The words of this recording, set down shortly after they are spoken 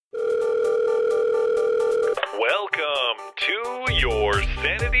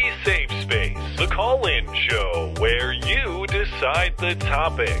decide the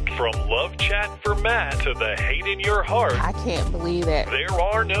topic. From love chat for Matt to the hate in your heart. I can't believe it. There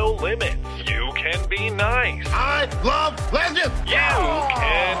are no limits. You can be nice. I love legends. You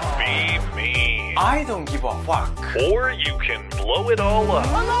can be mean. I don't give a fuck. Or you can blow it all up.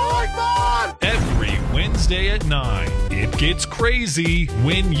 Oh, Every Wednesday at 9, it gets crazy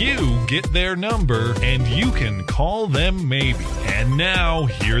when you get their number and you can call them maybe. And now,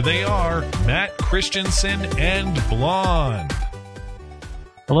 here they are, Matt Christensen and Blonde.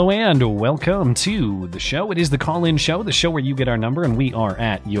 Hello and welcome to the show. It is the call-in show, the show where you get our number and we are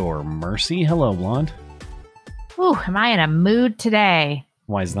at your mercy. Hello, Blonde. Ooh, am I in a mood today?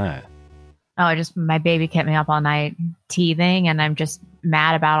 Why is that? Oh, my baby kept me up all night teething, and I'm just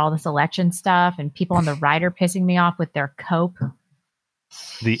mad about all this election stuff and people on the right are pissing me off with their cope.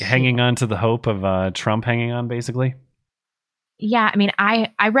 The hanging on to the hope of Trump hanging on, basically? Yeah, I mean, I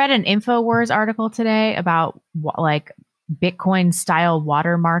read an InfoWars article today about like Bitcoin style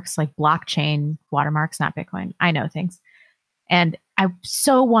watermarks, like blockchain watermarks, not Bitcoin. I know things. And I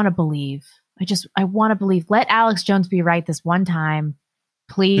so want to believe. I want to believe. Let Alex Jones be right this one time.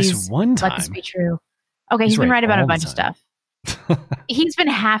 Please. This one time? Let this be true. Okay, he's been right about a bunch of stuff. He's been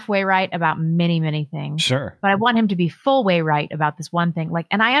halfway right about many, many things. Sure. But I want him to be full way right about this one thing.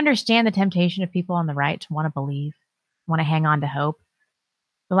 And I understand the temptation of people on the right to want to believe, want to hang on to hope.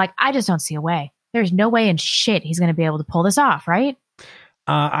 But I just don't see a way. There's no way in shit he's going to be able to pull this off, right?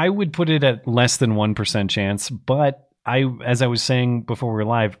 I would put it at less than 1% chance, but as I was saying before we were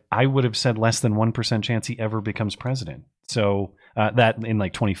live, I would have said less than 1% chance he ever becomes president. So that in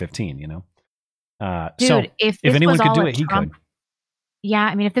 2015, you know? Dude, so if anyone could do it, he could. Yeah,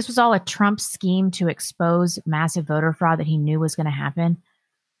 I mean, if this was all a Trump scheme to expose massive voter fraud that he knew was going to happen,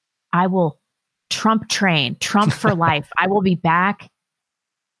 I will Trump train, Trump for life. I will be back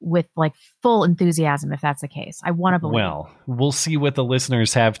with full enthusiasm if that's the case. I want to believe. Well, we'll see what the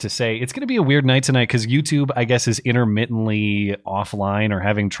listeners have to say. It's going to be a weird night tonight because YouTube, I guess, is intermittently offline or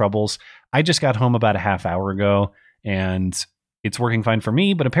having troubles. I just got home about a half hour ago and it's working fine for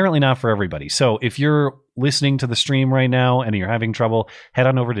me, but apparently not for everybody. So if you're listening to the stream right now and you're having trouble, head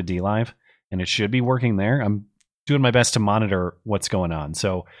on over to DLive and it should be working there. I'm doing my best to monitor what's going on.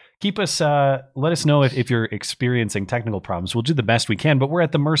 So keep us, let us know if you're experiencing technical problems. We'll do the best we can, but we're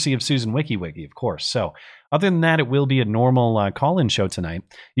at the mercy of Susan WikiWiki, of course. So other than that, it will be a normal call-in show tonight.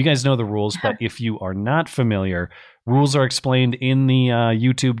 You guys know the rules, but if you are not familiar, rules are explained in the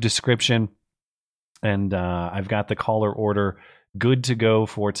YouTube description. And I've got the caller order good to go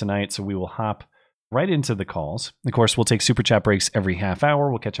for tonight. So we will hop right into the calls. Of course, we'll take super chat breaks every half hour.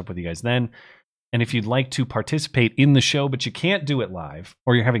 We'll catch up with you guys then. And if you'd like to participate in the show, but you can't do it live,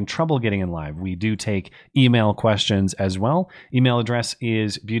 or you're having trouble getting in live, we do take email questions as well. Email address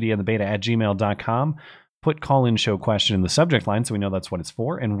is beautyandthebeta@gmail.com. Put call-in show question in the subject line so we know that's what it's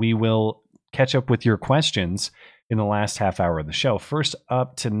for, and we will catch up with your questions in the last half hour of the show. First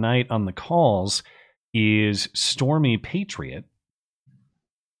up tonight on the calls is Stormy Patriot.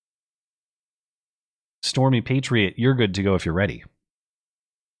 Stormy Patriot, you're good to go if you're ready.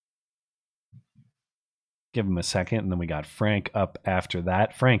 Give him a second, and then we got Frank up after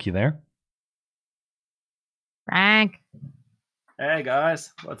that. Frank, you there? Frank. Hey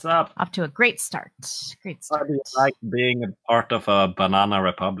guys, what's up? Off to a great start. Great start. How do you like being a part of a banana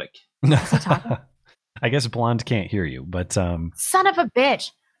republic? I guess Blonde can't hear you, but son of a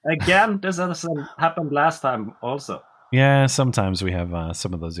bitch. Again, this happened last time also. Yeah, sometimes we have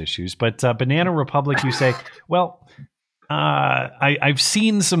some of those issues. But Banana Republic, you say, well, I've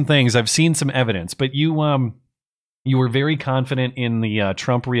seen some things. I've seen some evidence. But you were very confident in the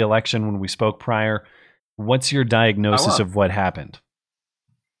Trump re-election when we spoke prior. What's your diagnosis of what happened?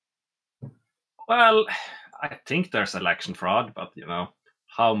 Well, I think there's election fraud, but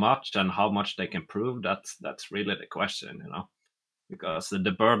how much and how much they can prove, that's really the question, because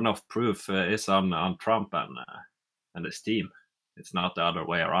the burden of proof is on Trump and his team. It's not the other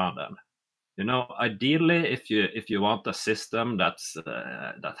way around. And ideally, if you want a system that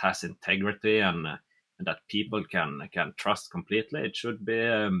has integrity and that people can trust completely, it should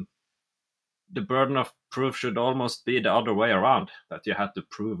be the burden of proof should almost be the other way around. That you had to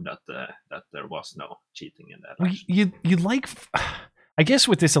prove that there was no cheating in that election. You'd like, I guess,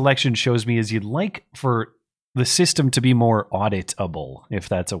 what this election shows me is you'd like for the system to be more auditable, if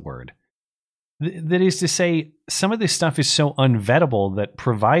that's a word. That is to say, some of this stuff is so unvettable that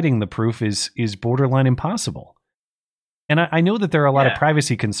providing the proof is borderline impossible. And I know that there are a lot of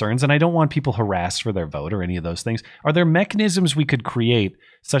privacy concerns, and I don't want people harassed for their vote or any of those things. Are there mechanisms we could create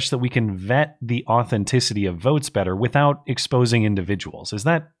such that we can vet the authenticity of votes better without exposing individuals? Is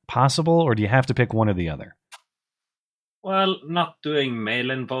that possible, or do you have to pick one or the other? Well, not doing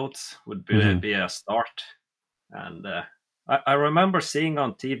mail-in votes would be a start. And I remember seeing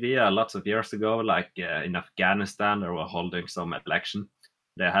on TV lots of years ago, like in Afghanistan, they were holding some election.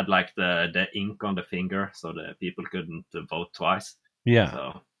 They had like the ink on the finger, so the people couldn't vote twice. Yeah.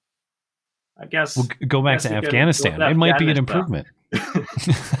 So I guess we'll go back to Afghanistan. It might be an improvement.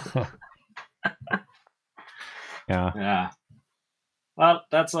 Yeah. Yeah. Well,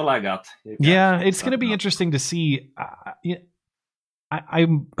 that's all I got. Yeah, it's going to be interesting to see.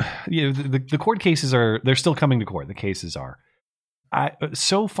 I'm, the court cases they're still coming to court. The cases are.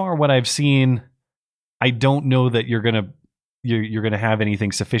 So far, what I've seen, I don't know that you're gonna have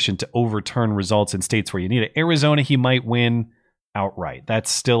anything sufficient to overturn results in states where you need it. Arizona, he might win outright.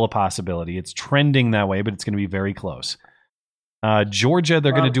 That's still a possibility. It's trending that way, but it's going to be very close. Georgia,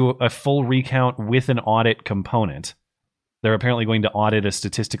 they're going to do a full recount with an audit component. They're apparently going to audit a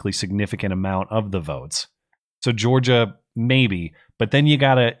statistically significant amount of the votes. So Georgia, maybe, but then you'd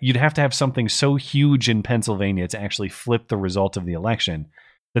have to have something so huge in Pennsylvania to actually flip the result of the election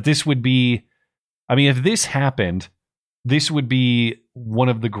that this would be, I mean, if this happened, this would be one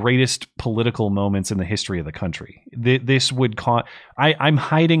of the greatest political moments in the history of the country. This would I'm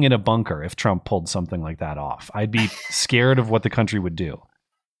hiding in a bunker if Trump pulled something like that off. I'd be scared of what the country would do.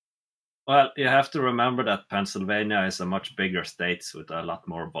 Well, you have to remember that Pennsylvania is a much bigger state with a lot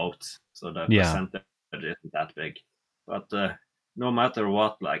more votes, so the percentage isn't that big. But no matter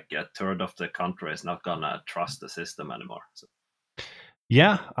what, like a third of the country is not gonna trust the system anymore. So.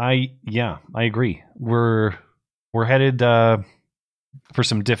 Yeah, I agree. We're headed for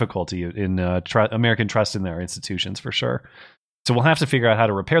some difficulty in American trust in their institutions for sure. So we'll have to figure out how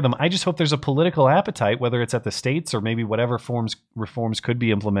to repair them. I just hope there's a political appetite, whether it's at the states or maybe whatever reforms could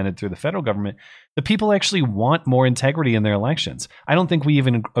be implemented through the federal government. The people actually want more integrity in their elections. I don't think we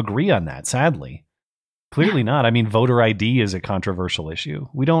even agree on that, sadly. Clearly not. I mean, voter ID is a controversial issue.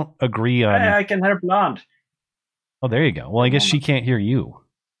 We don't agree on... Hey, I can hear Blonde. Oh, there you go. Well, I guess she can't hear you.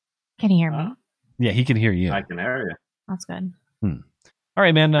 Can you hear me? Yeah, he can hear you. I can hear you. That's good. All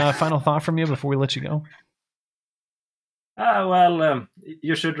right, man. Final thought from you before we let you go?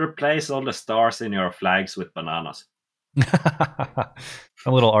 You should replace all the stars in your flags with bananas. A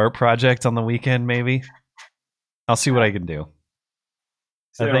little art project on the weekend, maybe. I'll see what I can do.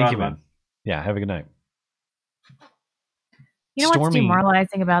 Thank you, man. Yeah, have a good night. You know what's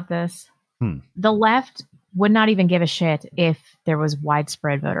demoralizing about this? The left would not even give a shit if there was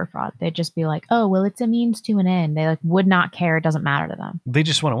widespread voter fraud. They'd just be like, oh, well, it's a means to an end. They would not care. It doesn't matter to them. They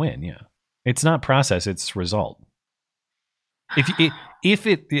just want to win, yeah. It's not process, it's result.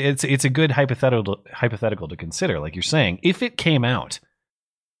 It's a good hypothetical to consider, like you're saying. If it came out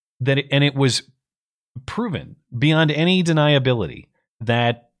that it was proven beyond any deniability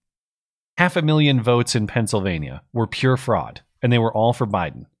that 500,000 votes in Pennsylvania were pure fraud and they were all for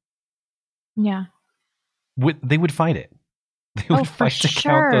Biden. Yeah. They would fight it. They would fight to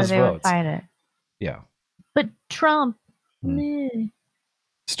count those votes. Would fight it. Yeah. But Trump.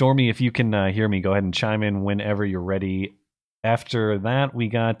 Stormy, if you can hear me, go ahead and chime in whenever you're ready. After that, we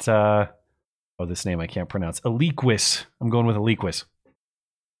got, this name I can't pronounce. Aliquis. I'm going with Aliquis.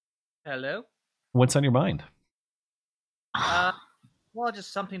 Hello? What's on your mind? Well,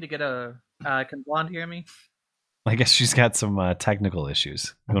 just something to get can Blonde hear me? I guess she's got some technical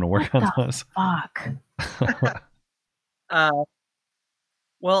issues. You want to work on those? Fuck.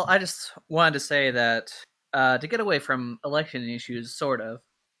 Well, I just wanted to say that to get away from election issues, sort of,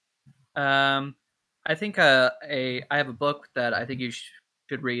 I think I have a book that I think you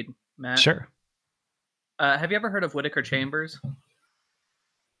should read, Matt. Sure. Have you ever heard of Whittaker Chambers?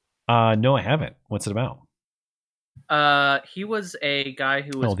 No, I haven't. What's it about? He was a guy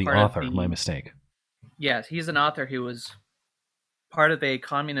who was the part author. Of my mistake. Yes, he's an author who was part of a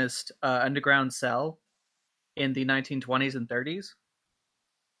communist underground cell in the 1920s and 30s.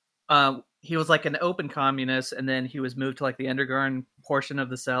 He was like an open communist, and then he was moved to like the underground portion of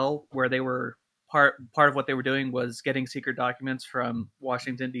the cell where they were part of what they were doing was getting secret documents from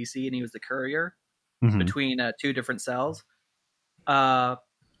Washington, D.C., and he was the courier between two different cells. But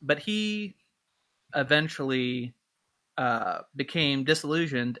he eventually became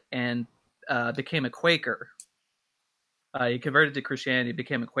disillusioned and became a Quaker. He converted to Christianity,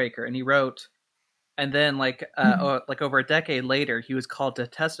 became a Quaker, and he wrote. And then, like over a decade later, he was called to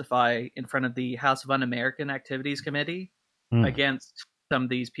testify in front of the House of Un-American Activities Committee against some of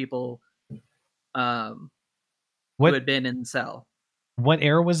these people who had been in the cell. What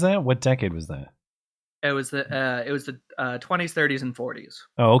era was that? What decade was that? It was the 20s, 30s, and 40s.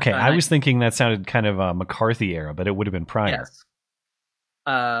 Oh, okay. I was thinking that sounded kind of McCarthy era, but it would have been prior.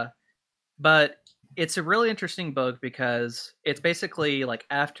 Yes. But it's a really interesting book because it's basically like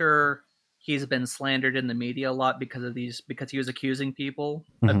after he's been slandered in the media a lot because he was accusing people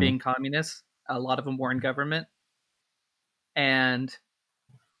of being communists. A lot of them were in government, and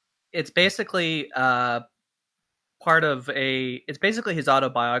it's basically it's basically his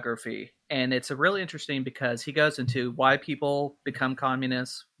autobiography, and it's a really interesting because he goes into why people become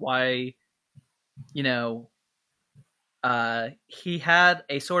communists, why, you know, he had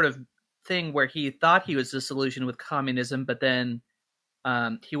a sort of thing where he thought he was disillusioned with communism, but then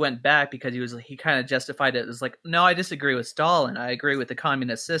he went back because he kind of justified it as like, no, I disagree with Stalin, I agree with the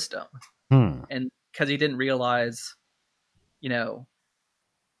communist system. And because he didn't realize, you know,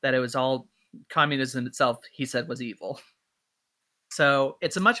 that it was all communism itself, he said, was evil. So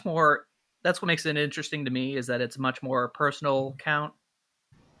it's a much more, that's what makes it interesting to me, is that it's a much more personal account.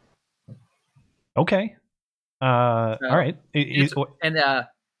 Okay. All right.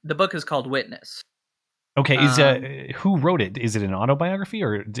 The book is called Witness. Okay. Who wrote it? Is it an autobiography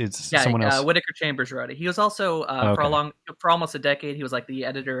or did someone else? Whitaker Chambers wrote it. He was also for almost a decade, he was like the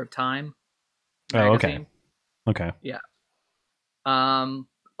editor of Time magazine. Okay. Yeah.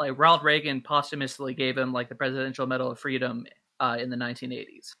 Like Ronald Reagan posthumously gave him like the Presidential Medal of Freedom in the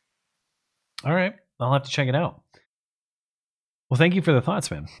 1980s. All right. I'll have to check it out. Well, thank you for the thoughts,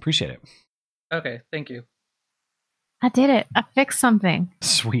 man. Appreciate it. Okay. Thank you. I did it. I fixed something.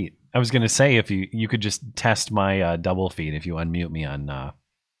 Sweet. I was going to say, if you could just test my double feed if you unmute me on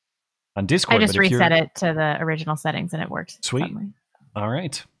Discord. I just reset it to the original settings and it worked. Sweet. Suddenly. All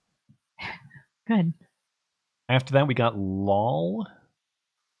right. Good. After that, we got LOL.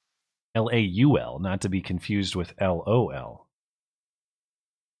 Laul, not to be confused with LOL.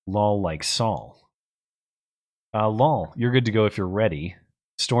 LOL like Saul. LOL, you're good to go if you're ready.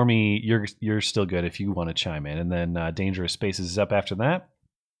 Stormy, you're still good if you want to chime in. And then Dangerous Spaces is up after that.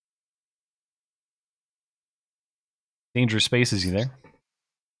 Dangerous Spaces, you there?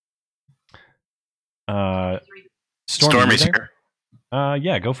 Stormy's here.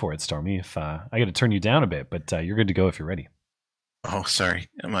 Yeah, go for it, Stormy. If I got to turn you down a bit, but you're good to go if you're ready. Oh, sorry,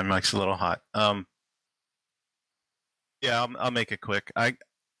 my mic's a little hot. Yeah, I'll make it quick. I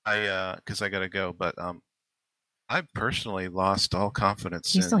because I gotta go, but I personally lost all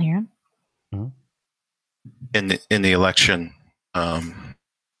confidence. You still hear him? In the election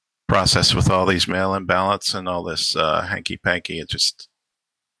process with all these mail-in ballots and all this hanky-panky.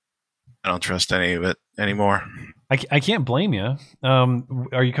 I don't trust any of it anymore. I can't blame you.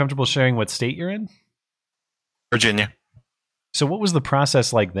 Are you comfortable sharing what state you're in? Virginia. So what was the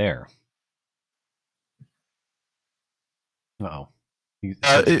process like there? Uh-oh.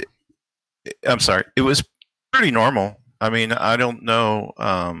 I'm sorry. It was pretty normal. I mean, I don't know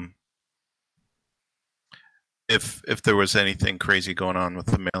if there was anything crazy going on with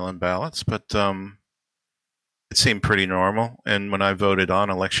the mail-in ballots, but it seemed pretty normal. And when I voted on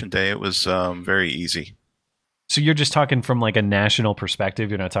election day, it was very easy. So you're just talking from like a national perspective.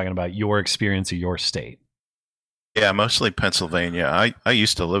 You're not talking about your experience of your state. Yeah, mostly Pennsylvania. I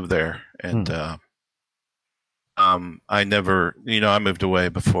used to live there, and I never, I moved away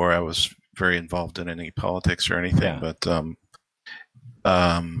before I was very involved in any politics or anything. Yeah. But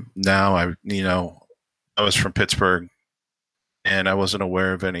now I was from Pittsburgh, and I wasn't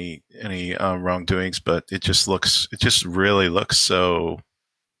aware of any wrongdoings. But it just really looks so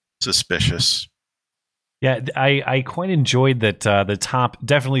suspicious. Yeah, I quite enjoyed that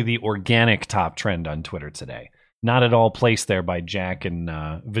definitely the organic top trend on Twitter today. Not at all placed there by Jack and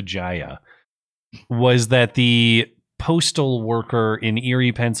Vijaya, was that the postal worker in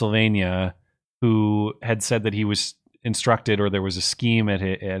Erie, Pennsylvania, who had said that he was instructed, or there was a scheme at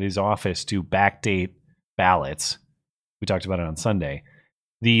his office to backdate ballots. We talked about it on Sunday.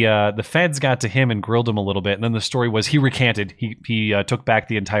 The feds got to him and grilled him a little bit, and then the story was he recanted. He took back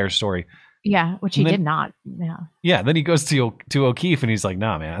the entire story. Yeah, which he did not. Yeah. Yeah. Then he goes to O'Keefe and he's like,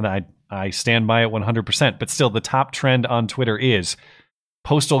 "Nah, man, I stand by it 100%." But still, the top trend on Twitter is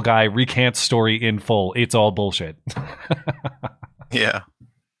postal guy recants story in full. It's all bullshit. Yeah.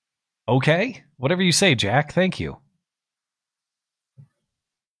 Okay. Whatever you say, Jack. Thank you.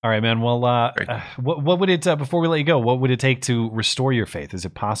 All right, man. Well, what would it before we let you go? What would it take to restore your faith? Is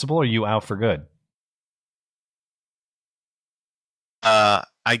it possible, or are you out for good? I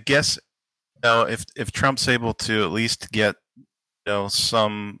guess. If Trump's able to at least get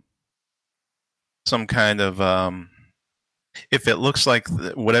some kind of if it looks like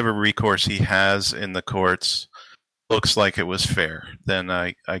whatever recourse he has in the courts looks like it was fair, then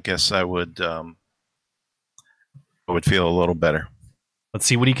I guess I would feel a little better. Let's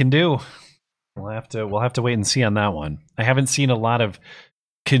see what he can do. We'll have to wait and see on that one. I haven't seen a lot of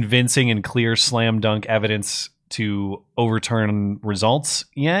convincing and clear slam dunk evidence to overturn results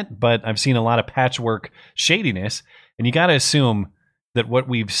yet, but I've seen a lot of patchwork shadiness, and you got to assume that what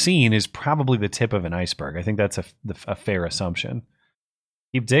we've seen is probably the tip of an iceberg. I think that's a fair assumption.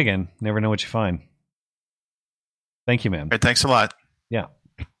 Keep digging. Never know what you find. Thank you, man. All right, thanks a lot. Yeah.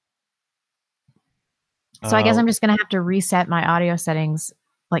 So I guess I'm just going to have to reset my audio settings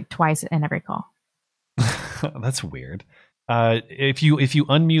like twice in every call. That's weird. If you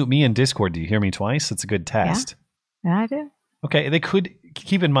unmute me in Discord, do you hear me twice? That's a good test. Yeah, I do. Okay, they could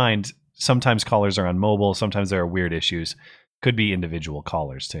keep in mind sometimes callers are on mobile, sometimes there are weird issues. Could be individual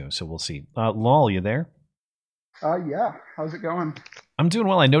callers too, so we'll see. Lol, you there? Yeah. How's it going? I'm doing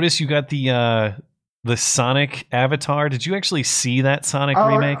well. I noticed you got the Sonic avatar. Did you actually see that Sonic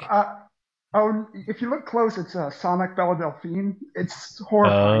remake? If you look close, it's Sonic Bella Delphine. It's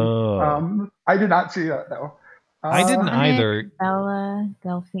horrifying. I did not see that though. I didn't either. Bella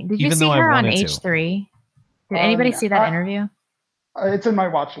Delphine. Did you Even see though I her on wanted to. H3? Did anybody see that interview? It's in my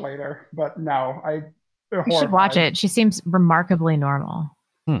watch later, but no, You should watch it. She seems remarkably normal.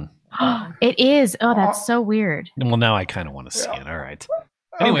 It is. Oh, that's so weird. Well, now I kind of want to see it. All right.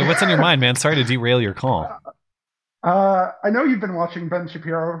 Anyway, what's on your mind, man? Sorry to derail your call. I know you've been watching Ben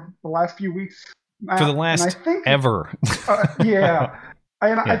Shapiro the last few weeks. For the last ever. Yeah.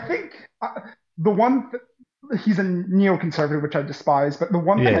 I think the one... He's a neoconservative, which I despise, but the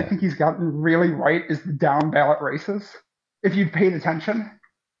one thing I think he's gotten really right is the down ballot races, if you've paid attention.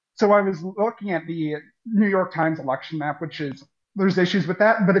 So I was looking at the New York Times election map, there's issues with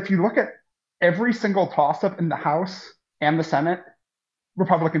that, but if you look at every single toss-up in the House and the Senate,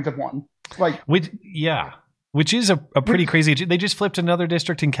 Republicans have won. Which is a pretty crazy. They just flipped another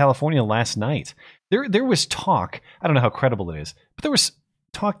district in California last night. There was talk, I don't know how credible it is, but there was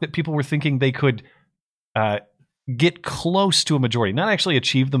talk that people were thinking they could get close to a majority, not actually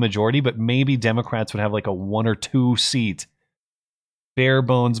achieve the majority, but maybe Democrats would have like a 1 or 2 seat bare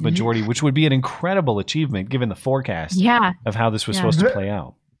bones majority, which would be an incredible achievement given the forecast of how this was supposed to play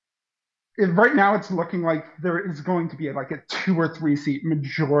out. Right now, it's looking like there is going to be a 2 or 3 seat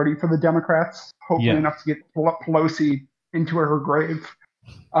majority for the Democrats, hopefully enough to get Pelosi into her grave.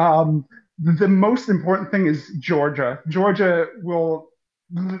 The most important thing is Georgia. Georgia will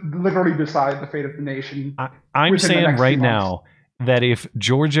literally decide the fate of the nation. I'm saying right now that if both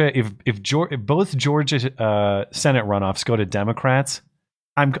Georgia Senate runoffs go to Democrats,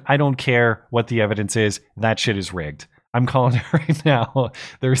 I don't care what the evidence is. That shit is rigged. I'm calling it right now.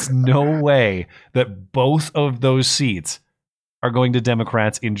 There's no way that both of those seats are going to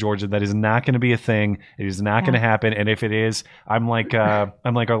Democrats in Georgia. That is not going to be a thing. It is not going to happen. And if it is, I'm like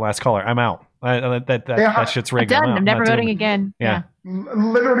our last caller. I'm out. That shit's rigged. I'm never voting again. Yeah.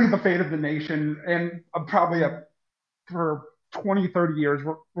 Literally the fate of the nation, and probably for 20, 30 years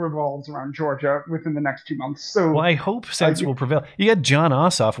revolves around Georgia within the next 2 months. So, well, I hope sense will prevail. You had John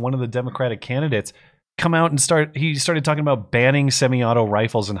Ossoff, one of the Democratic candidates, come out and started talking about banning semi-auto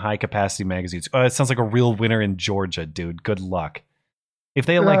rifles and high-capacity magazines. It sounds like a real winner in Georgia, dude. Good luck. If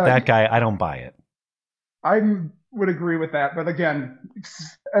they elect that guy, I don't buy it. I would agree with that, but again,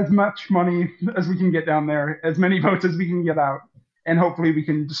 as much money as we can get down there, as many votes as we can get out, and hopefully we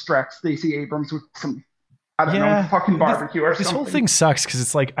can distract Stacey Abrams with some, I don't know, fucking barbecue or something. This whole thing sucks because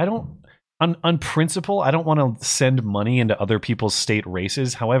it's like, on principle, I don't want to send money into other people's state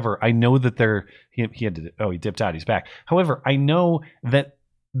races. However, I know that he dipped out. He's back. However, I know that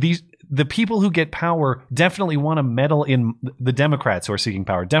the people who get power definitely want to meddle in the Democrats who are seeking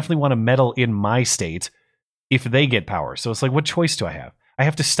power, definitely want to meddle in my state if they get power. So it's like, what choice do I have? I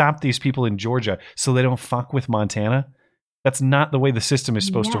have to stop these people in Georgia so they don't fuck with Montana. That's not the way the system is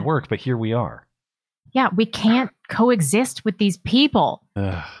supposed to work, but here we are. Yeah, we can't coexist with these people.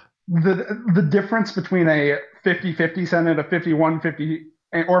 The difference between a 50-50 Senate, a 51-50,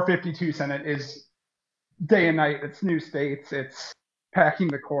 or 52 Senate is day and night. It's new states. It's packing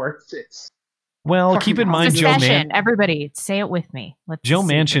the courts. It's keep in mind, Joe Manchin. Everybody, say it with me. Joe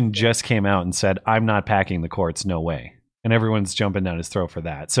Manchin just came out and said, "I'm not packing the courts. No way." And everyone's jumping down his throat for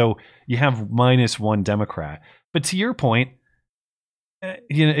that. So you have -1 Democrat. But to your point,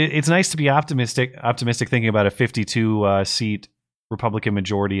 it's nice to be optimistic thinking about a 52 seat Republican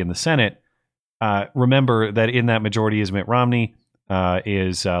majority in the Senate. Remember that in that majority is Mitt Romney,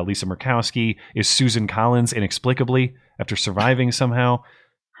 is Lisa Murkowski, is Susan Collins inexplicably after surviving somehow.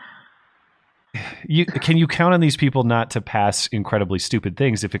 Can you count on these people not to pass incredibly stupid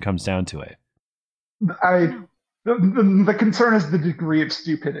things if it comes down to it? The concern is the degree of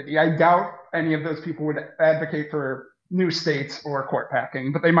stupidity. I doubt any of those people would advocate for new states or court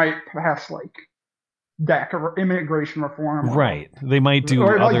packing, but they might pass DACA immigration reform. Right. They might do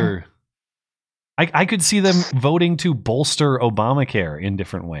other. I could see them voting to bolster Obamacare in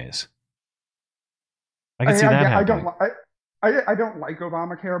different ways. I could see that happening. I don't like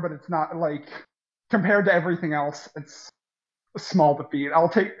Obamacare, but it's not like compared to everything else, it's a small defeat. I'll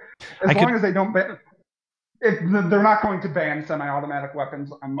take as long as they don't ban. If they're not going to ban semi-automatic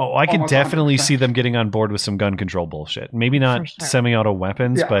weapons. I could definitely 100%. See them getting on board with some gun control bullshit. Maybe not semi-auto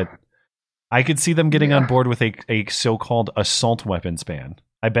weapons, but I could see them getting on board with a so-called assault weapons ban.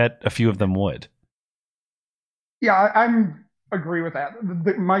 I bet a few of them would. Yeah, I'm agree with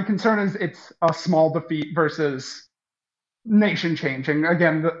that. My concern is it's a small defeat versus nation changing.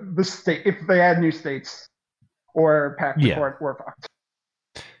 Again, the state, if they add new states or pact for it, we're fucked.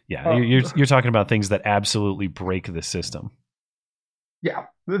 Yeah, you're talking about things that absolutely break the system. Yeah,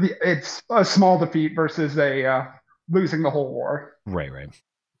 it's a small defeat versus a losing the whole war. Right.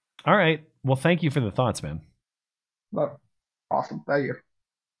 All right. Well, thank you for the thoughts, man. Awesome. Thank you.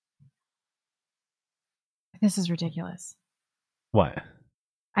 This is ridiculous. What?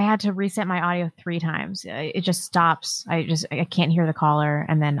 I had to reset my audio 3 times. It just stops. I can't hear the caller,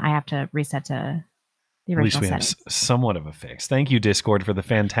 and then I have to reset to the original settings. At least we have somewhat of a fix. Thank you, Discord, for the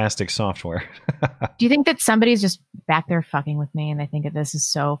fantastic software. Do you think that somebody's just back there fucking with me and they think that this is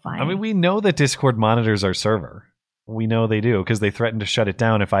so funny? I mean, we know that Discord monitors our server. We know they do because they threatened to shut it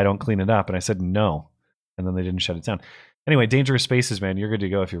down if I don't clean it up. And I said no. And then they didn't shut it down. Anyway, Dangerous Spaces, man. You're good to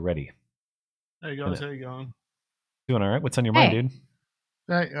go if you're ready. Hey, guys. How you going? Doing all right. What's on your mind, dude?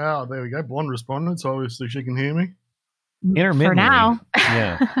 Hey, there we go. Blonde responded, so obviously she can hear me. Intermittently. For now.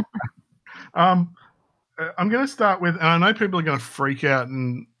 Yeah. I'm going to start with, and I know people are going to freak out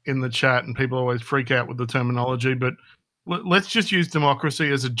in the chat, and people always freak out with the terminology, but let's just use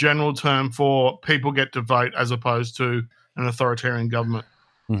democracy as a general term for people get to vote as opposed to an authoritarian government.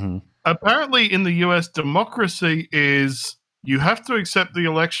 Mm-hmm. Apparently in the US, democracy is you have to accept the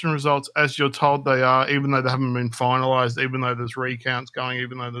election results as you're told they are, even though they haven't been finalized, even though there's recounts going,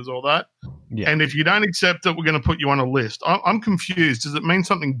 even though there's all that. Yeah. And if you don't accept it, we're going to put you on a list. I'm confused. Does it mean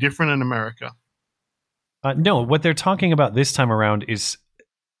something different in America? No, what they're talking about this time around is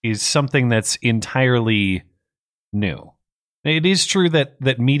something that's entirely new. It is true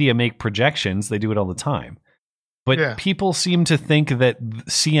that media make projections. They do it all the time. But people seem to think that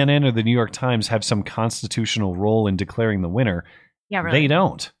CNN or the New York Times have some constitutional role in declaring the winner. Yeah, really. They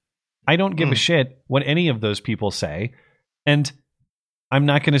don't. I don't give a shit what any of those people say. And I'm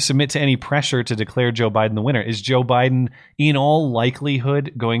not going to submit to any pressure to declare Joe Biden the winner. Is Joe Biden, in all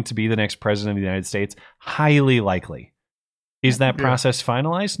likelihood, going to be the next president of the United States? Highly likely. Is that process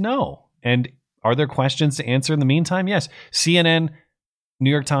finalized? No. And are there questions to answer in the meantime? Yes. CNN, New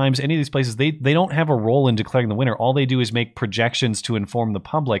York Times, any of these places, they don't have a role in declaring the winner. All they do is make projections to inform the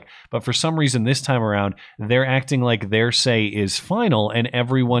public. But for some reason this time around, they're acting like their say is final and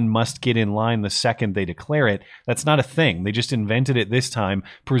everyone must get in line the second they declare it. That's not a thing. They just invented it this time,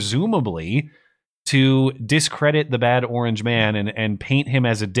 presumably to discredit the bad orange man and paint him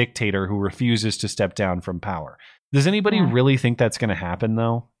as a dictator who refuses to step down from power. Does anybody really think that's going to happen,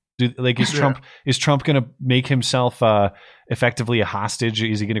 though? Is Trump going to make himself effectively a hostage?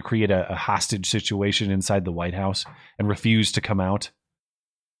 Is he going to create a hostage situation inside the White House and refuse to come out?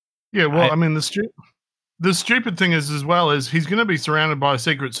 Yeah, well, I mean, the stupid thing is as well is he's going to be surrounded by a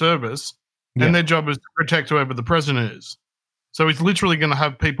Secret Service, and their job is to protect whoever the president is. So he's literally going to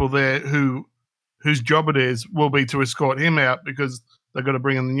have people there whose job it is will be to escort him out because they've got to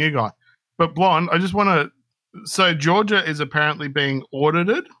bring in the new guy. But Blonde, I just want to say Georgia is apparently being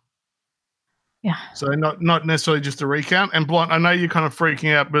audited. Yeah. So not necessarily just a recount. And Blonde, I know you're kind of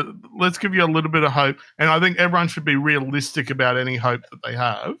freaking out, but let's give you a little bit of hope. And I think everyone should be realistic about any hope that they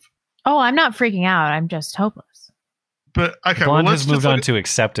have. Oh, I'm not freaking out. I'm just hopeless. But okay, Blonde has moved on to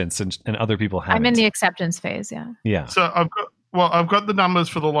acceptance, and other people haven't. I'm in the acceptance phase. Yeah. Yeah. So I've got the numbers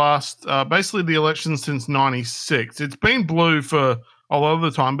for the last basically the election since '96. It's been blue for a lot of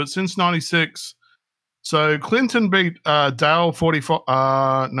the time, but since '96. So Clinton beat Dale 44.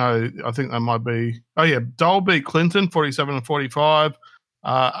 No, I think that might be. Oh yeah, Dole beat Clinton 47-45.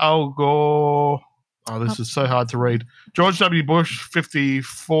 Al Gore. Oh, this is so hard to read. George W. Bush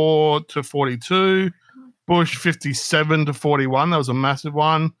 54-42. Bush 57-41. That was a massive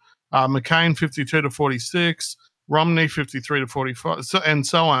one. McCain 52-46. Romney 53-45, and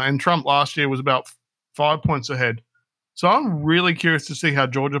so on. And Trump last year was about 5 points ahead. So I'm really curious to see how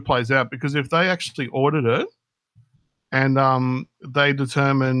Georgia plays out because if they actually audit it and they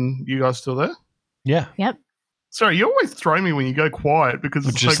determine you guys still there? Yeah. Yep. Sorry, you always throw me when you go quiet because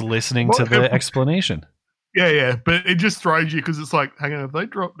it's just like, listening to the explanation. Yeah, but it just throws you because it's like, hang on, have they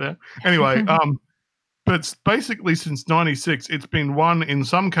dropped now? Anyway, but basically since 96, it's been won in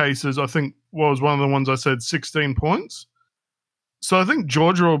some cases, I think was one of the ones I said 16 points. So I think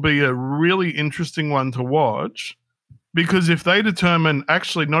Georgia will be a really interesting one to watch because if they determine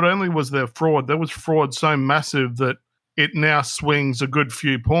actually not only was there was fraud so massive that it now swings a good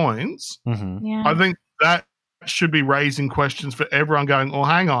few points, Yeah. I think that should be raising questions for everyone going, oh,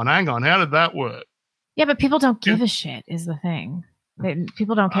 hang on, how did that work? Yeah, but people don't give a shit is the thing.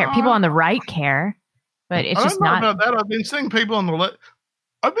 People don't care. People on the right care, but it's just not. I don't know about that. I've been seeing people on the left.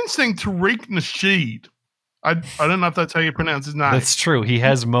 I've been seeing Tariq Nasheed. I don't know if that's how you pronounce his name. That's true. He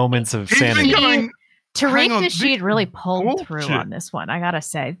has moments of sanity. Tariq Nasheed really pulled through on this one, I gotta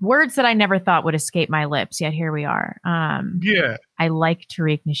say. Words that I never thought would escape my lips, yet here we are. Yeah. I like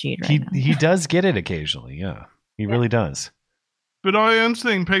Tariq Nasheed right now. He does get it occasionally, yeah. He really does. But I am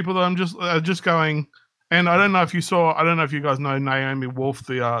seeing people that I'm just going, and I don't know if you guys know Naomi Wolf,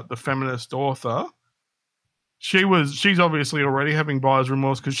 the feminist author. She's obviously already having buyer's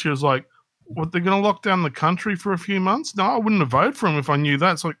remorse because she was like, what, they're going to lock down the country for a few months? No, I wouldn't have voted for him if I knew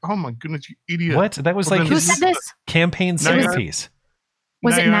that. It's like, oh my goodness, you idiot. What? That was like his campaign centerpiece.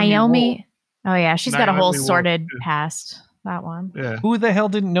 Was it Naomi? Oh, yeah. She's got a whole Wolf, sordid past, that one. Yeah. Who the hell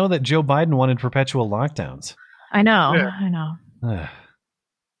didn't know that Joe Biden wanted perpetual lockdowns? I know. Yeah. I know.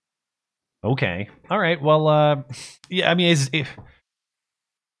 Okay. All right. Well, yeah, I mean,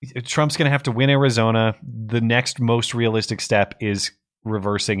 if Trump's going to have to win Arizona, the next most realistic step is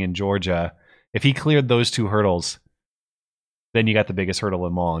reversing in Georgia. If he cleared those two hurdles, then you got the biggest hurdle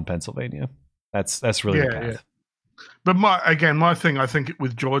in them all in Pennsylvania. That's really the path. Yeah. But my thing, I think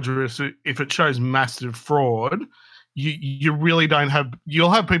with Georgia is if it shows massive fraud, you really don't have.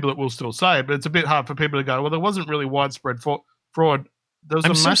 You'll have people that will still say it, but it's a bit hard for people to go, well, there wasn't really widespread fraud.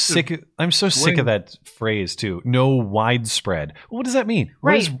 I'm so sick of that phrase too. No widespread. What does that mean?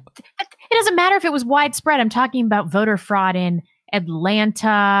 Right. It doesn't matter if it was widespread. I'm talking about voter fraud in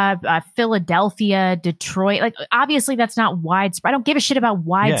Atlanta, Philadelphia, Detroit. Like, obviously that's not widespread. I don't give a shit about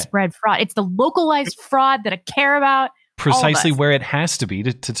widespread fraud. It's the localized fraud that I care about. Precisely where it has to be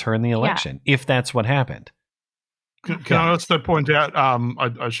to turn the election, if that's what happened. Can I also point out,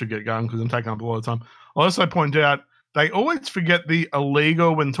 I should get going because I'm taking up a lot of time. I'll also point out, they always forget the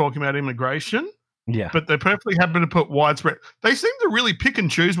illegal when talking about immigration. Yeah. But they're perfectly happy to put widespread. They seem to really pick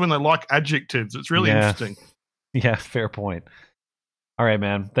and choose when they like adjectives. It's really interesting. Yeah, fair point. All right,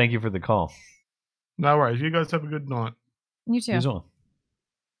 man. Thank you for the call. No worries. You guys have a good night. You too. You as well.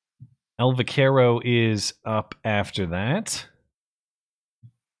 El Vaquero is up after that.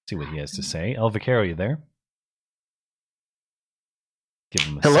 Let's see what he has to say. El Vaquero, you there? Give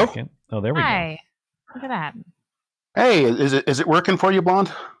him a second. Oh, there we go. Look at that. Hey, is it working for you, Blonde?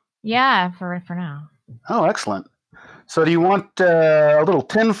 Yeah, for now. Oh, excellent. So do you want a little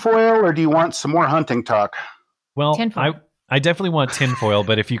tinfoil or do you want some more hunting talk? Well, I definitely want tinfoil,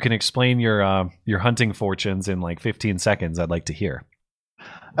 but if you can explain your hunting fortunes in like 15 seconds, I'd like to hear.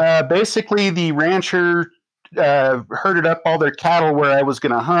 Basically, the rancher herded up all their cattle where I was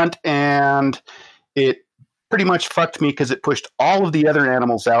going to hunt, and it pretty much fucked me because it pushed all of the other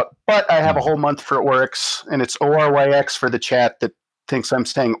animals out. But I have a whole month for Oryx, and it's ORYX for the chat that thinks I'm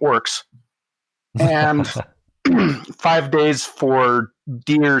saying Orcs. And 5 days for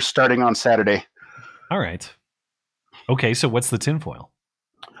deer starting on Saturday. All right. Okay, so what's the tinfoil?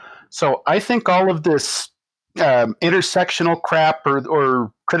 So I think all of this intersectional crap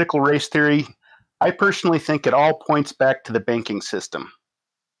or critical race theory, I personally think it all points back to the banking system.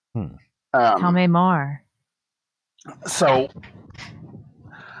 Tell me more. So,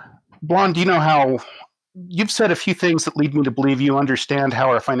 Blonde, do you know how you've said a few things that lead me to believe you understand how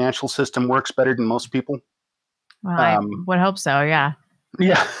our financial system works better than most people? Well, I would hope so, yeah.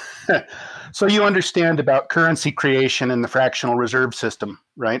 Yeah. So you understand about currency creation and the fractional reserve system,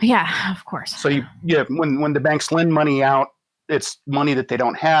 right? Yeah, of course. So when the banks lend money out, it's money that they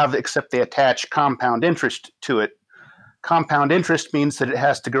don't have, except they attach compound interest to it. Compound interest means that it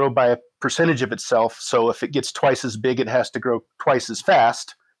has to grow by a percentage of itself. So if it gets twice as big, it has to grow twice as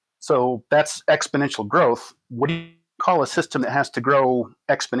fast. So that's exponential growth. What do you call a system that has to grow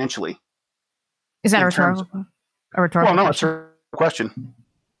exponentially? Is that a rhetorical question? Well, no, it's a question.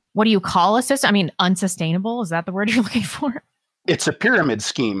 What do you call a system? I mean, unsustainable? Is that the word you're looking for? It's a pyramid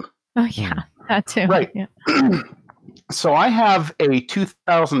scheme. Oh, yeah, that too. Right. Yeah. So I have a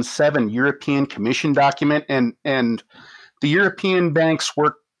 2007 European Commission document, and the European banks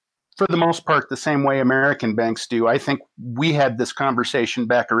work, for the most part, the same way American banks do. I think we had this conversation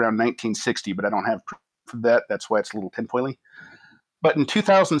back around 1960, but I don't have proof of that. That's why it's a little tinfoily. But in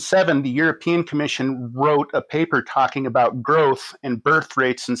 2007, the European Commission wrote a paper talking about growth and birth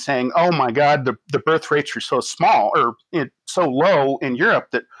rates and saying, oh my God, the birth rates are so small or so low in Europe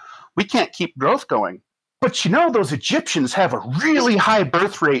that we can't keep growth going. But those Egyptians have a really high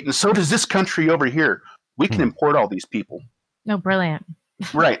birth rate, and so does this country over here. We can import all these people. No, brilliant.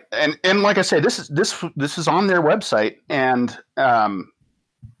 Right. And like I say, this is on their website. And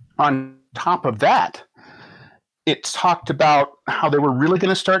on top of that, it talked about how they were really going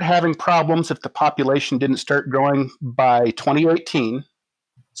to start having problems if the population didn't start growing by 2018.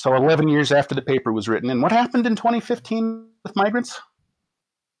 So 11 years after the paper was written. And what happened in 2015 with migrants?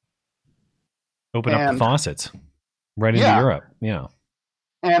 Open up the faucets right into Europe. Yeah.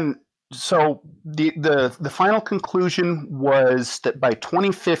 And so the final conclusion was that by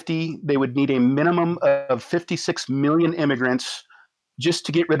 2050, they would need a minimum of 56 million immigrants just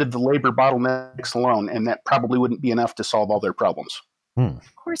to get rid of the labor bottlenecks alone. And that probably wouldn't be enough to solve all their problems.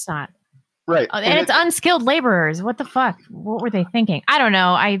 Of course not. Right. And it's unskilled laborers. What the fuck? What were they thinking? I don't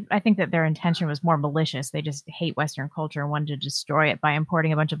know. I think that their intention was more malicious. They just hate Western culture and wanted to destroy it by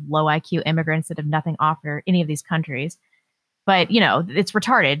importing a bunch of low IQ immigrants that have nothing to offer any of these countries. But, it's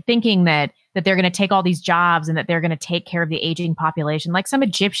retarded thinking that they're going to take all these jobs and that they're going to take care of the aging population. Like some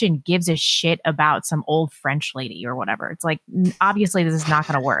Egyptian gives a shit about some old French lady or whatever. It's like, obviously this is not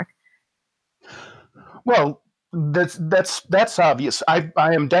going to work. Well, that's obvious. I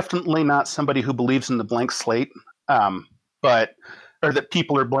am definitely not somebody who believes in the blank slate, or that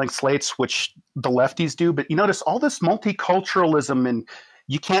people are blank slates, which the lefties do. But you notice all this multiculturalism and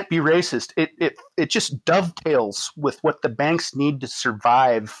you can't be racist. It just dovetails with what the banks need to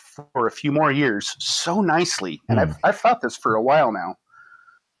survive for a few more years so nicely. And I've thought this for a while now.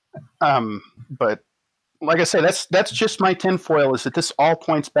 But like I say, that's just my tinfoil, is that this all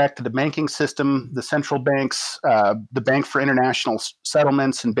points back to the banking system, the central banks, the Bank for International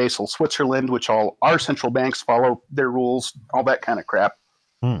Settlements in Basel, Switzerland, which all our central banks follow their rules, all that kind of crap.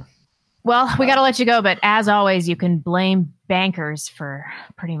 Well, we got to let you go, but as always, you can blame bankers for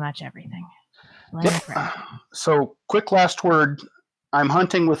pretty much everything. So, quick last word. I'm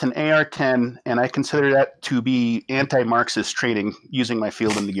hunting with an AR-10, and I consider that to be anti-Marxist training using my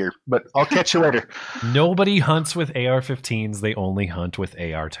field in the gear. But I'll catch you later. Nobody hunts with AR-15s. They only hunt with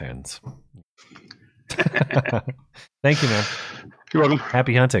AR-10s. Thank you, man. You're welcome.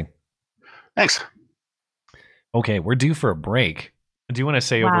 Happy hunting. Thanks. Okay, we're due for a break. I do want to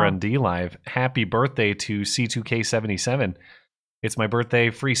say over on DLive, happy birthday to C2K77. It's my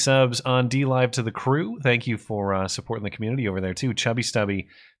birthday. Free subs on DLive to the crew. Thank you for supporting the community over there too. Chubby Stubby,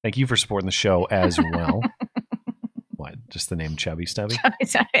 thank you for supporting the show as well. What? Just the name Chubby Stubby? Chubby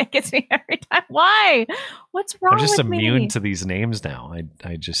Stubby. It gets me every time. Why? What's wrong with me? I'm just immune to these names now.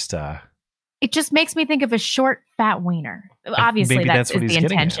 I just... It just makes me think of a short, fat wiener. Obviously, maybe that's what is he's the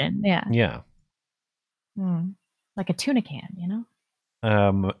getting at. intention. Yeah. Yeah. Like a tuna can,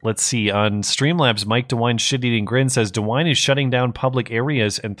 Let's see. On Streamlabs, Mike DeWine Shit-Eating Grin says DeWine is shutting down public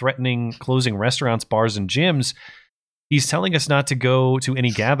areas and threatening closing restaurants, bars, and gyms. He's telling us not to go to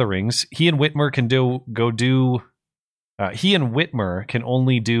any gatherings. He and Whitmer can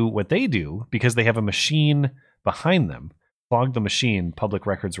only do what they do because they have a machine behind them. Clog the machine, public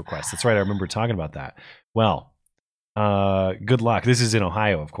records request. That's right. I remember talking about that. Well, good luck. This is in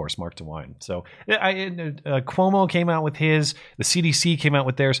Ohio, of course, Mark DeWine. So Cuomo came out with his, the CDC came out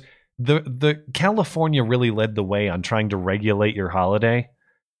with theirs. The California really led the way on trying to regulate your holiday.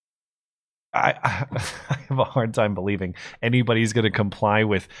 I have a hard time believing anybody's going to comply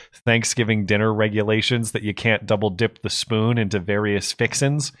with Thanksgiving dinner regulations that you can't double dip the spoon into various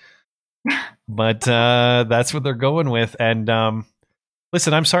fixins. But that's what they're going with. And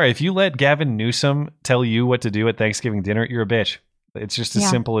listen, I'm sorry. If you let Gavin Newsom tell you what to do at Thanksgiving dinner, you're a bitch. It's just as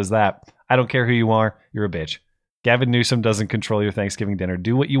simple as that. I don't care who you are. You're a bitch. Gavin Newsom doesn't control your Thanksgiving dinner.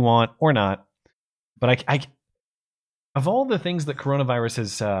 Do what you want or not. But I of all the things that coronavirus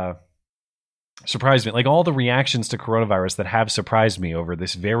has surprised me, like all the reactions to coronavirus that have surprised me over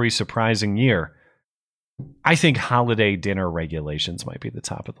this very surprising year, I think holiday dinner regulations might be the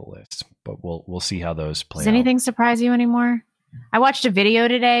top of the list. But we'll see how those play out. Does anything surprise you anymore? I watched a video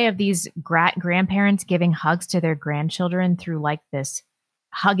today of these grandparents giving hugs to their grandchildren through like this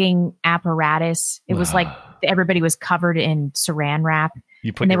hugging apparatus. It was like everybody was covered in saran wrap.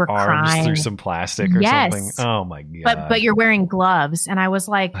 You put your arms crying through some plastic or something. Oh my God. But you're wearing gloves. And I was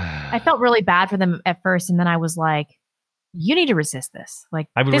like, I felt really bad for them at first. And then I was like, you need to resist this. Like,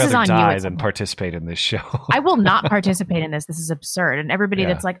 I would this rather is on die you than participate in this show. I will not participate in this. This is absurd. And everybody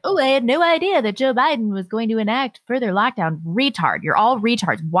that's like, oh, I had no idea that Joe Biden was going to enact further lockdown. Retard. You're all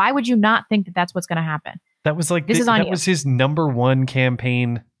retards. Why would you not think that that's what's going to happen? That was like This is on that you. was his number one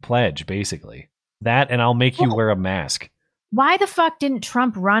campaign pledge, basically. That, and I'll make you wear a mask. Why the fuck didn't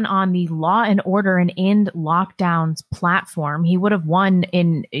Trump run on the law and order and end lockdowns platform? He would have won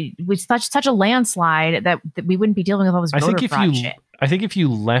with such a landslide that we wouldn't be dealing with all this voter fraud shit. I think if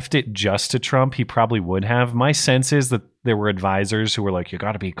you left it just to Trump, he probably would have. My sense is that there were advisors who were like, you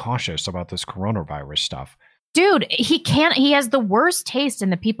got to be cautious about this coronavirus stuff. Dude, he has the worst taste in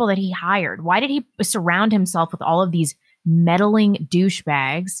the people that he hired. Why did he surround himself with all of these meddling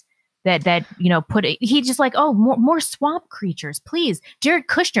douchebags that he just like, oh, more swamp creatures, please. Jared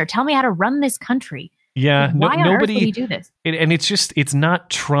Kushner, tell me how to run this country. Yeah, why on earth would he do this? And it's not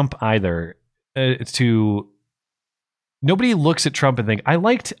Trump either. Nobody looks at Trump and think, I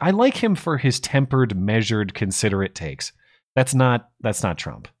like him for his tempered, measured, considerate takes. That's not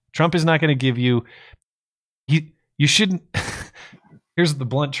Trump. Trump is not going to give you. You shouldn't. Here's the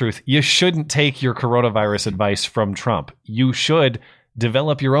blunt truth: you shouldn't take your coronavirus advice from Trump. You should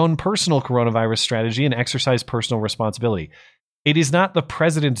develop your own personal coronavirus strategy and exercise personal responsibility. It is not the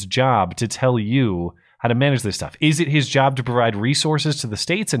president's job to tell you how to manage this stuff. Is it his job to provide resources to the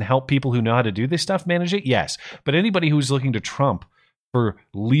states and help people who know how to do this stuff manage it? Yes. But anybody who's looking to Trump for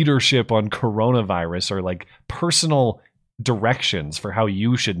leadership on coronavirus or like personal directions for how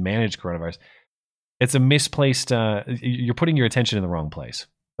you should manage coronavirus, it's a misplaced, you're putting your attention in the wrong place.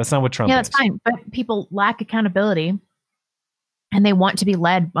 That's not what Trump is. Yeah, that's fine. But people lack accountability and they want to be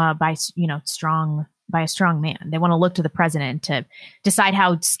led by a strong man. They want to look to the president to decide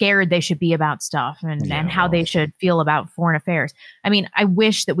how scared they should be about stuff and how they should feel about foreign affairs. I mean, I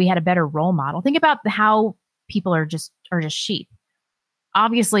wish that we had a better role model. Think about how people are just sheep.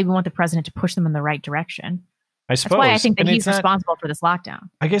 Obviously, we want the president to push them in the right direction. I suppose. That's why I think that he's responsible for this lockdown.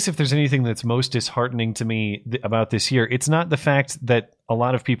 I guess if there's anything that's most disheartening to me about this year, it's not the fact that a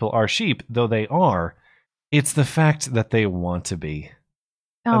lot of people are sheep, though they are. It's the fact that they want to be.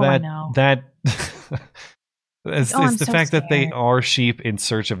 Oh, I know. It's the fact that they are sheep in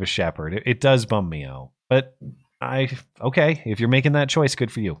search of a shepherd. It does bum me out. But okay, if you're making that choice,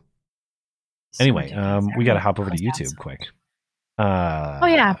 good for you. Anyway, we got to hop over to YouTube quick.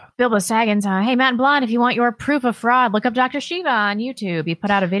 Bilbo Saggins. Hey, Matt and Blonde, if you want your proof of fraud, look up Dr. Shiva on YouTube. He put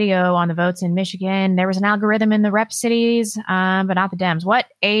out a video on the votes in Michigan. There was an algorithm in the rep cities, but not the Dems. What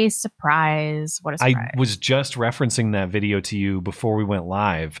a surprise. What a surprise. I was just referencing that video to you before we went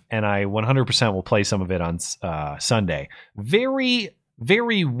live, and I 100% will play some of it on Sunday. Very,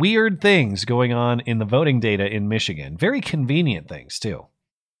 very weird things going on in the voting data in Michigan. Very convenient things, too.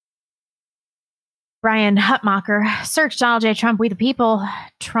 Brian Hutmacher, search Donald J. Trump, We the People,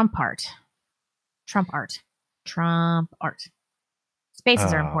 Trump art.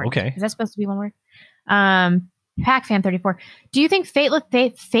 Spaces are important. Okay. Is that supposed to be one word? PackFan34, do you think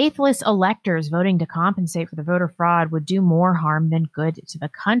faithless electors voting to compensate for the voter fraud would do more harm than good to the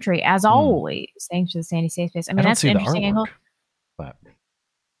country? As always, thanks to the Sandy Safe Space. I mean, that's an interesting angle. But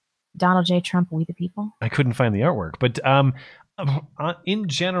Donald J. Trump, We the People. I couldn't find the artwork, but in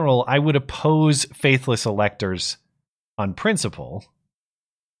general, I would oppose faithless electors on principle.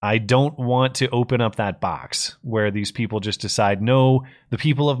 I don't want to open up that box where these people just decide, no, the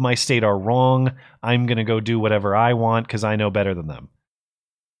people of my state are wrong. I'm going to go do whatever I want because I know better than them.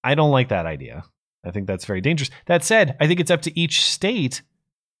 I don't like that idea. I think that's very dangerous. That said, I think it's up to each state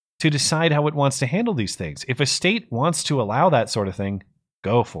to decide how it wants to handle these things. If a state wants to allow that sort of thing,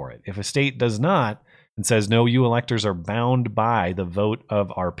 go for it. If a state does not, and says, no, you electors are bound by the vote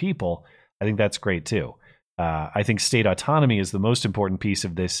of our people, I think that's great too. I think state autonomy is the most important piece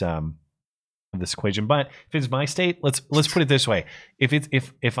of this equation. But if it's my state, let's put it this way: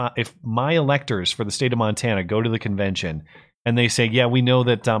 if my electors for the state of Montana go to the convention and they say, yeah, we know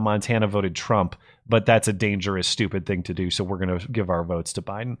that Montana voted Trump, but that's a dangerous, stupid thing to do, so we're going to give our votes to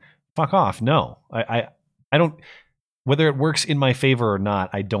Biden. Fuck off. No, I don't. Whether it works in my favor or not,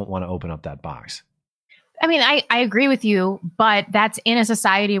 I don't want to open up that box. I mean, I agree with you, but that's in a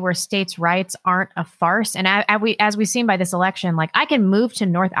society where states' rights aren't a farce. And as we've seen by this election, like I can move to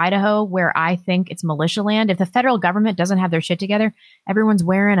North Idaho where I think it's militia land. If the federal government doesn't have their shit together, everyone's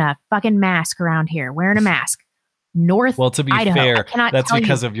wearing a fucking mask around here, wearing a mask. Well, to be Idaho, fair, that's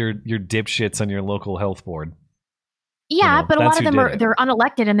because of your dipshits on your local health board. Yeah, but a lot of them they're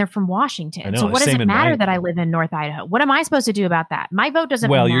unelected and they're from Washington. So what does it matter that I live in North Idaho? What am I supposed to do about that? My vote doesn't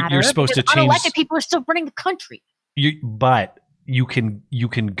matter. Well, you're supposed to change. Unelected people are still running the country. But you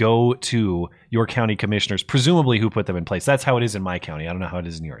can go to your county commissioners, presumably who put them in place. That's how it is in my county. I don't know how it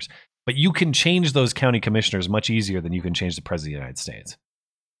is in yours. But you can change those county commissioners much easier than you can change the president of the United States.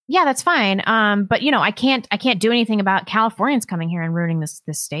 Yeah, that's fine. But I can't do anything about Californians coming here and ruining this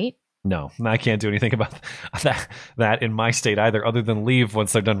state. No, I can't do anything about that in my state either, other than leave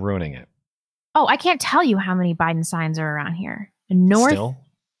once they're done ruining it. Oh, I can't tell you how many Biden signs are around here. North Still?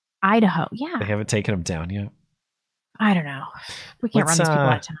 Idaho. Yeah. They haven't taken them down yet. I don't know. We can't run these people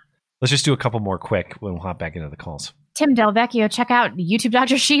out of town. Let's just do a couple more quick when we'll hop back into the calls. Tim Del Vecchio, check out YouTube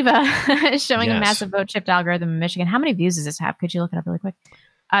Dr. Shiva showing a massive vote shift algorithm in Michigan. How many views does this have? Could you look it up really quick?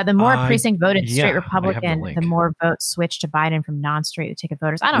 The more precinct voted straight Republican, the more votes switch to Biden from non-straight ticket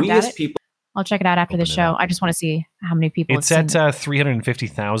voters. I don't doubt it. I'll check it out after the show. I just want to see how many people. It's at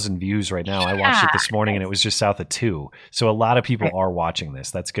 350,000 views right now. I watched it this morning and it was just south of 2. So a lot of people are watching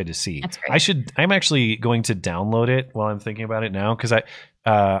this. That's good to see. That's great. I'm actually going to download it while I'm thinking about it now because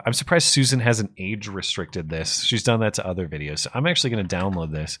I'm surprised Susan hasn't age restricted this. She's done that to other videos. So I'm actually going to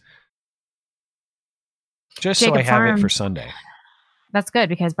download this just Jacob so I have it for Sunday. That's good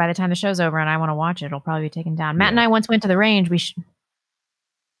because by the time the show's over and I want to watch it, it'll probably be taken down. Matt and I once went to the range. We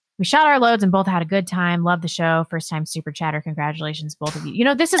shot our loads and both had a good time. Love the show. First time super chatter. Congratulations, both of you. You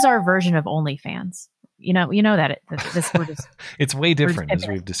know, this is our version of OnlyFans. You know that this word is. It's way different as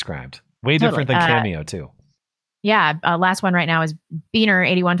we've described. Way different than Cameo too. Yeah. Last one right now is Beaner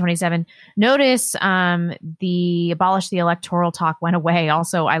 8127. Notice the abolish the electoral talk went away.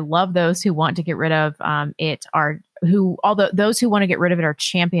 Also, I love those who want to get rid of it are those who want to get rid of it are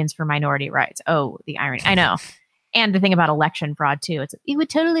champions for minority rights. Oh, the irony. I know. And the thing about election fraud too. It would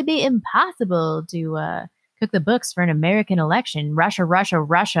totally be impossible to cook the books for an American election.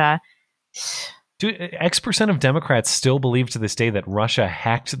 Russia. Dude, X% of Democrats still believe to this day that Russia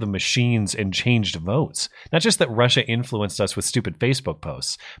hacked the machines and changed votes. Not just that Russia influenced us with stupid Facebook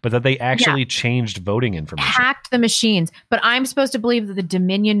posts, but that they actually changed voting information. Hacked the machines. But I'm supposed to believe that the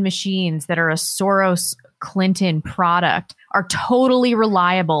Dominion machines that are a Soros Clinton product are totally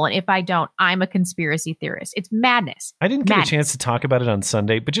reliable. And if I don't, I'm a conspiracy theorist. It's madness. I didn't get a chance to talk about it on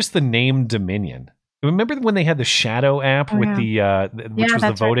Sunday, but just the name Dominion. Remember when they had the Shadow app with which was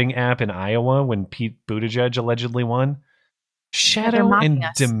the voting app in Iowa when Pete Buttigieg allegedly won? Shadow and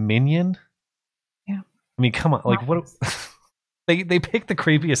Dominion? Yeah. I mean, come on. Like, what? They pick the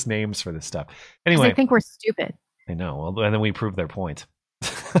creepiest names for this stuff. Anyway. They think we're stupid. I know. Well, and then we prove their point.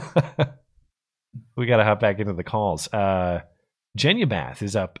 We got to hop back into the calls. Genubath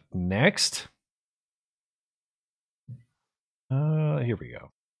is up next. Here we go.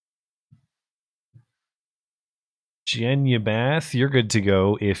 Genubath, you're good to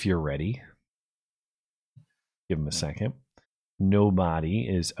go if you're ready. Give him a second. Nobody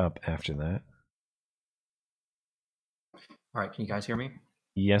is up after that. All right, can you guys hear me?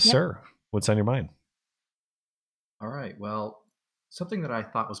 Yes, sir. What's on your mind? All right, well, something that I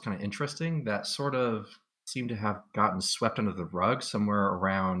thought was kind of interesting that sort of seemed to have gotten swept under the rug somewhere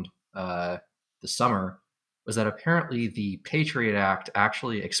around the summer was that apparently the Patriot Act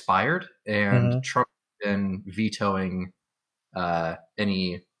actually expired and Trump been vetoing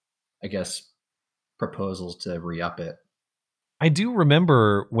any, I guess, proposals to re-up it. I do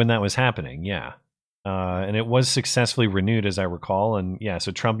remember when that was happening, yeah. And it was successfully renewed, as I recall. And yeah,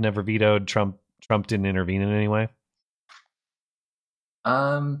 so Trump never vetoed. Trump didn't intervene in any way?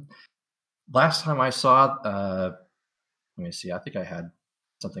 Last time I saw, let me see, I think I had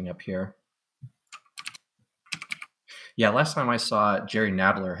something up here. Yeah, last time I saw Jerry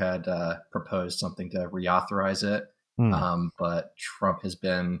Nadler had proposed something to reauthorize it, but Trump has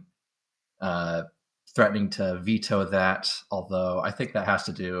been threatening to veto that, although I think that has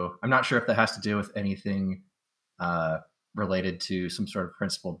to do, I'm not sure if that has to do with anything related to some sort of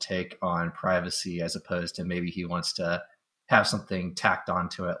principled take on privacy, as opposed to maybe he wants to have something tacked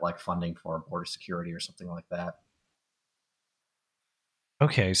onto it, like funding for border security or something like that.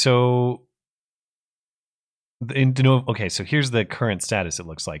 Okay, so so here's the current status. It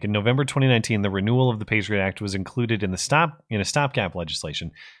looks like in November 2019, the renewal of the Patriot Act was included in a stopgap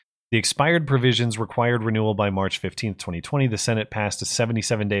legislation. The expired provisions required renewal by March 15th, 2020. The Senate passed a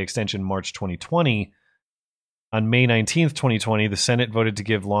 77-day extension March 2020. On May 19th, 2020, the Senate voted to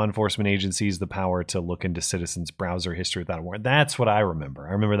give law enforcement agencies the power to look into citizens' browser history without a warrant. That's what I remember.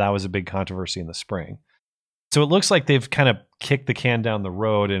 I remember that was a big controversy in the spring. So it looks like they've kind of kicked the can down the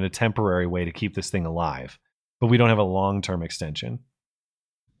road in a temporary way to keep this thing alive. But we don't have a long-term extension.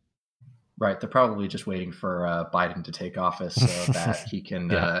 Right. They're probably just waiting for Biden to take office so that he can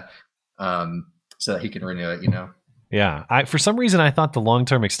renew it, you know? Yeah. For some reason, I thought the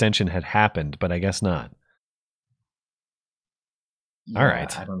long-term extension had happened, but I guess not. Yeah, all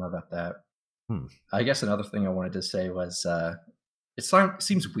right. I don't know about that. I guess another thing I wanted to say was it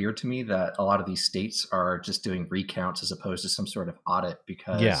seems weird to me that a lot of these states are just doing recounts as opposed to some sort of audit,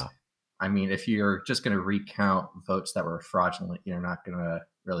 because I mean, if you're just going to recount votes that were fraudulent, you're not going to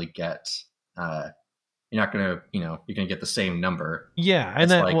really get. You're not going to, you're going to get the same number. Yeah,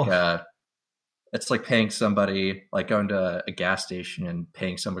 and it's like paying somebody, like going to a gas station and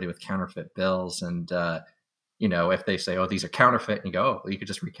paying somebody with counterfeit bills, and if they say, "Oh, these are counterfeit," and you go, "Oh, well, you could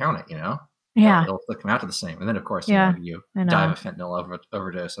just recount it," Yeah, it'll come out to the same. And then, of course, you die of a fentanyl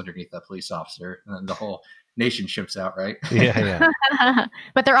overdose underneath that police officer, and then the whole nation ships out, right? Yeah.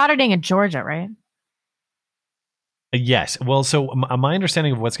 But they're auditing in Georgia, right? Yes. Well, so my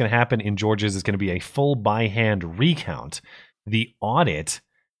understanding of what's going to happen in Georgia is going to be a full by hand recount. The audit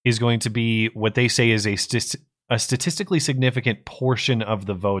is going to be what they say is a statistically significant portion of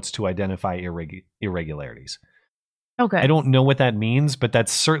the votes to identify irregularities. Okay. I don't know what that means, but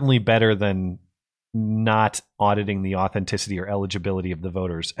that's certainly better than not auditing the authenticity or eligibility of the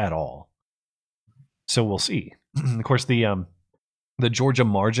voters at all. So we'll see. Of course, the Georgia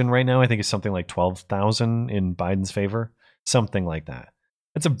margin right now, I think, is something like 12,000 in Biden's favor, something like that.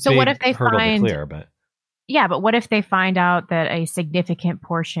 That's a big hurdle to clear, but yeah, but what if they find out that a significant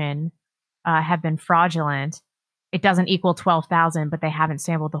portion have been fraudulent? It doesn't equal 12,000, but they haven't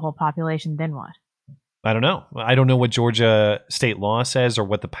sampled the whole population. Then what? I don't know. I don't know what Georgia state law says or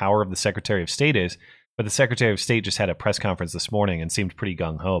what the power of the Secretary of State is, but the Secretary of State just had a press conference this morning and seemed pretty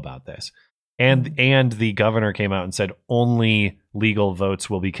gung-ho about this. And the governor came out and said only legal votes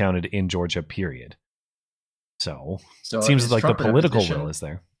will be counted in Georgia, period. So it seems like the political will is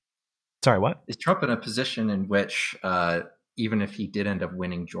there. Sorry, what? Is Trump in a position in which even if he did end up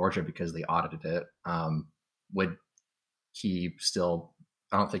winning Georgia because they audited it, would he still...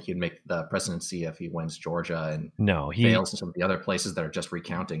 I don't think he'd make the presidency if he wins Georgia and fails in some of the other places that are just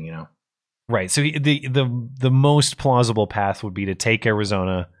recounting, Right. So the most plausible path would be to take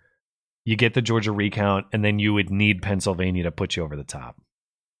Arizona, you get the Georgia recount, and then you would need Pennsylvania to put you over the top.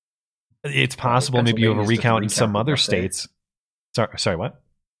 It's possible maybe you have a recount in some other states. Sorry, what?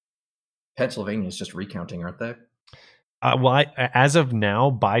 Pennsylvania is just recounting, aren't they? Well, as of now,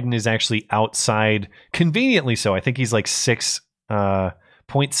 Biden is actually outside, conveniently so. I think he's like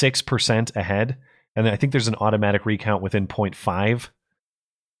 0.6% ahead, and I think there's an automatic recount within 0.5,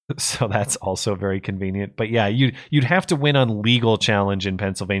 so that's also very convenient. But yeah, you'd have to win on legal challenge in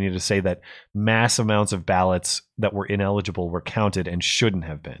Pennsylvania to say that mass amounts of ballots that were ineligible were counted and shouldn't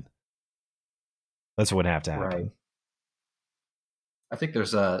have been. That's what would have to happen. Right. I think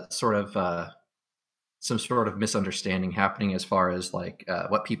there's a sort of some sort of misunderstanding happening as far as like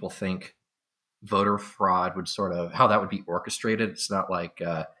what people think voter fraud would sort of, how that would be orchestrated. It's not like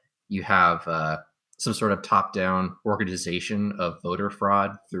you have some sort of top-down organization of voter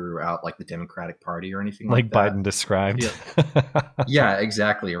fraud throughout like the Democratic Party or anything like that. Biden described. Yeah,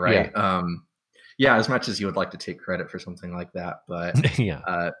 exactly. Right. Yeah. As much as you would like to take credit for something like that, but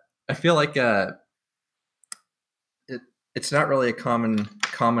I feel like it's not really a common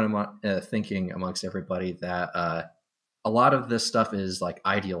thinking amongst everybody that a lot of this stuff is like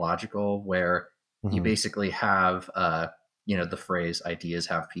ideological, where you basically have, the phrase "ideas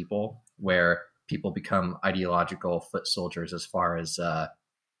have people," where people become ideological foot soldiers as far as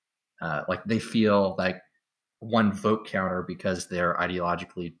like they feel like one vote counter, because they're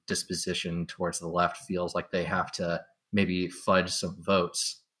ideologically dispositioned towards the left, feels like they have to maybe fudge some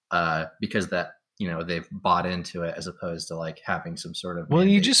votes because that they've bought into it, as opposed to like having some sort of. Well,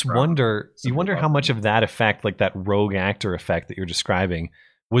 you just wonder how much of that effect, like that rogue actor effect that you're describing,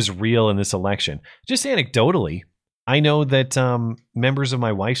 was real in this election. Just anecdotally, I know that members of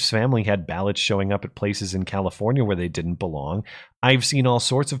my wife's family had ballots showing up at places in California where they didn't belong. I've seen all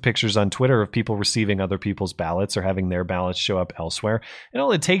sorts of pictures on Twitter of people receiving other people's ballots or having their ballots show up elsewhere. And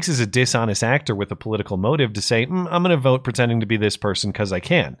all it takes is a dishonest actor with a political motive to say, I'm going to vote pretending to be this person because I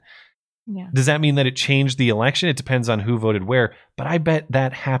can. Yeah. Does that mean that it changed the election? It depends on who voted where, but I bet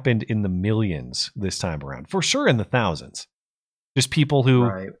that happened in the millions this time around. For sure in the thousands. Just people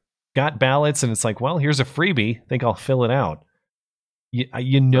who got ballots and it's like, well, here's a freebie. Think I'll fill it out.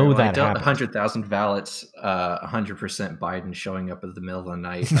 That happened. 100,000 ballots, 100% Biden showing up at the middle of the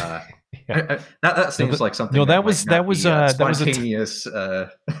night. That seems like something. No, that was spontaneous.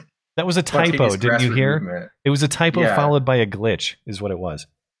 That was a typo. Didn't you hear? Movement. It was a typo followed by a glitch, is what it was.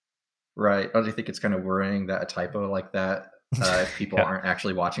 Right. Don't you think it's kind of worrying that a typo like that, if people aren't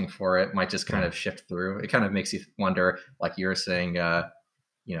actually watching for it, might just kind of shift through? It kind of makes you wonder, like you were saying,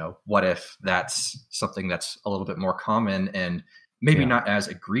 what if that's something that's a little bit more common and maybe not as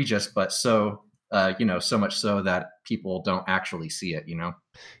egregious, but so much so that people don't actually see it,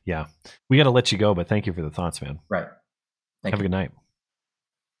 Yeah. We got to let you go, but thank you for the thoughts, man. Right. Have a good night.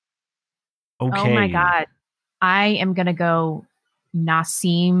 Okay. Oh my God. I am going to go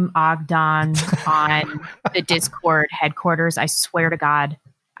Nassim Ogden on the Discord headquarters. I swear to God.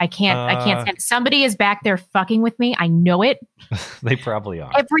 I can't stand it. Somebody is back there fucking with me. I know it. They probably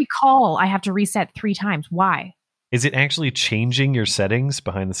are. Every call I have to reset 3 times. Why? Is it actually changing your settings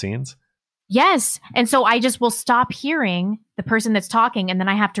behind the scenes? Yes. And so I just will stop hearing the person that's talking and then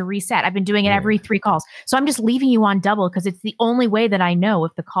I have to reset. I've been doing it every 3 calls. So I'm just leaving you on double because it's the only way that I know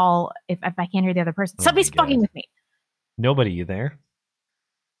if the call, if I can't hear the other person. Somebody's fucking with me. Nobody, you there?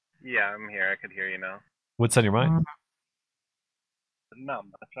 Yeah, I'm here. I could hear you now. What's on your mind? Not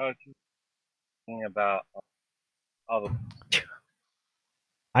much. I was just thinking about all the...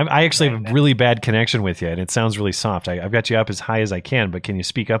 I actually have a really bad connection with you, and it sounds really soft. I've got you up as high as I can, but can you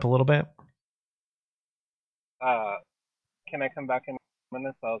speak up a little bit? Can I come back in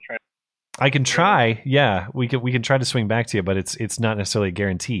minutes? I'll try. I can try. Yeah, we can try to swing back to you, but it's not necessarily a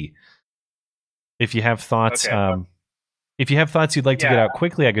guarantee. If you have thoughts, if you have thoughts you'd like to get out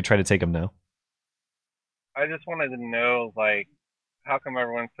quickly, I could try to take them now. I just wanted to know, like, how come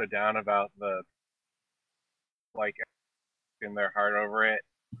everyone's so down about the, like, in their heart over it,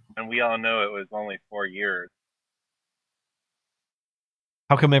 and we all know it was only 4 years.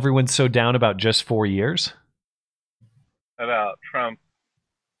 How come everyone's so down about just 4 years? About Trump,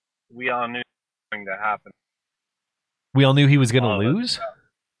 we all knew it was going to happen. We all knew he was going to lose?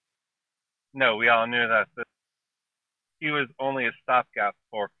 No, we all knew that he was only a stopgap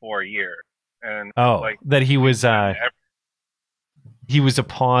for 4 years. And that he was a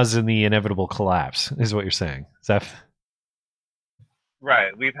pause in the inevitable collapse, is what you're saying. Is that...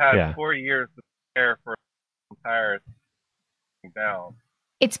 Right. We've had 4 years to prepare for the entire down.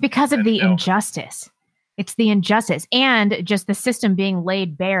 It's because of the injustice. It's the injustice and just the system being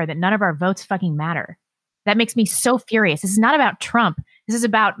laid bare that none of our votes fucking matter. That makes me so furious. This is not about Trump. This is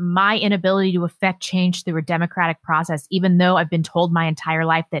about my inability to affect change through a democratic process, even though I've been told my entire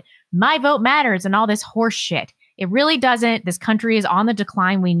life that my vote matters and all this horse shit. It really doesn't. This country is on the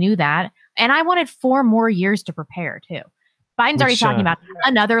decline. We knew that. And I wanted 4 more years to prepare, too. Biden's already talking about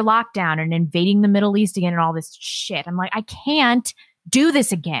another lockdown and invading the Middle East again and all this shit. I'm like, I can't do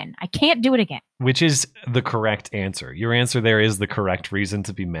this again. I can't do it again. Which is the correct answer. Your answer there is the correct reason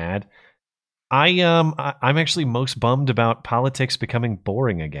to be mad. I'm actually most bummed about politics becoming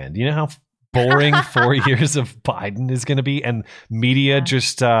boring again. Do you know how boring 4 years of Biden is going to be, and media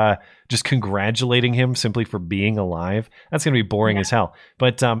just congratulating him simply for being alive? That's going to be boring as hell.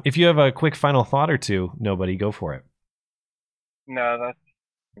 But if you have a quick final thought or two, nobody, go for it. No, that's.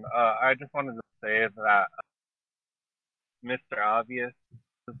 I just wanted to say that Mr. Obvious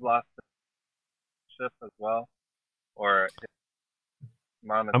has lost the ship as well, or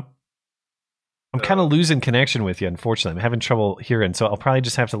I'm kind of losing connection with you, unfortunately. I'm having trouble hearing, so I'll probably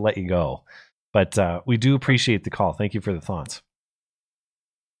just have to let you go. But we do appreciate the call. Thank you for the thoughts.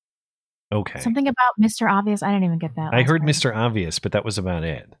 Okay. Something about Mr. Obvious. I didn't even get that. I heard Mr. Obvious, but that was about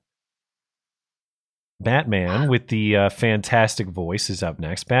it. Batman with the fantastic voice is up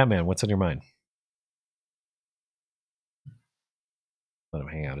next. Batman, what's on your mind? Let him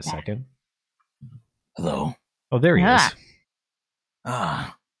hang out a second. Hello. Oh, there he is.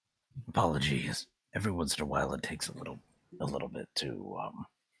 Apologies. Every once in a while, it takes a little bit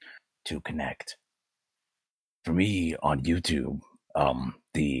to connect. For me on YouTube,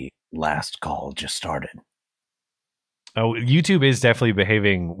 the last call just started. Oh, YouTube is definitely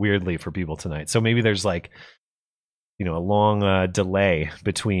behaving weirdly for people tonight. So maybe there's a long delay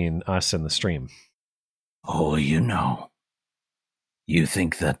between us and the stream. Oh, you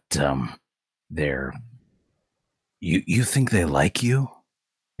think that you think they like you?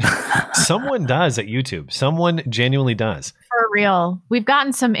 Someone does at YouTube. Someone genuinely does. For real. We've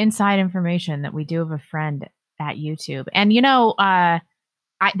gotten some inside information that we do have a friend at YouTube. And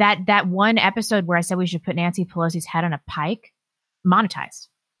that one episode where I said we should put Nancy Pelosi's head on a pike, monetized.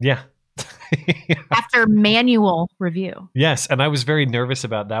 Yeah. After manual review. Yes, and I was very nervous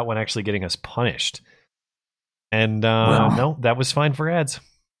about that one actually getting us punished. And no, that was fine for ads.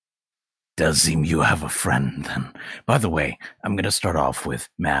 Does seem you have a friend then. By the way, I'm going to start off with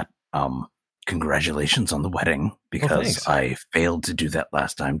Matt. Congratulations on the wedding, because I failed to do that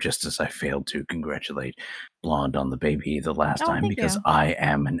last time, just as I failed to congratulate Blonde on the baby the last time, because I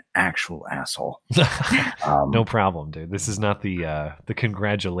am an actual asshole. No problem, dude. This is not the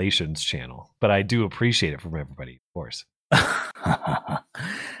congratulations channel, but I do appreciate it from everybody, of course.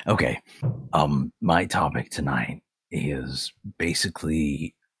 Okay. My topic tonight is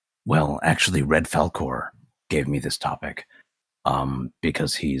basically, actually, Red Falcor gave me this topic.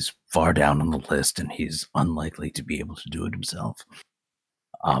 Because he's far down on the list and he's unlikely to be able to do it himself.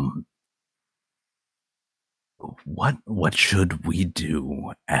 what should we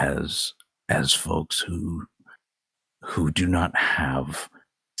do as folks who do not have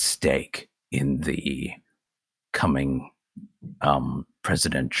stake in the coming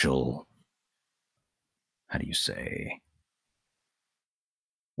presidential, how do you say,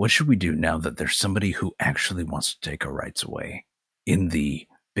 what should we do now that there's somebody who actually wants to take our rights away in the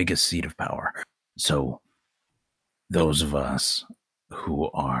biggest seat of power? So those of us who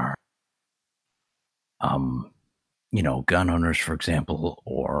are gun owners, for example,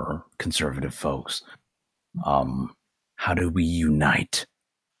 or conservative folks, how do we unite?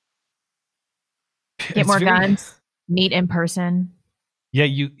 Get more guns, meet in person. Yeah,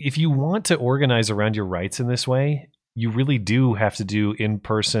 if you want to organize around your rights in this way, you really do have to do in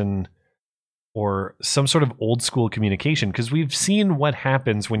person or some sort of old school communication, because we've seen what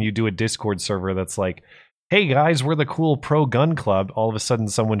happens when you do a Discord server that's like, hey guys, we're the cool pro gun club. All of a sudden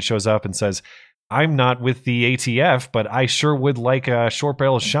someone shows up and says, I'm not with the ATF, but I sure would like a short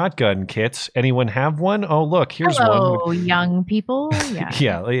barrel shotgun kit. Anyone have one? Oh, look, here's one. Hello, young people. Yeah.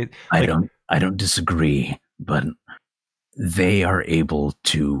 Yeah. I don't disagree, but they are able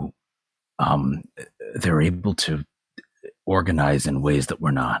to organize in ways that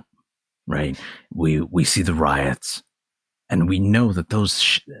we're not, right? We see the riots, and we know that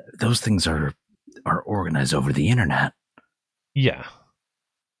those things are organized over the internet. Yeah.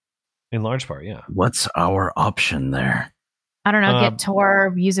 In large part, yeah. What's our option there? I don't know. Get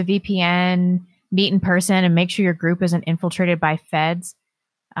Tor, use a VPN, meet in person, and make sure your group isn't infiltrated by feds.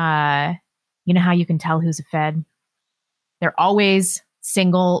 You know how you can tell who's a fed? They're always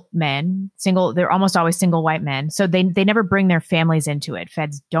single men. They're almost always single white men. So they never bring their families into it.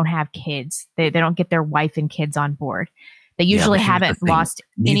 Feds don't have kids. They don't get their wife and kids on board. They usually haven't lost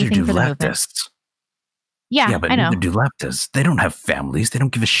anything for the movement. Yeah, but I know. neither do leftists. They don't have families. They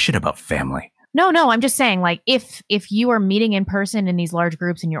don't give a shit about family. No, I'm just saying, like, if you are meeting in person in these large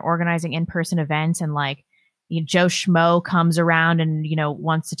groups and you're organizing in-person events, and like Joe Schmo comes around and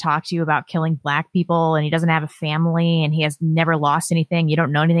wants to talk to you about killing black people, and he doesn't have a family and he has never lost anything, you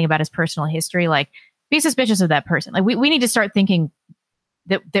don't know anything about his personal history, like, be suspicious of that person. Like, we need to start thinking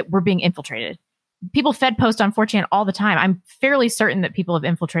that we're being infiltrated. People Fed post on 4chan all the time. I'm fairly certain that people have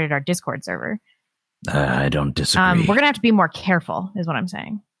infiltrated our Discord server. I don't disagree. We're going to have to be more careful, is what I'm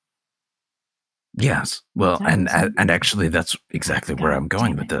saying. Yes. Well, and actually, that's exactly where I'm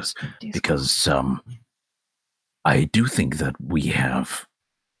going with this, because I do think that we have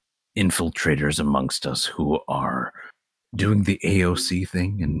infiltrators amongst us who are doing the AOC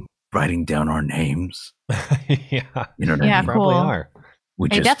thing and writing down our names. Yeah. You know what I mean? Probably are.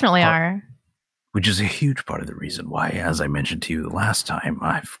 They definitely are. Which is a huge part of the reason why, as I mentioned to you the last time,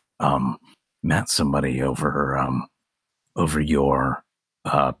 I've met somebody over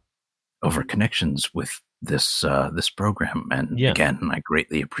connections with this program, and again, I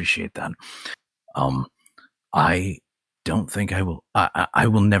greatly appreciate that. I don't think I will. I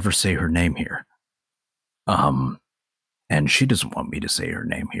will never say her name here. And she doesn't want me to say her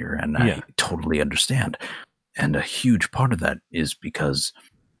name here, and I totally understand. And a huge part of that is because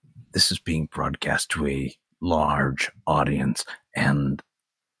this is being broadcast to a large audience, and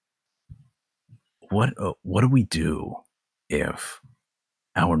what do we do if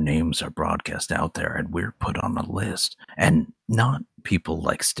our names are broadcast out there and we're put on a list? And not people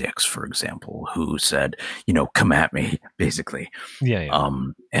like Styx, for example, who said, come at me, basically. Yeah.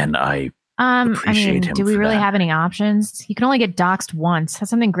 And I appreciate him. Do we really that. have any options? You can only get doxxed once. That's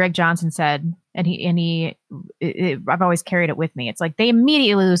something Greg Johnson said, and I've always carried it with me. It's like they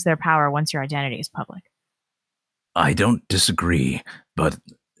immediately lose their power once your identity is public. I don't disagree, but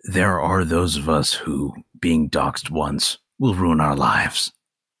there are those of us who, being doxxed once, will ruin our lives.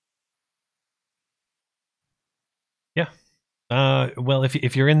 Yeah. Well,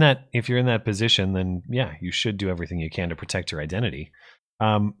 if you're in that position, then yeah, you should do everything you can to protect your identity.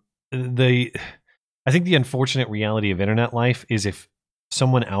 I think the unfortunate reality of internet life is if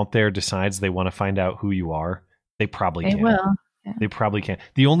someone out there decides they want to find out who you are, they probably can. Will. Yeah. They probably can.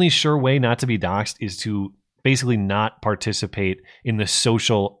 The only sure way not to be doxxed is to basically not participate in the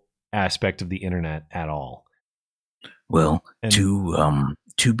social aspect of the internet at all. Well, to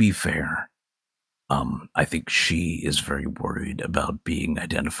be fair, I think she is very worried about being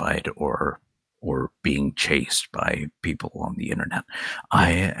identified or being chased by people on the internet.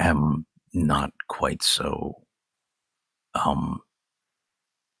 I am not quite so. That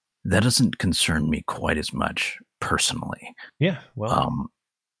doesn't concern me quite as much personally. Yeah, well,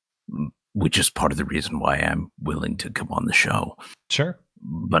 which is part of the reason why I'm willing to come on the show. Sure,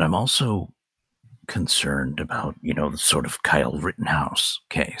 but I'm also concerned about, the sort of Kyle Rittenhouse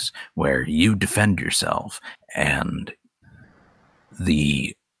case where you defend yourself and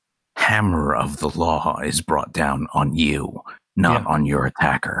the hammer of the law is brought down on you, not on your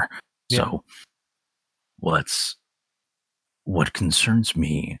attacker. So what concerns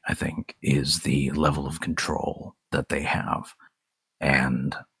me, I think, is the level of control that they have.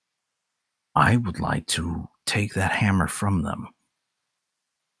 And I would like to take that hammer from them.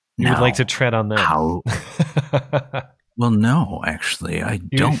 You would like to tread on them? How? Well, no, actually, I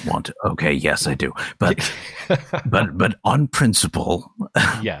don't want to. Okay, yes, I do. But but on principle,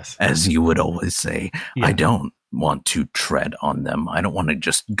 yes, as you would always say, I don't want to tread on them. I don't want to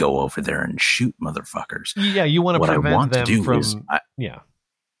just go over there and shoot motherfuckers. Yeah, you want to prevent them from...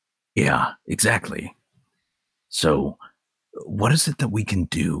 Yeah, exactly. So what is it that we can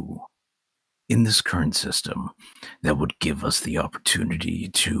do in this current system that would give us the opportunity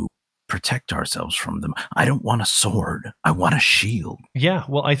to protect ourselves from them? I don't want a sword. I want a shield. Yeah,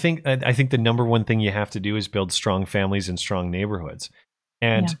 well, I think the number one thing you have to do is build strong families and strong neighborhoods.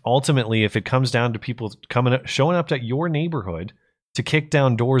 And ultimately, if it comes down to people showing up at your neighborhood to kick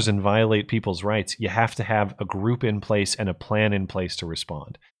down doors and violate people's rights, you have to have a group in place and a plan in place to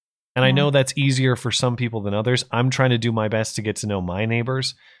respond. And I know that's easier for some people than others. I'm trying to do my best to get to know my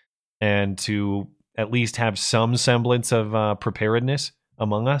neighbors and to at least have some semblance of preparedness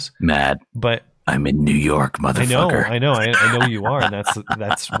among us. Mad. But I'm in New York, motherfucker. I know you are, and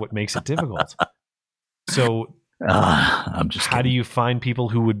that's what makes it difficult. So I'm just how do you find people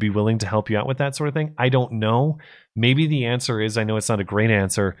who would be willing to help you out with that sort of thing? I don't know. Maybe the answer is, I know it's not a great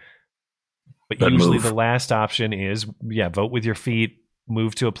answer, but usually the last option is, vote with your feet,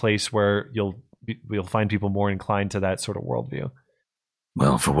 move to a place where you'll find people more inclined to that sort of worldview.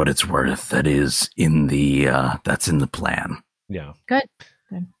 Well, for what it's worth, that's in the plan. Yeah. Good.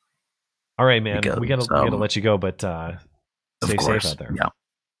 All right, man. We gotta let you go, but stay safe out there.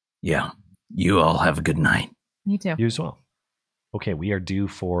 Yeah. You all have a good night. You too. You as well. Okay, we are due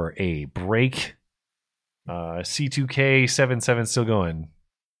for a break. C2K77 still going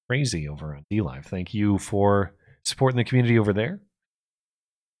crazy over on DLive. Thank you for supporting the community over there.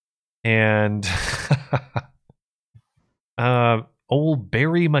 And old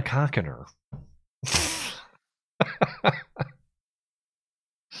Barry McCockiner.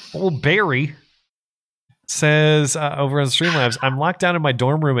 Old Barry says over on Streamlabs, I'm locked down in my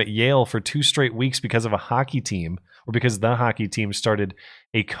dorm room at Yale for 2 straight weeks because of a hockey team, or because the hockey team started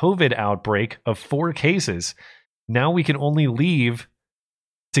a COVID outbreak of 4 cases. Now we can only leave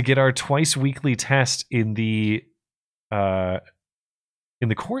to get our twice weekly test in the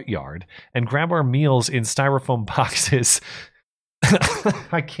courtyard and grab our meals in styrofoam boxes.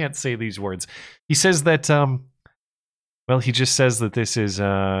 I can't say these words. He says that, he just says that this is,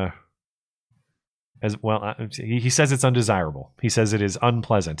 he says it's undesirable. He says it is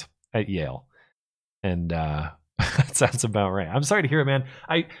unpleasant at Yale. And that sounds about right. I'm sorry to hear it, man.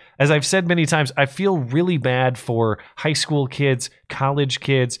 As I've said many times, I feel really bad for high school kids, college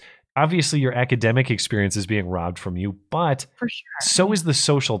kids. Obviously, your academic experience is being robbed from you, but for sure, so is the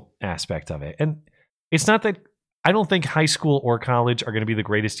social aspect of it. And it's not that I don't think high school or college are going to be the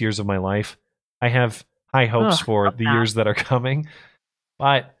greatest years of my life. I have high hopes for the years that are coming,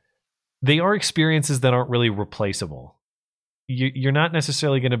 but they are experiences that aren't really replaceable. You're not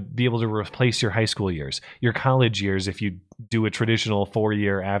necessarily going to be able to replace your high school years, your college years, if you do a traditional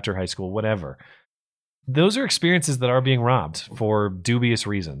 4-year after high school, whatever. Those are experiences that are being robbed for dubious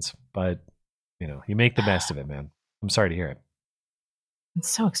reasons, but you make the best of it, man. I'm sorry to hear it. It's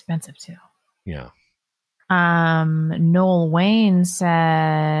so expensive too. Yeah. Noel Wayne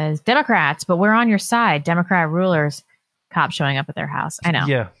says Democrats, but we're on your side. Democrat rulers, cops showing up at their house. I know.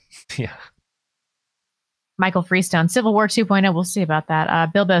 Yeah. Michael Freestone, Civil War 2.0. We'll see about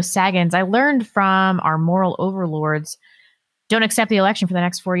that. Bilbo Saggins, I learned from our moral overlords, don't accept the election for the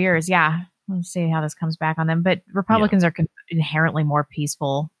next 4 years. Yeah. We'll see how this comes back on them. But Republicans are inherently more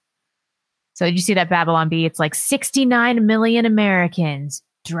peaceful. So did you see that Babylon Bee? It's like 69 million Americans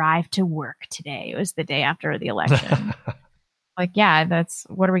drive to work today. It was the day after the election.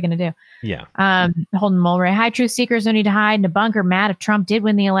 What are we going to do? Yeah. Holden Mulray, hi, truth seekers, no need to hide in a bunker. Matt, if Trump did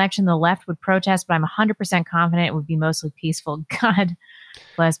win the election, the left would protest, but I'm 100% confident it would be mostly peaceful. God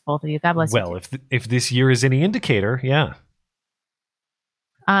bless both of you. God bless you. Well, if this year is any indicator, yeah.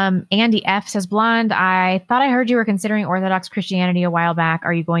 Andy F says, Blonde, I thought I heard you were considering Orthodox Christianity a while back.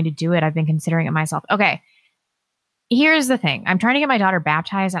 Are you going to do it? I've been considering it myself. Okay. Here's the thing. I'm trying to get my daughter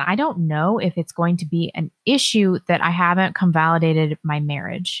baptized, and I don't know if it's going to be an issue that I haven't convalidated my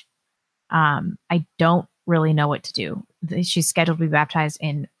marriage. I don't really know what to do. She's scheduled to be baptized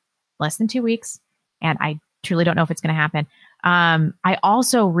in less than 2 weeks. and I truly don't know if it's going to happen. I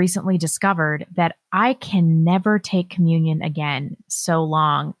also recently discovered that I can never take communion again so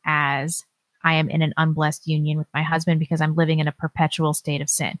long as I am in an unblessed union with my husband, because I'm living in a perpetual state of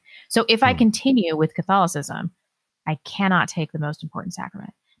sin. So if I continue with Catholicism, I cannot take the most important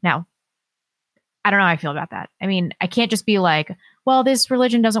sacrament. Now, I don't know how I feel about that. I mean, I can't just be like, well, this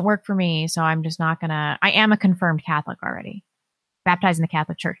religion doesn't work for me, so I'm just not going to. I am a confirmed Catholic already, baptized in the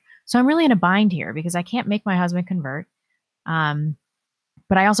Catholic Church. So I'm really in a bind here because I can't make my husband convert.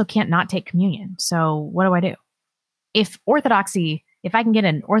 But I also can't not take communion. So what do I do? If I can get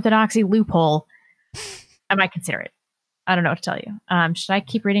an orthodoxy loophole, I might consider it. I don't know what to tell you. Should I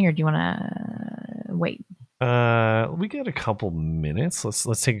keep reading, or do you want to wait? We got a couple minutes.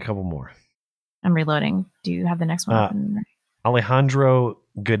 Let's take a couple more. I'm reloading. Do you have the next one? Alejandro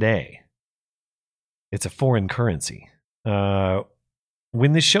Gaudet. It's a foreign currency.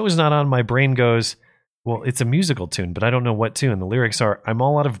 When this show is not on, my brain goes, well, it's a musical tune, but I don't know what tune. The lyrics are, I'm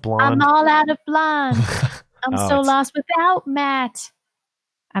all out of blonde. I'm all out of blonde. I'm so lost without Matt.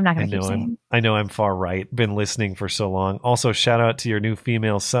 I'm not going to keep singing. I know I'm far right. Been listening for so long. Also, shout out to your new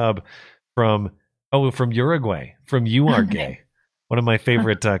female sub from Uruguay, from You Are Gay. One of my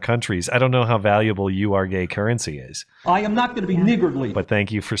favorite countries. I don't know how valuable You Are Gay currency is. I am not going to be niggardly. But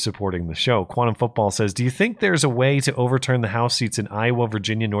thank you for supporting the show. Quantum Football says, do you think there's a way to overturn the House seats in Iowa,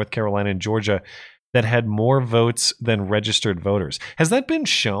 Virginia, North Carolina, and Georgia that had more votes than registered voters? Has that been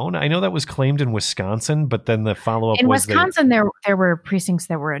shown? I know that was claimed in Wisconsin, but then the follow-up in was Wisconsin, there were precincts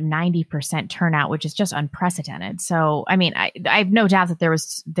that were a 90% turnout, which is just unprecedented. So, I mean, I have no doubt that there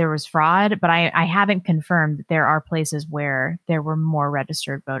was fraud, but I haven't confirmed that there are places where there were more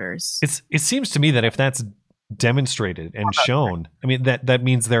registered voters. It seems to me that if that's demonstrated and shown, I mean, that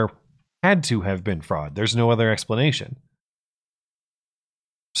means there had to have been fraud. There's no other explanation.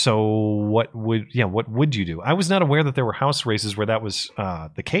 So what would you do? I was not aware that there were House races where that was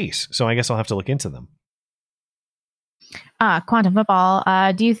the case. So I guess I'll have to look into them. Quantum Football.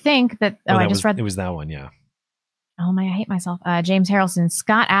 Do you think that? It was that one. Yeah. Oh my! I hate myself. James Harrelson.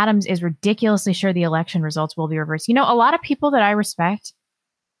 Scott Adams is ridiculously sure the election results will be reversed. You know, a lot of people that I respect,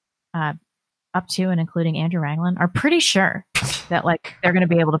 up to and including Andrew Ragland, are pretty sure that like they're going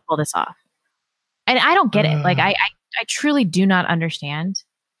to be able to pull this off. And I don't get it. Like I truly do not understand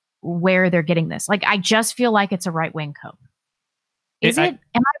where they're getting this. Like, I just feel like it's a right wing coup. Am I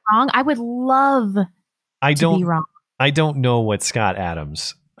wrong? I would love to be wrong. I don't know what Scott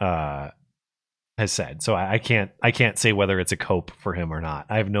Adams has said, so I can't say whether it's a cope for him or not.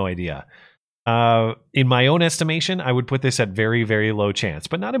 I have no idea. In my own estimation, I would put this at very, very low chance,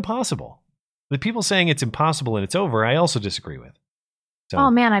 but not impossible. The people saying it's impossible and it's over, I also disagree with. So. Oh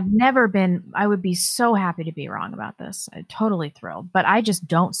man, I would be so happy to be wrong about this. I'm totally thrilled, but I just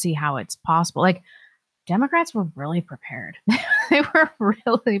don't see how it's possible. Like, Democrats were really prepared. They were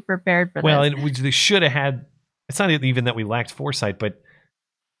really prepared for this. Well, they should have had, it's not even that we lacked foresight, but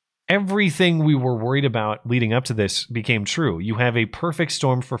everything we were worried about leading up to this became true. You have a perfect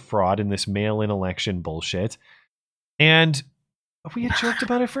storm for fraud in this mail-in election bullshit. And we had joked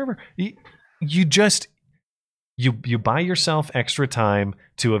about it forever. You buy yourself extra time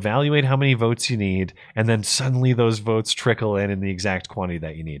to evaluate how many votes you need, and then suddenly those votes trickle in the exact quantity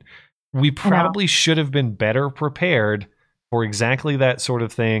that you need. We probably should have been better prepared for exactly that sort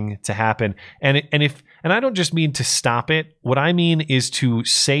of thing to happen. And I don't just mean to stop it. What I mean is to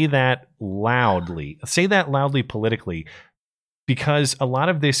say that loudly politically, because a lot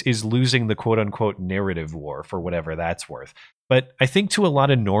of this is losing the quote unquote narrative war, for whatever that's worth. But I think to a lot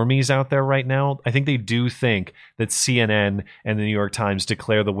of normies out there right now, I think they do think that CNN and the New York Times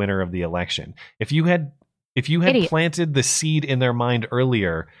declare the winner of the election. If you had planted the seed in their mind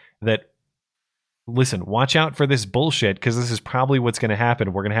earlier that, listen, watch out for this bullshit because this is probably what's going to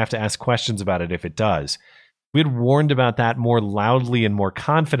happen. We're going to have to ask questions about it if it does. We had warned about that more loudly and more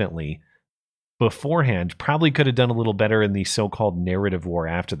confidently beforehand. Probably could have done a little better in the so-called narrative war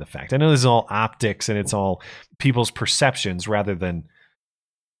after the fact. I know this is all optics and it's all people's perceptions rather than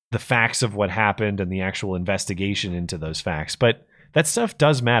the facts of what happened and the actual investigation into those facts. But that stuff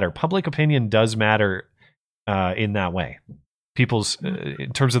does matter. Public opinion does matter in that way. People's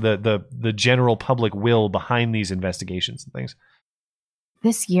in terms of the general public will behind these investigations and things.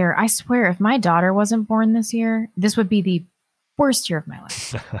 This year, I swear, if my daughter wasn't born this year, this would be the worst year of my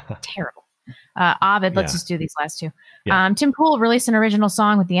life. Terrible. Ovid, let's just do these last two. Yeah. Tim Pool released an original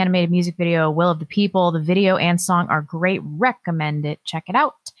song with the animated music video Will of the People. The video and song are great. Recommend it. Check it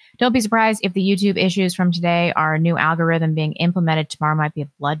out. Don't be surprised if the YouTube issues from today are a new algorithm being implemented tomorrow. Might be a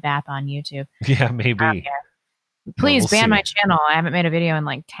bloodbath on YouTube. Yeah, maybe. Please we'll ban see. my channel. I haven't made a video in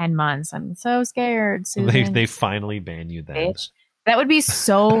like 10 months. I'm so scared, Susan. They finally ban you then. Bitch. That would be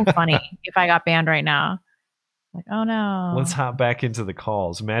so funny if I got banned right now. Like, oh no. Let's hop back into the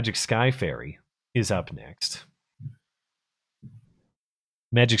calls. Magic Sky Fairy is up next.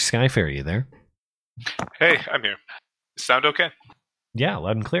 Magic Sky Fairy, you there? Hey, I'm here. Sound okay? Yeah,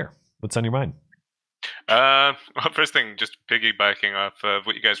 loud and clear. What's on your mind? Well, first thing, just piggybacking off of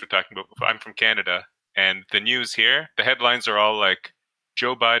what you guys were talking about before. I'm from Canada, and the news here, the headlines are all like,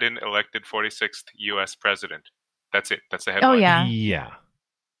 Joe Biden elected 46th U.S. president. That's it. That's the headline. Oh, yeah. Yeah.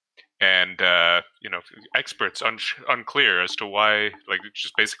 And, experts unclear as to why, like,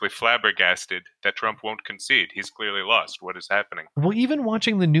 just basically flabbergasted that Trump won't concede. He's clearly lost. What is happening? Well, even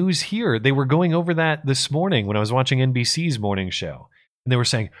watching the news here, they were going over that this morning when I was watching NBC's morning show. And they were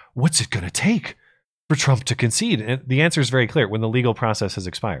saying, what's it going to take for Trump to concede? And the answer is very clear: when the legal process has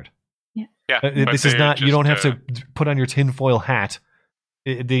expired. Yeah. This is not, you don't have to put on your tinfoil hat.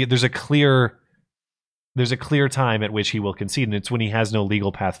 There's a clear time at which he will concede, and it's when he has no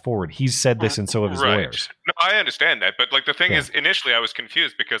legal path forward. He's said this, and so have his lawyers. No, I understand that, but like the thing is, initially I was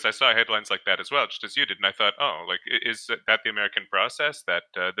confused because I saw headlines like that as well, just as you did, and I thought, oh, like, is that the American process, that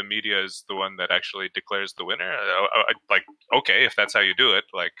the media is the one that actually declares the winner? Like, okay, if that's how you do it,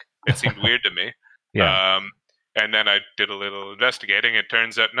 like, it seemed weird to me. Yeah. And then I did a little investigating. It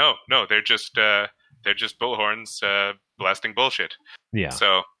turns out, no, they're just bullhorns blasting bullshit. Yeah.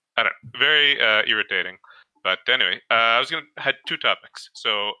 So I don't know, very irritating. But anyway, I had two topics.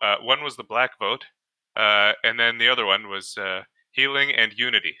 So one was the black vote, and then the other one was healing and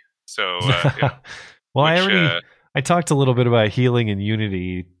unity. So well, I talked a little bit about healing and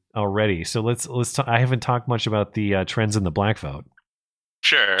unity already. So let's talk. I haven't talked much about the trends in the black vote.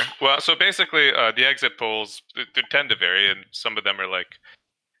 Sure. Well, so basically, the exit polls they tend to vary, and some of them are like,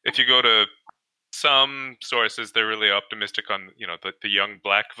 if you go to some sources, they're really optimistic on the young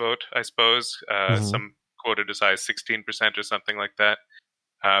black vote, I suppose. Some quoted as high as 16% or something like that.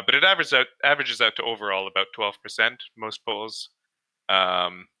 But it averages out to overall about 12%. Most polls,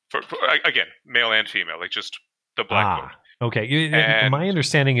 for again, male and female, like just the black vote. Okay. And my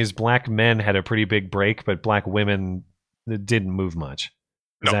understanding is black men had a pretty big break, but black women didn't move much.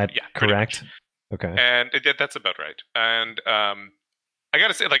 Is that correct? Okay. And that's about right. And I got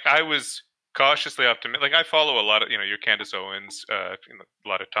to say, like, I was cautiously optimistic. Like, I follow a lot of, your Candace Owens, a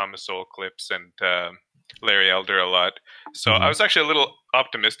lot of Thomas Sowell clips, and Larry Elder a lot. So I was actually a little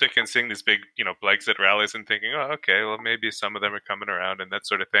optimistic in seeing these big, Brexit rallies and thinking, oh, okay, well, maybe some of them are coming around and that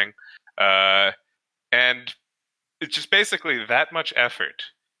sort of thing. And it's just basically that much effort,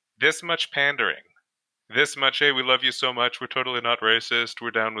 this much pandering, this much, hey, we love you so much, we're totally not racist,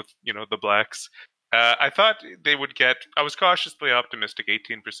 we're down with, the blacks. I thought they would get, I was cautiously optimistic,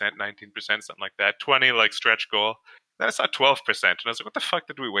 18%, 19%, something like that, 20 like stretch goal. Then I saw 12%, and I was like, what the fuck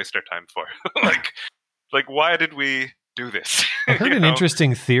did we waste our time for? like, why did we do this? I heard an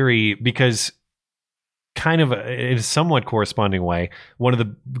interesting theory, because kind of in a somewhat corresponding way, one of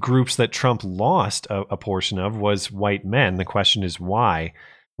the groups that Trump lost a portion of was white men. The question is why?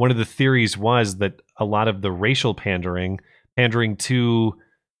 One of the theories was that a lot of the racial pandering to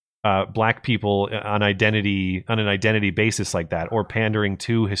black people on an identity basis like that, or pandering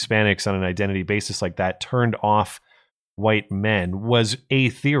to Hispanics on an identity basis like that, turned off white men, was a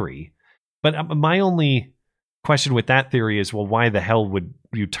theory. But my only question with that theory is, well, why the hell would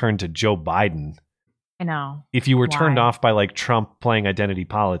you turn to Joe Biden? I know. If you were turned off by like Trump playing identity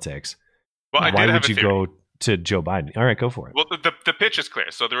politics, why would you go to Joe Biden? All right, go for it. Well, the pitch is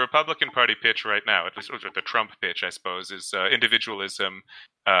clear. So the Republican Party pitch right now, at least the Trump pitch, I suppose, is individualism.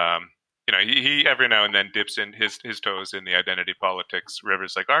 He every now and then dips in his toes in the identity politics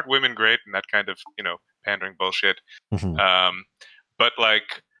rivers, like, aren't women great, and that kind of pandering bullshit. But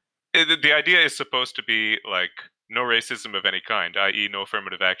like the idea is supposed to be like no racism of any kind, i.e., no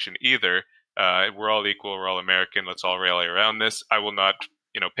affirmative action either. We're all equal. We're all American. Let's all rally around this. I will not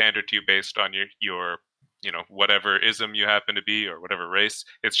pander to you based on your whatever ism you happen to be or whatever race.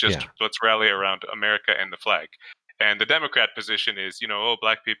 It's just let's rally around America and the flag. And the Democrat position is, oh,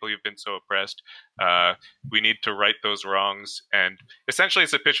 black people, you've been so oppressed. We need to right those wrongs. And essentially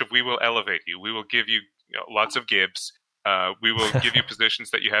it's a pitch of, we will elevate you. We will give you, lots of gibs. We will give you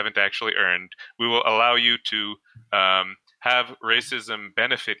positions that you haven't actually earned. We will allow you to have racism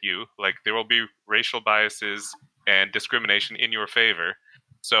benefit you. Like, there will be racial biases and discrimination in your favor.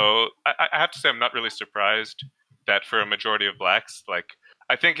 So I have to say, I'm not really surprised that for a majority of blacks, like,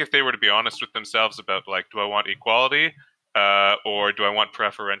 I think if they were to be honest with themselves about, like, do I want equality? or do I want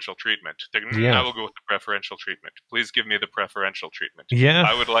preferential treatment? Yeah. I will go with the preferential treatment. Please give me the preferential treatment. Yeah.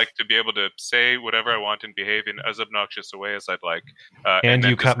 I would like to be able to say whatever I want and behave in as obnoxious a way as I'd like. And then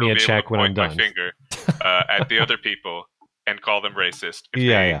you to cut me still a be able check to when I'm point my done. finger at the other people and call them racist if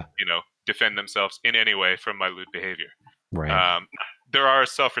Yeah, they, defend themselves in any way from my lewd behavior. Right. There are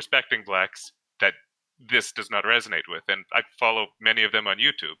self-respecting blacks that this does not resonate with, and I follow many of them on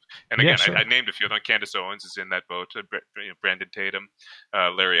YouTube. And again, sure. I named a few of them. Candace Owens is in that boat. Brandon Tatum,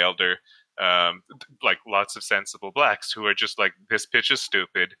 Larry Elder, like lots of sensible blacks who are just like, this pitch is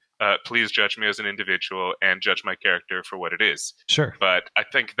stupid. Please judge me as an individual and judge my character for what it is. Sure. But I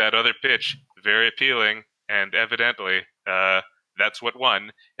think that other pitch, very appealing, and evidently that's what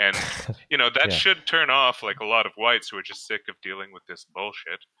won. And, that should turn off like a lot of whites who are just sick of dealing with this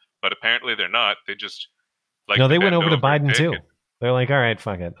bullshit. But apparently they're not. They just like. No, they went over to Biden too. They're like, all right,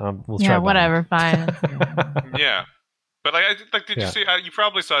 fuck it. We'll try. Yeah, whatever, fine. Yeah. But did you see? You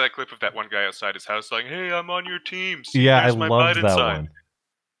probably saw that clip of that one guy outside his house, like, "Hey, I'm on your team. See, I here's my loved Biden that sign." one.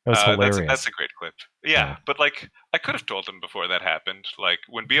 That was hilarious. That's a great clip. Yeah, but I could have told him before that happened. Like,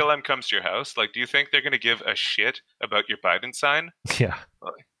 when BLM comes to your house, like, do you think they're going to give a shit about your Biden sign? Yeah.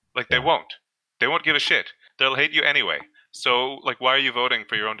 They won't. They won't give a shit. They'll hate you anyway. So, like, why are you voting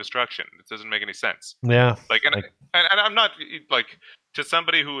for your own destruction? It doesn't make any sense. Yeah. And I'm not, like, to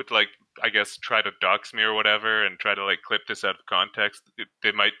somebody who would, like, I guess, try to dox me or whatever and try to, like, clip this out of context,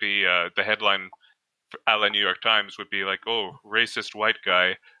 they might be, the headline a la New York Times would be like, oh, racist white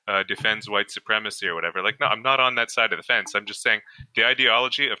guy defends white supremacy or whatever. Like, no, I'm not on that side of the fence. I'm just saying the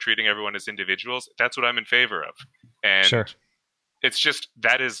ideology of treating everyone as individuals, that's what I'm in favor of. And sure. It's just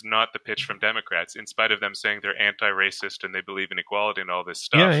that is not the pitch from Democrats, in spite of them saying they're anti-racist and they believe in equality and all this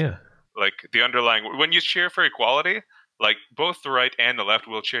stuff. Yeah. Like, the underlying, when you cheer for equality, like, both the right and the left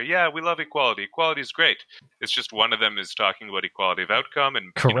will cheer, yeah, we love equality. Equality is great. It's just one of them is talking about equality of outcome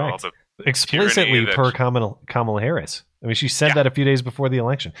and all the explicitly per Kamala Harris. I mean, she said that a few days before the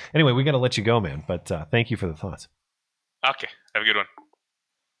election. Anyway, we got to let you go, man. But thank you for the thoughts. Okay, have a good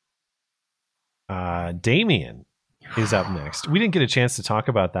one. Damien is up next. We didn't get a chance to talk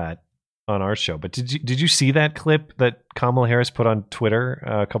about that on our show, but did you see that clip that Kamala Harris put on Twitter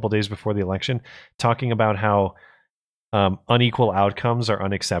a couple days before the election, talking about how unequal outcomes are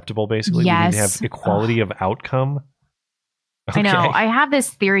unacceptable? Basically, yes. We need to have equality of outcome. Okay. I know. I have this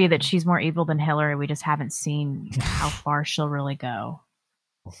theory that she's more evil than Hillary. We just haven't seen how far she'll really go.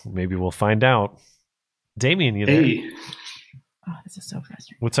 Maybe we'll find out. Damien, you there? Hey. Oh, this is so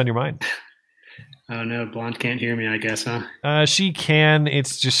frustrating. What's on your mind? Oh no, Blonde can't hear me, I guess, huh? She can.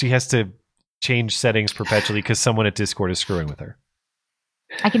 It's just she has to change settings perpetually because someone at Discord is screwing with her.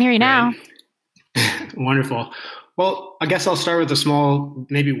 I can hear you now. Wonderful. Well, I guess I'll start with a small,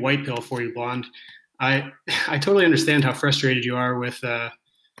 maybe white pill for you, Blonde. I totally understand how frustrated you are with the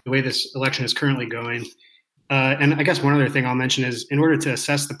way this election is currently going. And I guess one other thing I'll mention is, in order to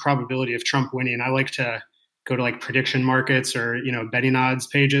assess the probability of Trump winning, I like to go to like prediction markets or, betting odds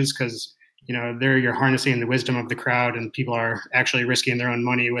pages, because there you're harnessing the wisdom of the crowd and people are actually risking their own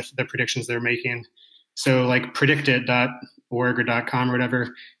money with the predictions they're making. So like predictit.org or .com or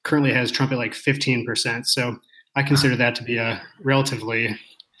whatever currently has Trump at like 15%. So I consider that to be a relatively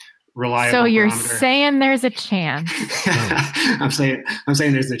reliable So you're barometer. saying there's a chance. I'm saying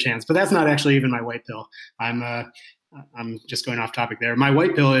there's a chance, but that's not actually even my white pill. I'm just going off topic there. My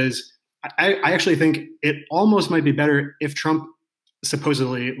white pill is I actually think it almost might be better if Trump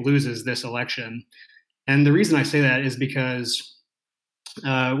supposedly loses this election. And the reason I say that is because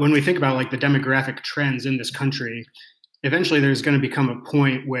when we think about like the demographic trends in this country, eventually there's going to become a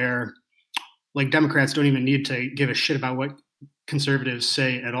point where like Democrats don't even need to give a shit about what conservatives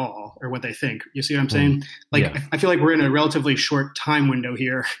say at all or what they think. You see what I'm saying? Like, yeah. I feel like we're in a relatively short time window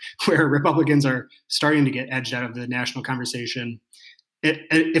here where Republicans are starting to get edged out of the national conversation.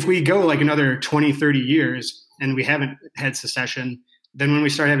 If we go like another 20, 30 years and we haven't had secession, then when we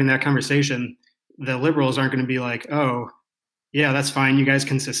start having that conversation, the liberals aren't going to be like, oh, yeah, that's fine. You guys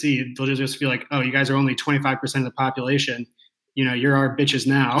can secede. They'll just be like, oh, you guys are only 25% of the population. You're our bitches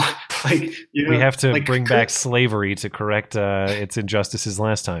now. We have to bring back slavery to correct its injustices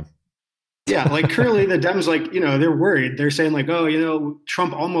last time. Yeah, like currently the Dems, they're worried. They're saying like, oh,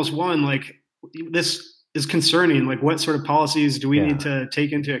 Trump almost won. Like, this is concerning. Like, what sort of policies do we need to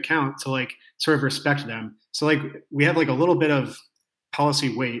take into account to like sort of respect them? So like we have like a little bit of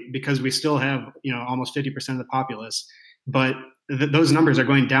policy weight because we still have, almost 50% of the populace, but those numbers are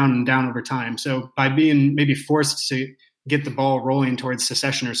going down and down over time. So by being maybe forced to get the ball rolling towards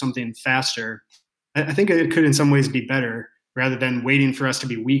secession or something faster, I think it could in some ways be better. rather than waiting for us to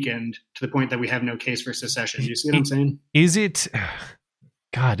be weakened to the point that we have no case for secession. Do you see what I'm saying? Is it,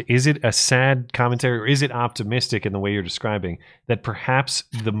 God, is it a sad commentary, or is it optimistic in the way you're describing that perhaps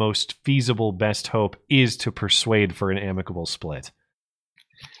the most feasible, best hope is to persuade for an amicable split?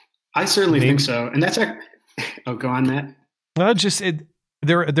 I certainly think so. And that's go on, Matt. Well,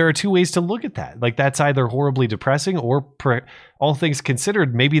 there are two ways to look at that. Like, that's either horribly depressing or, all things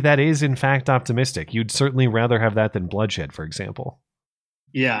considered, maybe that is in fact optimistic. You'd certainly rather have that than bloodshed, for example.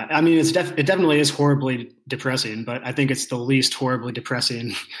 Yeah, I mean, it definitely is horribly depressing, but I think it's the least horribly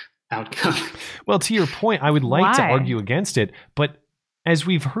depressing outcome. Well, to your point, I would like to argue against it, but as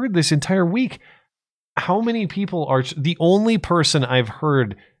we've heard this entire week, how many people are the only person I've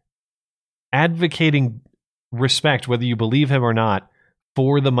heard advocating respect, whether you believe him or not,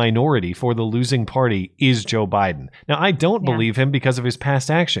 for the minority, for the losing party, is Joe Biden. Now, I don't believe him because of his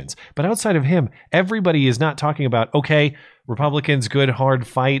past actions, but outside of him, everybody is not talking about, okay, Republicans, good, hard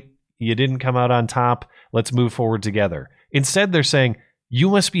fight. You didn't come out on top. Let's move forward together. Instead, they're saying, you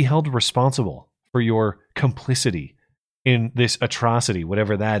must be held responsible for your complicity in this atrocity,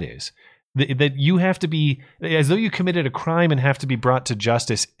 whatever that is. That you have to be, as though you committed a crime and have to be brought to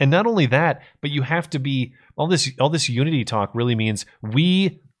justice. And not only that, but you have to be, all this unity talk really means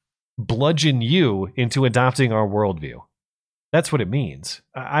we bludgeon you into adopting our worldview. That's what it means.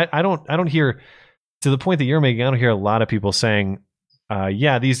 I don't hear, to the point that you're making, I don't hear a lot of people saying,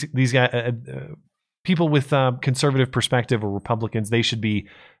 these guys, people with conservative perspective or Republicans, they should be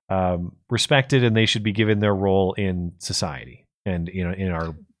respected and they should be given their role in society and in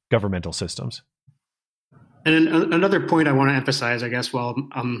our governmental systems. And another point I want to emphasize, I guess, while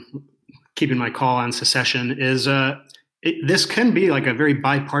I'm keeping my call on secession, is this can be like a very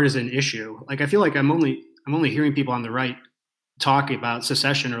bipartisan issue. Like, I feel like I'm only hearing people on the right talk about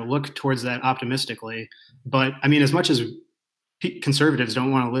secession or look towards that optimistically. But I mean, as much as conservatives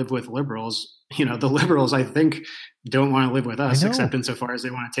don't want to live with liberals, the liberals, I think, don't want to live with us, except insofar as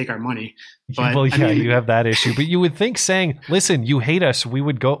they want to take our money. But well, yeah, you have that issue. But you would think saying, listen, you hate us,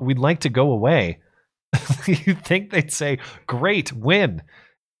 we'd like to go away. You'd think they'd say, great, win.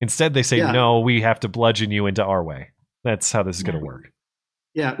 Instead, they say, no, we have to bludgeon you into our way. That's how this is going to work.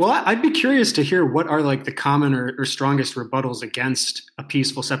 Yeah, well, I'd be curious to hear what are like the common or strongest rebuttals against a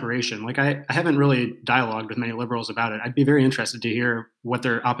peaceful separation. Like, I haven't really dialogued with many liberals about it. I'd be very interested to hear what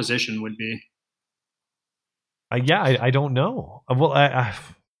their opposition would be. I don't know. Well,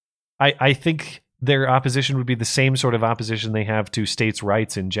 I think their opposition would be the same sort of opposition they have to states'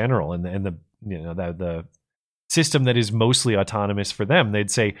 rights in general, and the system that is mostly autonomous for them. They'd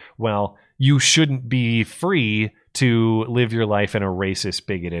say, well, you shouldn't be free to live your life in a racist,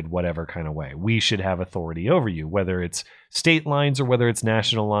 bigoted, whatever kind of way. We should have authority over you, whether it's state lines or whether it's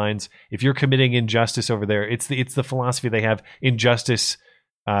national lines. If you're committing injustice over there, it's the philosophy they have. Injustice.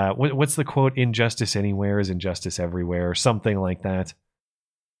 What's the quote? Injustice anywhere is injustice everywhere, or something like that.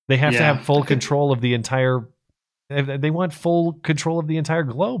 They have to have full control of the entire. They want full control of the entire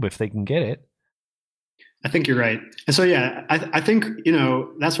globe if they can get it. I think you're right. And so, I think,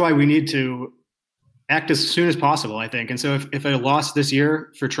 that's why we need to act as soon as possible, I think. And so if a loss this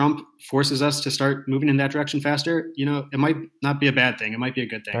year for Trump forces us to start moving in that direction faster, it might not be a bad thing. It might be a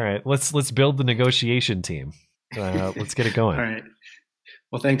good thing. All right, let's build the negotiation team. Let's get it going. All right.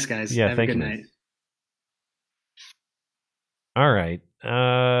 Well, thanks, guys. Yeah, have thank a good you. night. All right.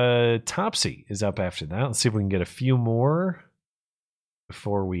 Topsy is up after that. Let's see if we can get a few more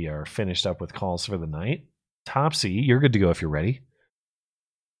before we are finished up with calls for the night. Topsy, you're good to go if you're ready.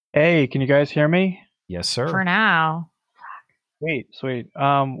 Hey, can you guys hear me? Yes, sir. For now. Sweet.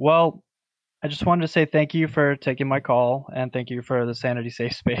 Well, I just wanted to say thank you for taking my call and thank you for the Sanity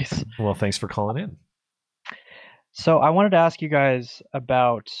Safe Space. Well, thanks for calling in. So I wanted to ask you guys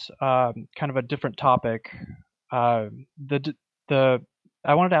about kind of a different topic. I wanted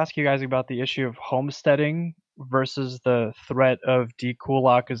to ask you guys about the issue of homesteading versus the threat of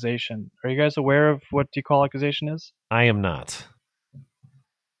dekulakization. Are you guys aware of what dekulakization is? I am not.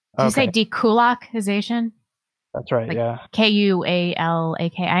 Did you say dekulakization? That's right, yeah.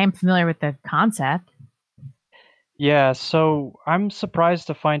 Kualak. I am familiar with the concept. Yeah, so I'm surprised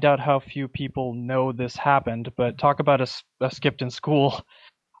to find out how few people know this happened, but talk about a skipped in school.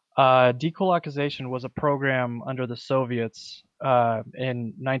 Dekulakization was a program under the Soviets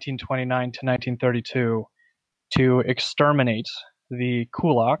in 1929 to 1932 to exterminate the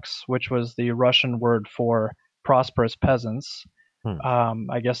kulaks, which was the Russian word for prosperous peasants.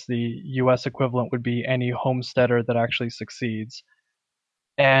 I guess the U.S. equivalent would be any homesteader that actually succeeds.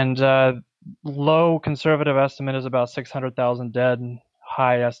 And low conservative estimate is about 600,000 dead.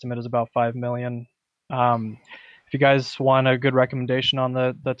 High estimate is about 5 million. if you guys want a good recommendation on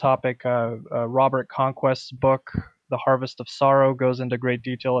the topic, Robert Conquest's book, The Harvest of Sorrow, goes into great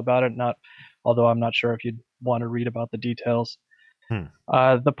detail about it. Although I'm not sure if you'd want to read about the details.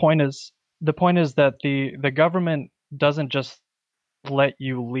 The point is that the government doesn't just let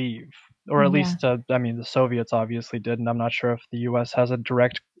you leave, or at least the Soviets obviously did, and I'm not sure if the U.S. has a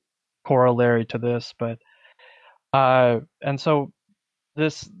direct corollary to this, but and so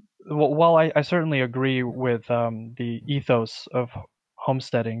this, while I certainly agree with the ethos of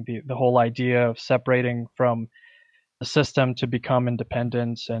homesteading, the whole idea of separating from the system to become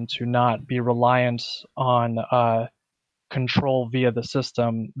independent and to not be reliant on control via the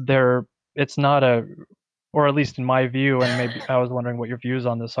system, it's not or at least in my view, and maybe I was wondering what your views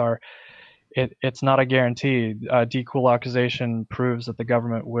on this are, it's not a guarantee. Dekulakization proves that the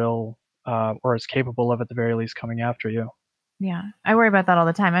government will, or is capable of at the very least, coming after you. Yeah, I worry about that all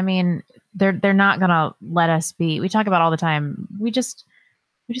the time. I mean, they're not gonna let us be. We talk about all the time. We just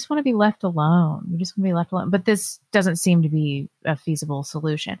want to be left alone. We just want to be left alone. But this doesn't seem to be a feasible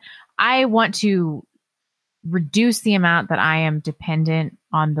solution. I want to reduce the amount that I am dependent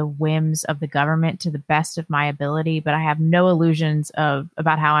on the whims of the government to the best of my ability, but I have no illusions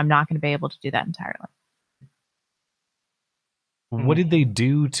about how I'm not going to be able to do that entirely. What did they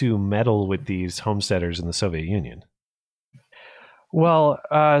do to meddle with these homesteaders in the Soviet Union? Well,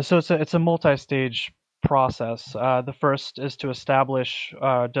 so it's a multi-stage process. The first is to establish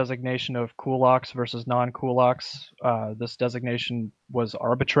designation of kulaks versus non-kulaks. This designation was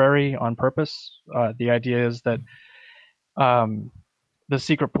arbitrary on purpose. The idea is that the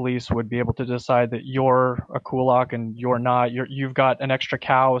secret police would be able to decide that you're a kulak and you're not. You've got an extra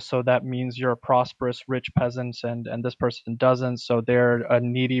cow, so that means you're a prosperous, rich peasant, and this person doesn't, so they're a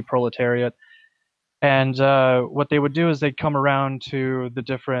needy proletariat. And what they would do is they'd come around to the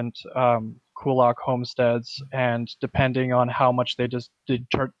different kulak homesteads, and depending on how much they just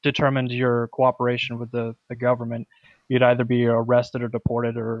determined your cooperation with the government, you'd either be arrested or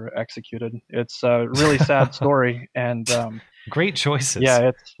deported or executed. It's a really sad story, and great choices. Yeah,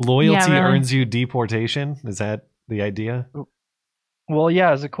 loyalty earns you deportation. Is that the idea? Well,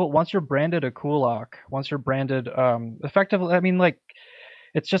 yeah. Once you're branded a kulak, effectively, I mean, like,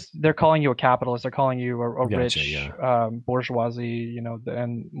 it's just they're calling you a capitalist. They're calling you a rich bourgeoisie,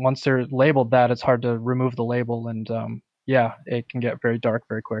 and once they're labeled that, it's hard to remove the label, and it can get very dark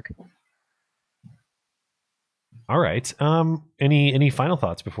very quick. All right. Any final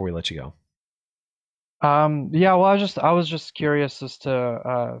thoughts before we let you go? Well, I was just curious as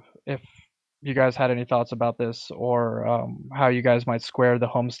to if you guys had any thoughts about this, or how you guys might square the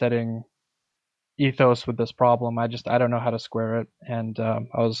homesteading ethos with this problem. I don't know how to square it, and I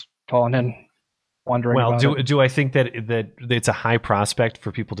was calling in wondering. Well, about do I think that it's a high prospect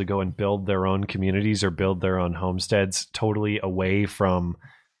for people to go and build their own communities or build their own homesteads totally away from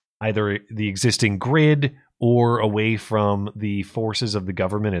either the existing grid or away from the forces of the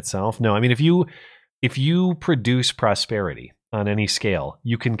government itself? No, I mean, if you produce prosperity on any scale,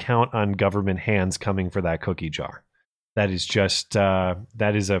 you can count on government hands coming for that cookie jar. That is just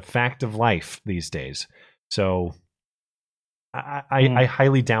that is a fact of life these days. So I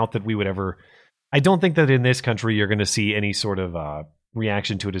highly doubt that we would ever. I don't think that in this country you're going to see any sort of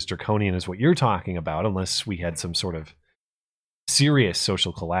reaction to it as draconian as what you're talking about, unless we had some sort of serious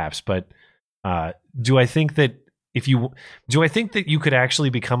social collapse. But do I think that you could actually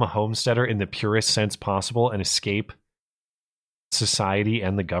become a homesteader in the purest sense possible and escape society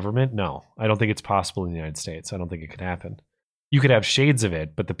and the government? No, I don't think it's possible in the United States. I don't think it could happen. You could have shades of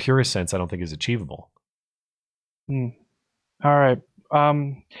it, but the purest sense I don't think is achievable. All right.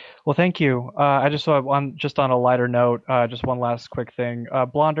 Well, thank you. I just on a lighter note, just one last quick thing.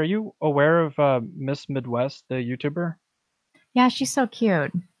 Blonde, are you aware of Miss Midwest, the YouTuber? Yeah, she's so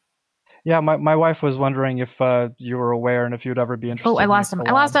cute. Yeah, my wife was wondering if you were aware and if you'd ever be interested. Oh, I lost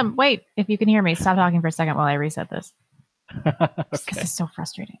him. Wait, if you can hear me, stop talking for a second while I reset this. Okay. This is so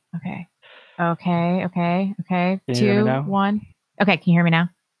frustrating. Okay. 2, 1. Okay, can you hear me now?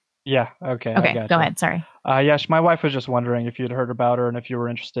 Yeah. Okay. Okay, go ahead. Sorry. Yes, my wife was just wondering if you'd heard about her and if you were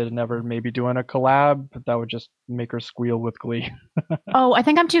interested in ever maybe doing a collab. That would just make her squeal with glee. Oh, I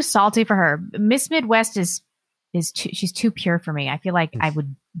think I'm too salty for her. Miss Midwest she's too pure for me. I feel like I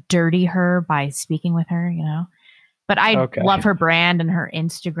would dirty her by speaking with her, But I love her brand and her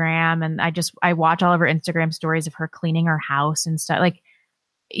Instagram, and I watch all of her Instagram stories of her cleaning her house and stuff. Like,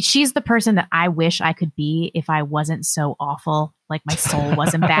 she's the person that I wish I could be if I wasn't so awful. Like, my soul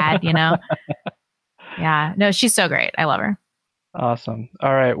wasn't bad, Yeah. No, she's so great. I love her. Awesome.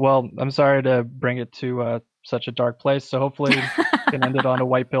 All right. Well, I'm sorry to bring it to such a dark place. So hopefully we can end it on a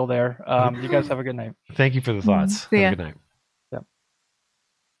white pill there. You guys have a good night. Thank you for the thoughts. See ya. Have a good night. Yep.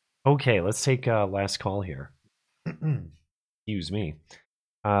 Okay, let's take last call here. Excuse me.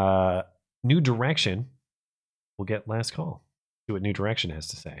 New Direction. We'll get last call. See what New Direction has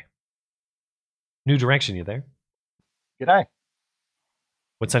to say. New Direction, you there? G'day.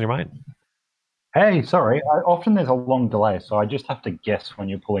 What's on your mind? Hey, sorry. Often there's a long delay, so I just have to guess when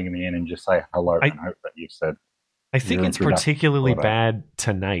you're pulling me in and just say hello and hope that you've said. I think it's particularly bad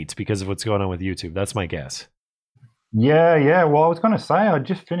tonight because of what's going on with YouTube. That's my guess. Yeah. Well, I was going to say I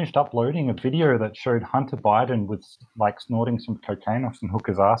just finished uploading a video that showed Hunter Biden with like snorting some cocaine off some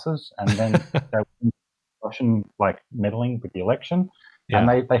hookers' asses, and then they were Russian like meddling with the election, and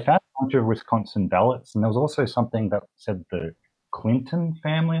they found a bunch of Wisconsin ballots, and there was also something that said the Clinton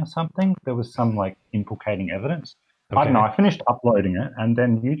family or something. There was some like implicating evidence. Okay. I don't know. I finished uploading it, and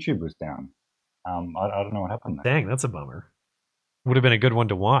then YouTube was down. I don't know what happened there. Dang, that's a bummer. Would have been a good one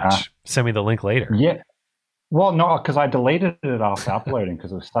to watch. Send me the link later. Yeah. Well, no, because I deleted it after uploading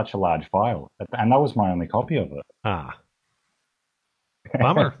because it was such a large file, and that was my only copy of it.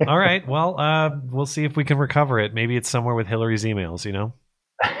 Bummer. All right. Well, we'll see if we can recover it. Maybe it's somewhere with Hillary's emails, you know?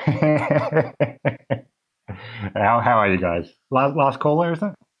 How are you guys? Last caller, is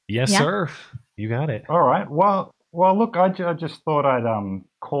it? Yes, sir. You got it. All right. Well, look, I just thought I'd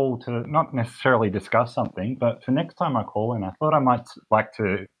call to not necessarily discuss something, but for next time I call in, I thought I might like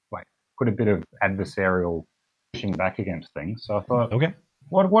to put a bit of adversarial pushing back against things. So I thought, okay,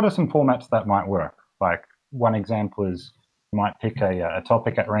 what are some formats that might work? Like one example is you might pick a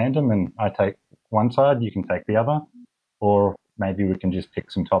topic at random, and I take one side, you can take the other, or maybe we can just pick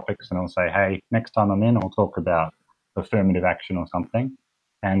some topics and I'll say, hey, next time I'm in, I'll talk about affirmative action or something.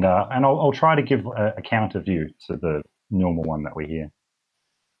 And I'll try to give a counter view to the normal one that we hear.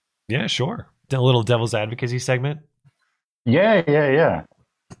 Yeah, sure. A little devil's advocacy segment. Yeah.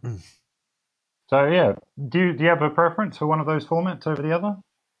 So yeah, do you have a preference for one of those formats over the other?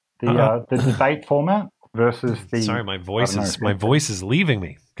 The debate format versus the. Sorry, my voice is leaving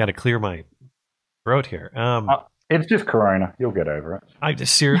me. Got to clear my throat here. It's just Corona. You'll get over it.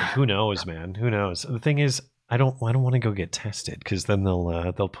 Who knows, man? Who knows? The thing is, I don't want to go get tested because then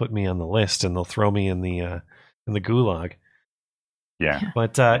they'll put me on the list and they'll throw me in the gulag. Yeah.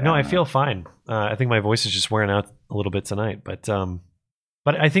 But no, I feel fine. I think my voice is just wearing out a little bit tonight. But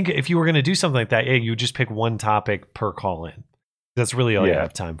I think if you were going to do something like that, you just pick one topic per call in. That's really all you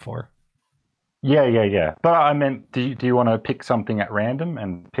have time for. Yeah. But I meant, do you want to pick something at random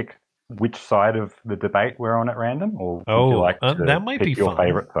and pick which side of the debate we're on at random, or would you like to that might pick be your fun.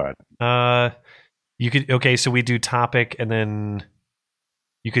 favorite side? You could so we do topic, and then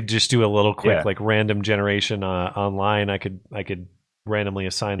you could just do a little quick like random generation online. I could randomly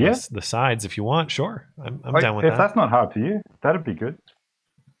assign the sides if you want. Sure, I'm down with that. If that's not hard for you, that'd be good.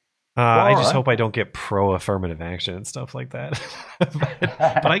 I just hope I don't get pro affirmative action and stuff like that.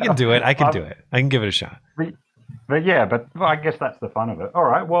 but I can do it. I can do it. I can give it a shot. But I guess that's the fun of it. All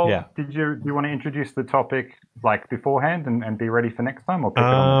right. Well, do you want to introduce the topic like beforehand and be ready for next time, or pick it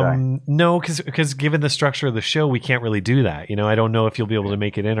on the day? No, because given the structure of the show, we can't really do that. You know, I don't know if you'll be able to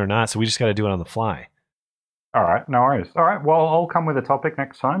make it in or not, so we just got to do it on the fly. All right, no worries. All right, well, I'll come with a topic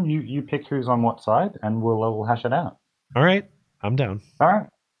next time. You pick who's on what side, and we'll hash it out. All right, I'm down. All right.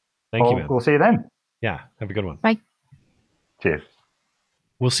 Thank you, man. We'll see you then. Yeah, have a good one. Bye. Cheers.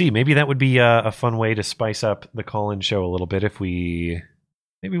 We'll see. Maybe that would be a fun way to spice up the call-in show a little bit if we...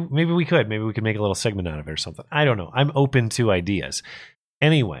 Maybe we could. Maybe we could make a little segment out of it or something. I don't know. I'm open to ideas.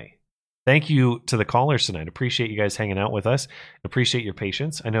 Anyway, thank you to the callers tonight. Appreciate you guys hanging out with us. Appreciate your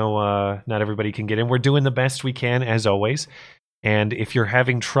patience. I know not everybody can get in. We're doing the best we can, as always. And if you're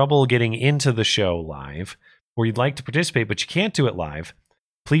having trouble getting into the show live, or you'd like to participate but you can't do it live,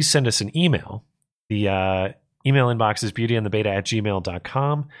 please send us an email. The email inbox is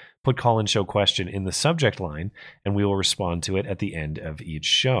beautyandthebeta@gmail.com. Put call-in show question in the subject line, and we will respond to it at the end of each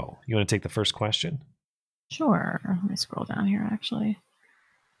show. You want to take the first question? Sure. Let me scroll down here, actually.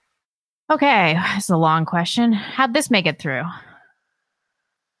 Okay, this is a long question. How'd this make it through?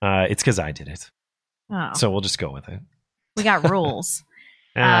 It's because I did it. Oh. So we'll just go with it. We got rules.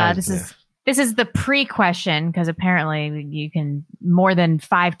 This is the pre-question, because apparently you can more than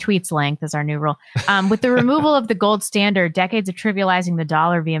 5 tweets length is our new rule. With the removal of the gold standard, decades of trivializing the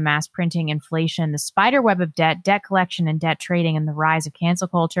dollar via mass printing, inflation, the spider web of debt collection and debt trading, and the rise of cancel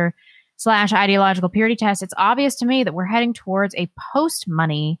culture / ideological purity test, it's obvious to me that we're heading towards a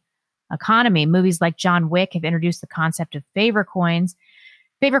post-money economy. Movies like John Wick have introduced the concept of favor coins.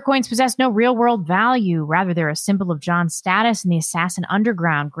 Favor coins possess no real-world value. Rather, they're a symbol of John's status in the assassin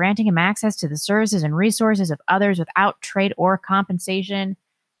underground, granting him access to the services and resources of others without trade or compensation.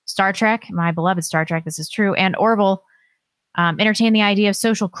 Star Trek, my beloved Star Trek, this is true, and Orville entertain the idea of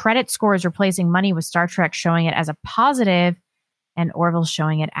social credit scores replacing money, with Star Trek showing it as a positive and Orville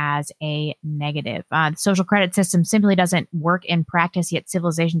showing it as a negative. The social credit system simply doesn't work in practice, yet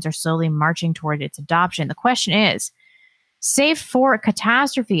civilizations are slowly marching toward its adoption. The question is, save for a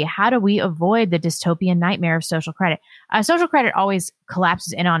catastrophe, how do we avoid the dystopian nightmare of social credit? Social credit always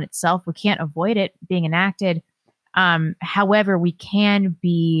collapses in on itself. We can't avoid it being enacted. However, we can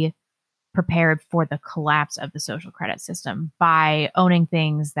be prepared for the collapse of the social credit system by owning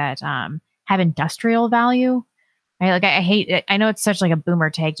things that have industrial value. Right? Like I hate it. I know it's such like a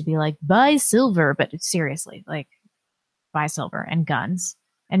boomer take to be like, buy silver, but seriously, like buy silver and guns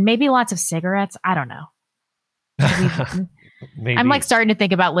and maybe lots of cigarettes. I don't know. I'm like starting to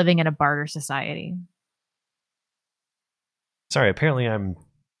think about living in a barter society. Sorry, apparently I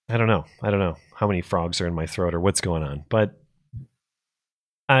don't know how many frogs are in my throat or what's going on, but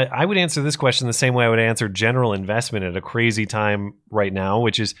I would answer this question the same way I would answer general investment at a crazy time right now,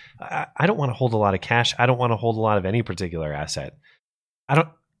 which is I don't want to hold a lot of cash. I don't want to hold a lot of any particular asset. I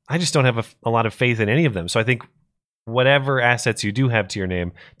just don't have a lot of faith in any of them. So I think whatever assets you do have to your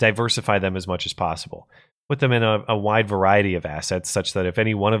name, diversify them as much as possible. Put them in a wide variety of assets such that if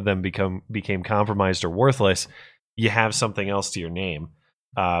any one of them became compromised or worthless, you have something else to your name.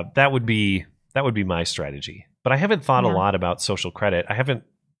 That would be my strategy. But I haven't thought a lot about social credit. I haven't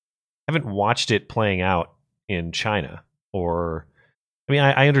watched it playing out in China, or I mean,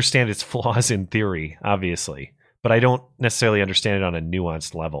 I understand its flaws in theory, obviously, but I don't necessarily understand it on a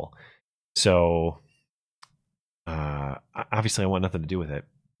nuanced level. So obviously I want nothing to do with it.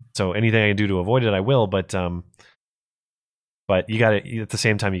 So anything I can do to avoid it, I will. But you got to, at the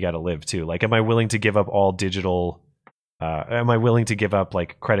same time, you got to live too. Like, am I willing to give up all digital? Am I willing to give up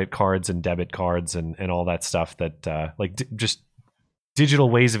like credit cards and debit cards and all that stuff that just digital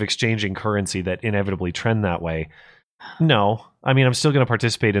ways of exchanging currency that inevitably trend that way? No. I mean, I'm still going to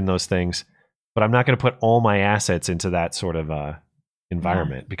participate in those things, but I'm not going to put all my assets into that sort of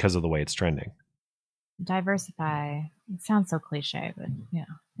environment because of the way it's trending. Diversify. It sounds so cliche, but yeah,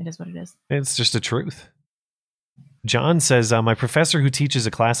 it is what it is. It's just the truth. John says, my professor who teaches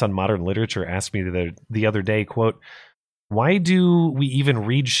a class on modern literature asked me the other day, quote, "Why do we even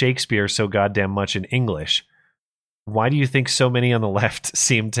read Shakespeare so goddamn much in English? Why do you think so many on the left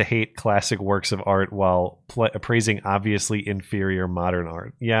seem to hate classic works of art while praising obviously inferior modern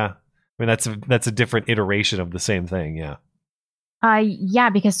art?" Yeah. I mean, that's a different iteration of the same thing. Yeah.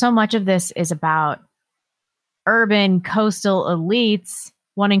 Yeah, because so much of this is about urban coastal elites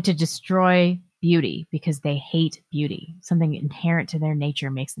wanting to destroy beauty because they hate beauty. Something inherent to their nature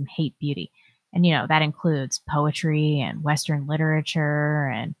makes them hate beauty. And, you know, that includes poetry and Western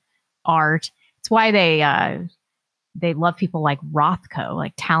literature and art. It's why they love people like Rothko,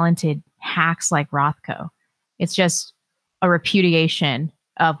 like talented hacks like Rothko. It's just a repudiation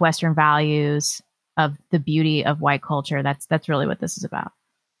of Western values, of the beauty of white culture. That's really what this is about.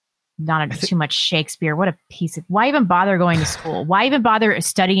 Not too much Shakespeare. What a piece of... Why even bother going to school? Why even bother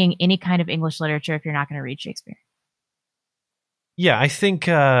studying any kind of English literature if you're not going to read Shakespeare? Yeah, I think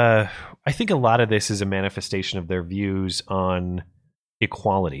a lot of this is a manifestation of their views on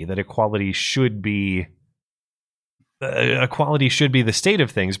equality. That equality should be the state of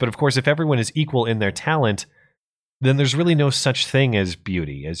things. But of course, if everyone is equal in their talent, then there's really no such thing as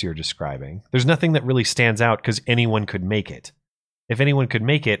beauty, as you're describing. There's nothing that really stands out because anyone could make it. If anyone could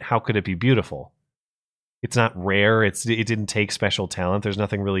make it, how could it be beautiful? It's not rare. It didn't take special talent. There's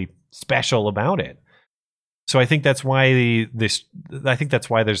nothing really special about it. So I think that's why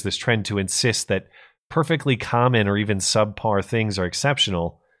there's this trend to insist that perfectly common or even subpar things are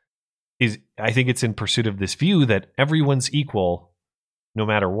exceptional. I think it's in pursuit of this view that everyone's equal no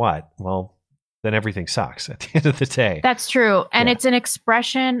matter what. Well, then everything sucks at the end of the day. That's true. And it's an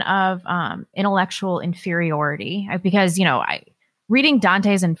expression of intellectual inferiority because, you know, reading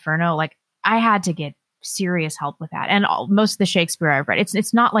Dante's Inferno, like I had to get serious help with that. And most of the Shakespeare I've read,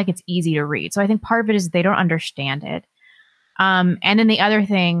 it's not like it's easy to read. So I think part of it is they don't understand it. And then the other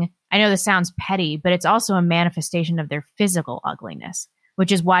thing, I know this sounds petty, but it's also a manifestation of their physical ugliness,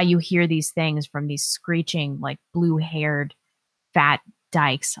 which is why you hear these things from these screeching, like blue-haired fat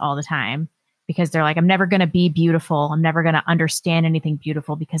dykes all the time, because they're like, I'm never going to be beautiful. I'm never going to understand anything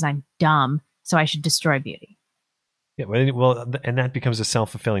beautiful because I'm dumb. So I should destroy beauty. Yeah, well, and that becomes a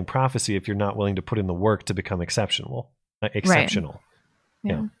self-fulfilling prophecy if you're not willing to put in the work to become exceptional. Right.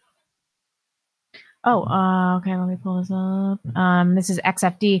 Yeah. Okay. Let me pull this up. This is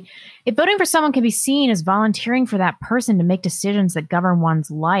XFD. If voting for someone can be seen as volunteering for that person to make decisions that govern one's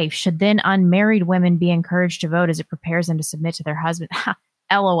life, should then unmarried women be encouraged to vote as it prepares them to submit to their husband?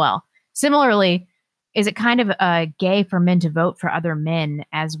 LOL. Similarly, is it kind of gay for men to vote for other men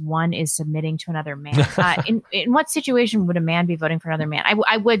as one is submitting to another man? In what situation would a man be voting for another man?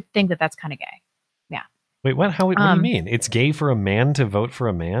 I would think that that's kind of gay. Yeah. Wait, what? What do you mean? It's gay for a man to vote for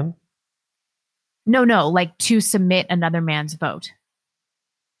a man? No, like to submit another man's vote.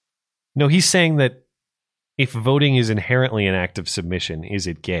 No, he's saying that if voting is inherently an act of submission, is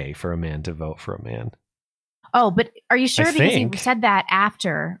it gay for a man to vote for a man? Oh, but are you sure? Because he said that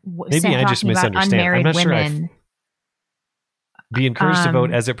after. Maybe I just misunderstand. I'm not sure. Be encouraged to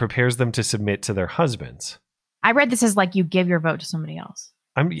vote as it prepares them to submit to their husbands. I read this as like you give your vote to somebody else.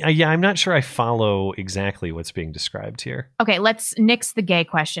 I'm not sure I follow exactly what's being described here. Okay, let's nix the gay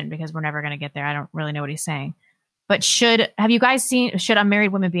question because we're never going to get there. I don't really know what he's saying. But should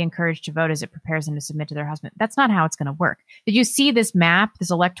unmarried women be encouraged to vote as it prepares them to submit to their husband? That's not how it's going to work. Did you see this map,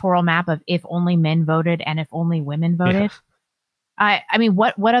 this electoral map of if only men voted and if only women voted? Yeah. I mean,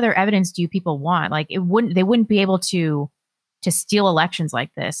 what other evidence do you people want? Like, they wouldn't be able to steal elections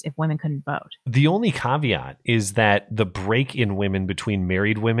like this if women couldn't vote. The only caveat is that the break in women between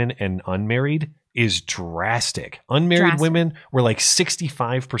married women and unmarried is drastic. Unmarried women were like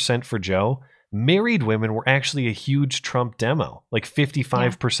 65% for Joe. Married women were actually a huge Trump demo, like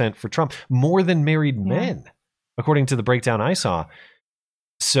 55% for Trump, more than married men, according to the breakdown I saw.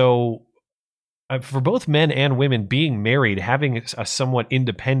 So for both men and women, being married, having a somewhat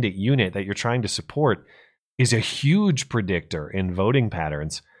independent unit that you're trying to support is a huge predictor in voting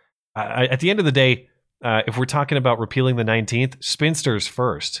patterns. At the end of the day, if we're talking about repealing the 19th, spinsters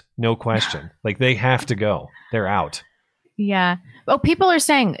first, no question. Like, they have to go. They're out. Yeah. Oh, people are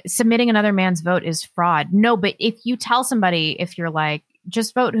saying submitting another man's vote is fraud. No, but if you tell somebody, if you're like,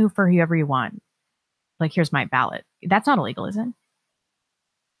 just vote for whoever you want, like, here's my ballot, that's not illegal, is it?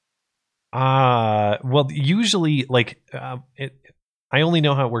 Well, usually, like, I only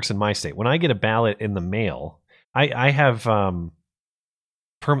know how it works in my state. When I get a ballot in the mail, I have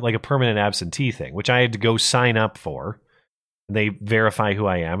like a permanent absentee thing, which I had to go sign up for. They verify who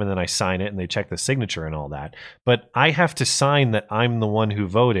I am, and then I sign it, and they check the signature and all that. But I have to sign that I'm the one who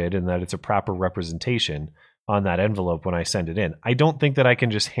voted and that it's a proper representation on that envelope when I send it in. I don't think that I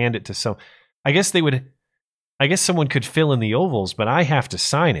can just hand it to some. I guess someone could fill in the ovals, but I have to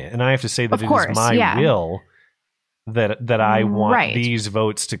sign it, and I have to say that it is my will that I want these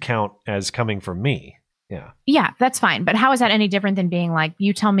votes to count as coming from me. Yeah. Yeah, that's fine. But how is that any different than being like,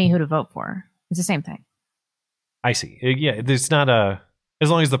 you tell me who to vote for? It's the same thing. I see. Yeah, there's not as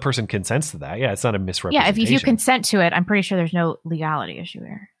long as the person consents to that. Yeah, it's not a misrepresentation. Yeah, if you consent to it, I'm pretty sure there's no legality issue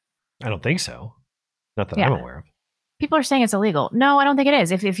here. I don't think so. Not that I'm aware of. People are saying it's illegal. No, I don't think it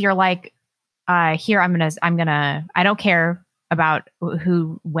is. If you're like, here, I'm gonna, I don't care about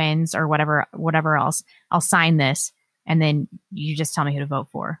who wins or whatever else. I'll sign this, and then you just tell me who to vote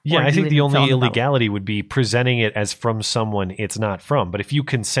for. Yeah, I think the only illegality would be presenting it as from someone it's not from. But if you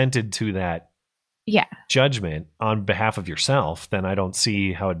consented to that judgment on behalf of yourself, then I don't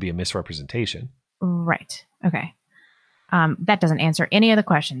see how it'd be a misrepresentation. Right. Okay. That doesn't answer any of the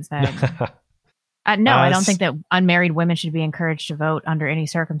questions. No, I don't think that unmarried women should be encouraged to vote under any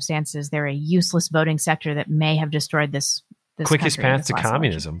circumstances. They're a useless voting sector that may have destroyed this quickest path to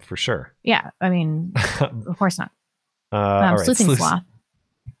communism, for sure. Yeah, I mean, of course not. All right, sleuthing sloth.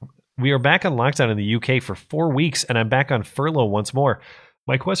 We are back on lockdown in the UK for 4 weeks, and I'm back on furlough once more.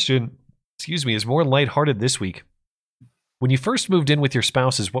 My question, is more lighthearted this week. When you first moved in with your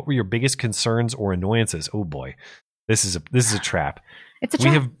spouses, what were your biggest concerns or annoyances? Oh boy, this is a trap. It's a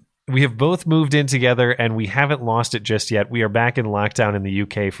trap. We have both moved in together, and we haven't lost it just yet. We are back in lockdown in the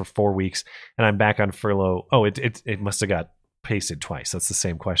UK for 4 weeks, and I'm back on furlough. Oh, it must have got pasted twice. That's the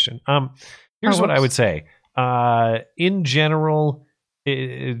same question. Here's what I would say. In general,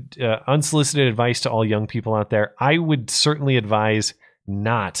 unsolicited advice to all young people out there, I would certainly advise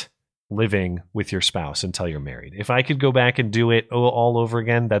not living with your spouse until you're married. If I could go back and do it all over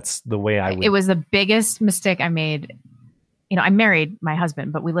again, that's the way I would. It was the biggest mistake I made. I married my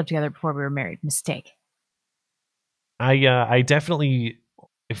husband, but we lived together before we were married. Mistake. I definitely,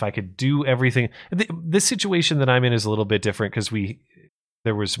 if I could do everything, this situation that I'm in is a little bit different because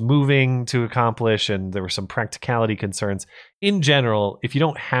there was moving to accomplish and there were some practicality concerns. In general, if you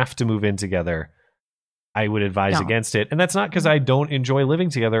don't have to move in together, I would advise against it. And that's not because I don't enjoy living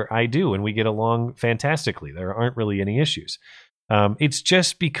together. I do, and we get along fantastically. There aren't really any issues. It's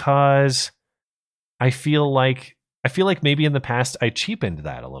just because I feel like I feel like maybe in the past I cheapened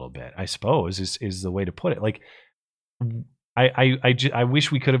that a little bit, I suppose is the way to put it. Like I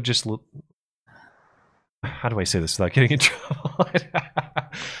wish we could have just how do I say this without getting in trouble?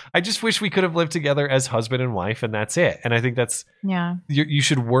 I just wish we could have lived together as husband and wife, and that's it. And I think that's you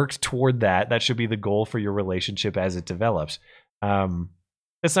should work toward that. That should be the goal for your relationship as it develops.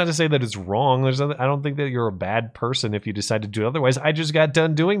 It's not to say that it's wrong. I don't think that you're a bad person if you decide to do it otherwise. I just got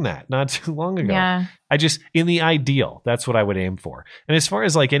done doing that not too long ago. Yeah. I just, in the ideal, that's what I would aim for. And as far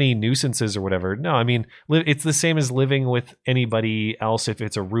as like any nuisances or whatever, no, I mean, it's the same as living with anybody else. If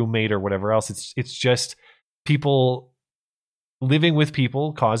it's a roommate or whatever else, it's just people living with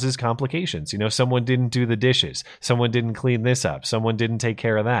people causes complications. You know, someone didn't do the dishes. Someone didn't clean this up. Someone didn't take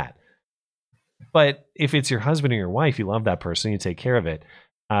care of that. But if it's your husband or your wife, you love that person, you take care of it.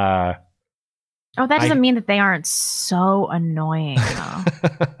 That doesn't mean that they aren't so annoying,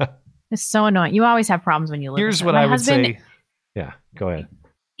 though. It's so annoying. You always have problems when you live with Here's them. what My I would husband, say. Yeah, go ahead.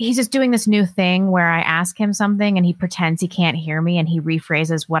 He's just doing this new thing where I ask him something and he pretends he can't hear me and he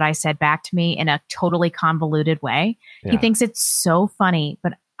rephrases what I said back to me in a totally convoluted way. Yeah. He thinks it's so funny,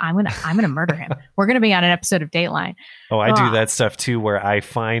 but I'm gonna murder him. We're gonna be on an episode of Dateline. Oh, I do that stuff too, where I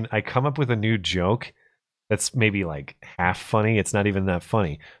come up with a new joke that's maybe like half funny. It's not even that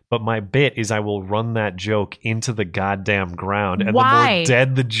funny. But my bit is I will run that joke into the goddamn ground. And the more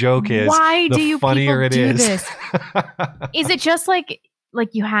dead the joke is, the funnier it is. This? Is it just like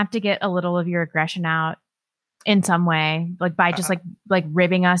you have to get a little of your aggression out in some way? Like by just like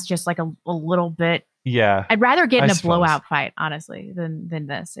ribbing us just like a little bit? Yeah. I'd rather get in a blowout fight, honestly, than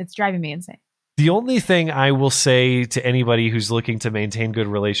this. It's driving me insane. The only thing I will say to anybody who's looking to maintain good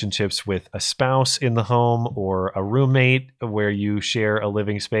relationships with a spouse in the home or a roommate where you share a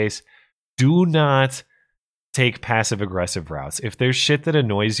living space, do not take passive aggressive routes. If there's shit that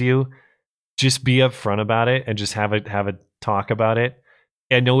annoys you, just be upfront about it and just have a talk about it.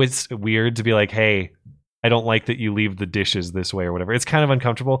 I know it's weird to be like, hey, I don't like that you leave the dishes this way or whatever. It's kind of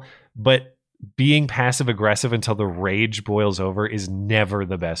uncomfortable, but being passive aggressive until the rage boils over is never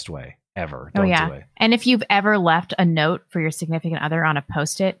the best way. Ever. Don't do it. And if you've ever left a note for your significant other on a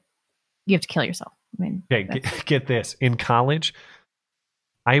Post-it, you have to kill yourself. I mean, okay, get this. In college,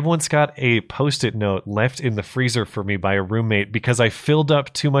 I once got a Post-it note left in the freezer for me by a roommate because I filled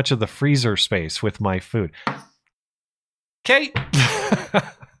up too much of the freezer space with my food. Okay.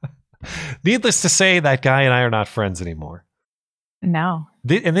 Needless to say, that guy and I are not friends anymore. No.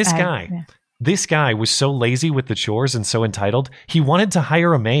 This guy was so lazy with the chores and so entitled, he wanted to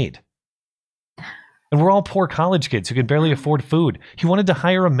hire a maid. And we're all poor college kids who can barely afford food. He wanted to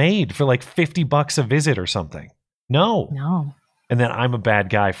hire a maid for like $50 a visit or something. No. And then I'm a bad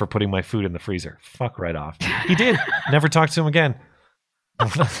guy for putting my food in the freezer. Fuck right off. He did. Never talked to him again.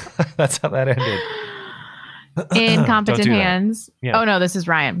 That's how that ended. In competent hands. Yeah. Oh no, this is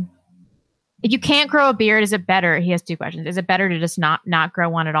Ryan. If you can't grow a beard, is it better? He has two questions. Is it better to just not grow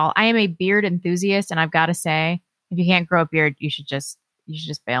one at all? I am a beard enthusiast, and I've got to say, if you can't grow a beard, you should just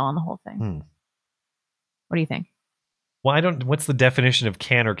bail on the whole thing. What do you think? Well, what's the definition of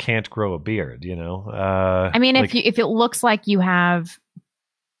can or can't grow a beard? You know, I mean, if it looks like you have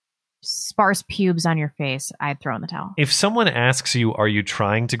sparse pubes on your face, I'd throw in the towel. If someone asks you, "Are you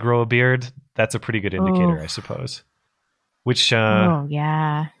trying to grow a beard?" That's a pretty good indicator, I suppose. Which, oh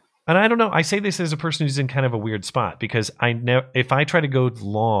yeah. And I don't know. I say this as a person who's in kind of a weird spot because if I try to go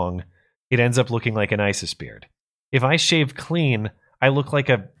long, it ends up looking like an ISIS beard. If I shave clean, I look like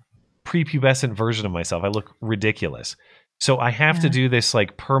a prepubescent version of myself. I look ridiculous. So I have to do this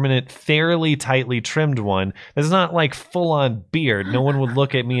like permanent, fairly tightly trimmed one. That's not like full on beard. No one would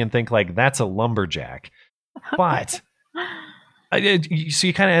look at me and think like that's a lumberjack. But so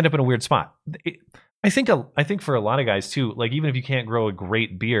you kind of end up in a weird spot. I think for a lot of guys too, like even if you can't grow a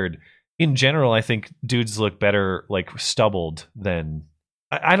great beard, in general, I think dudes look better like stubbled than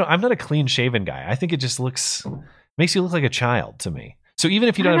I'm not a clean shaven guy. I think it just makes you look like a child to me. So even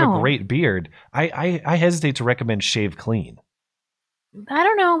if you don't have a great beard, I hesitate to recommend shave clean. I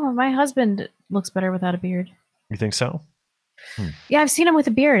don't know. My husband looks better without a beard. You think so? Yeah, I've seen him with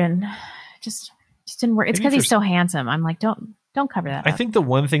a beard and just didn't work. It's because he's so handsome. I'm like, don't cover that up. I think the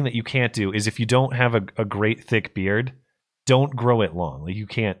one thing that you can't do is if you don't have a great thick beard, don't grow it long. Like you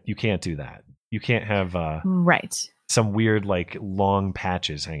can't do that. You can't have some weird like long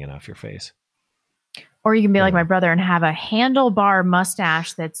patches hanging off your face. Or you can be like my brother and have a handlebar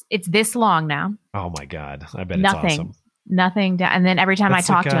mustache it's this long now. Oh my god, I bet it's awesome. Nothing down, and then every time I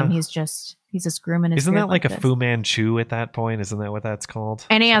talk to him, he's just grooming his. Isn't that like a this. Fu Manchu at that point? Isn't that what that's called?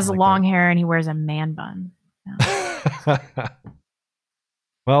 And he has long hair and he wears a man bun.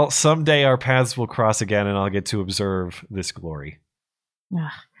 Well, Well, someday our paths will cross again, and I'll get to observe this glory.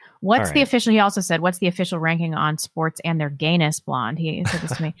 Ugh. What's All the right. official? He also said, "What's the official ranking on sports and their gayness?" Blonde. He said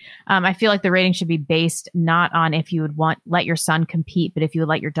this to me. I feel like the rating should be based not on if you would let your son compete, but if you would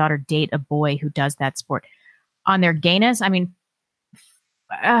let your daughter date a boy who does that sport. On their gayness, I mean,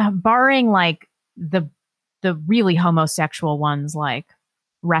 barring like the really homosexual ones, like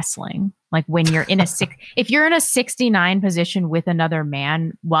wrestling, like when you're in if you're in a 69 position with another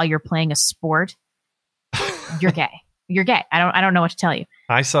man while you're playing a sport, you're gay. You're gay. I don't know what to tell you.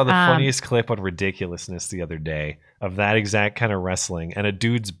 I saw the funniest clip on Ridiculousness the other day of that exact kind of wrestling, and a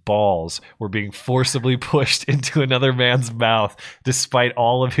dude's balls were being forcibly pushed into another man's mouth despite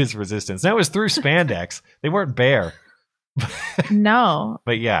all of his resistance. That was through spandex. They weren't bare. No.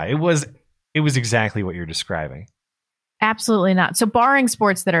 But yeah, it was exactly what you're describing. Absolutely not. So barring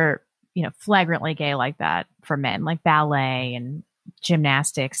sports that are, flagrantly gay like that for men, like ballet and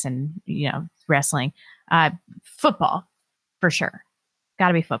gymnastics and, wrestling, football for sure. Got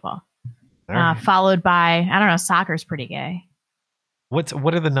to be football. Right. Followed by, I don't know, soccer's pretty gay. What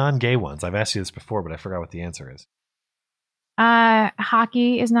are the non-gay ones? I've asked you this before, but I forgot what the answer is.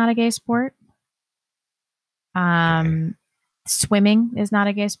 Hockey is not a gay sport. Swimming is not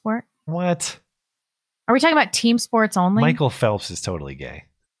a gay sport. What? Are we talking about team sports only? Michael Phelps is totally gay.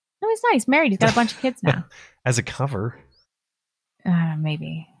 No, he's not. He's married. He's got a bunch of kids now. As a cover.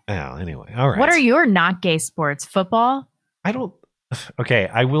 Maybe. Oh, anyway. All right. What are your not gay sports? Football? I don't. Okay,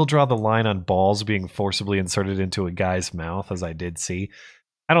 I will draw the line on balls being forcibly inserted into a guy's mouth, as I did see.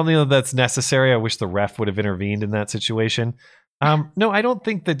 I don't think that that's necessary. I wish the ref would have intervened in that situation. No, I don't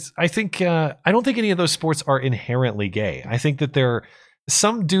think that. I don't think any of those sports are inherently gay. I think that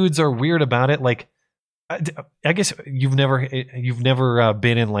some dudes are weird about it. Like, I guess you've never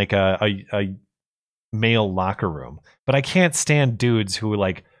been in like a male locker room, but I can't stand dudes who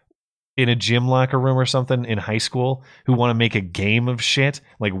like in a gym locker room or something in high school who want to make a game of shit,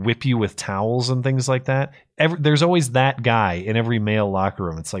 like whip you with towels and things like that. There's always that guy in every male locker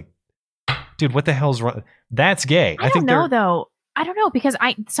room. It's like, dude, what the hell's wrong? That's gay. I don't know though. I don't know, because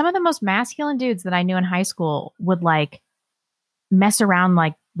some of the most masculine dudes that I knew in high school would like mess around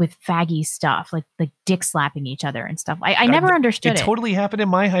like with faggy stuff, like dick slapping each other and stuff. I never understood it. It totally happened in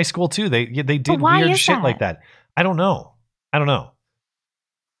my high school too. They did weird shit like that. I don't know.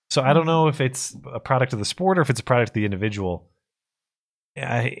 So I don't know if it's a product of the sport or if it's a product of the individual.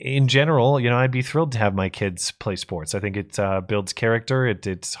 In general, I'd be thrilled to have my kids play sports. I think it builds character.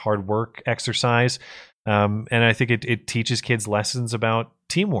 It's hard work, exercise. And I think it teaches kids lessons about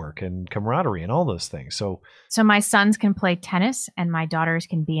teamwork and camaraderie and all those things. So my sons can play tennis and my daughters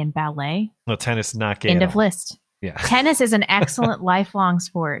can be in ballet. No, tennis is not gay. End of list. Yeah. Tennis is an excellent lifelong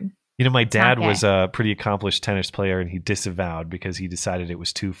sport. My dad was a pretty accomplished tennis player, and he disavowed because he decided it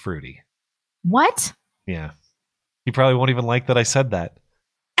was too fruity. What? Yeah. He probably won't even like that I said that.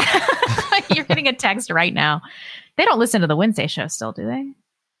 You're getting a text right now. They don't listen to the Wednesday show still, do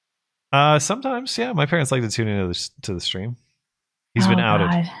they? Sometimes, yeah. My parents like to tune into to the stream. He's been outed.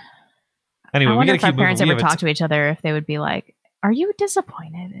 God. Anyway, I wonder we if got to our keep parents moving. ever talk to each other, if they would be like, "Are you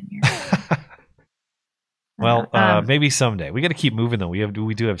disappointed in your?" Well, maybe someday. We got to keep moving though.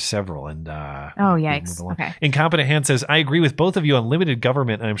 We do have several, and oh yikes! Okay. Incompetent Hand says, "I agree with both of you on limited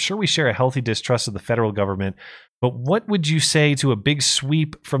government, and I'm sure we share a healthy distrust of the federal government. But what would you say to a big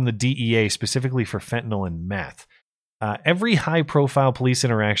sweep from the DEA, specifically for fentanyl and meth? Every high-profile police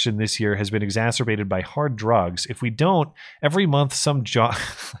interaction this year has been exacerbated by hard drugs. If we don't, every month some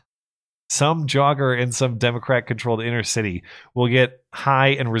jogger in some Democrat-controlled inner city will get high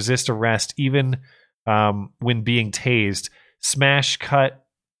and resist arrest, even when being tased. Smash cut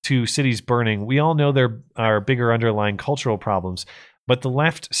to cities burning. We all know there are bigger underlying cultural problems, but the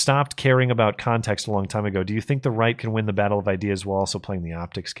left stopped caring about context a long time ago. Do you think the right can win the battle of ideas while also playing the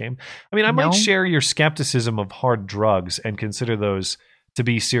optics game?" I mean, I might share your skepticism of hard drugs and consider those to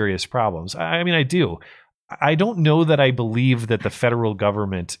be serious problems. I mean, I do. I don't know that I believe that the federal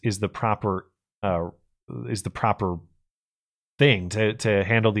government is the proper thing to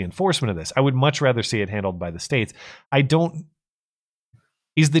handle the enforcement of this. I would much rather see it handled by the states.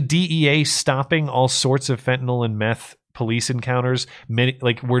 Is the DEA stopping all sorts of fentanyl and meth police encounters?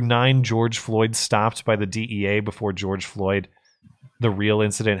 Were 9 George Floyd stopped by the DEA before George Floyd, the real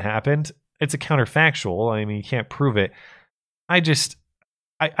incident, happened? It's a counterfactual. I mean, you can't prove it. I just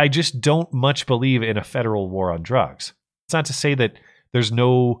don't much believe in a federal war on drugs. It's not to say that there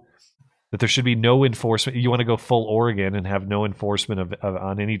should be no enforcement. You want to go full Oregon and have no enforcement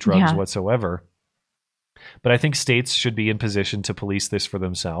on any drugs whatsoever. But I think states should be in position to police this for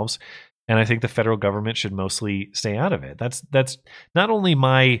themselves. and I think the federal government should mostly stay out of it. That's not only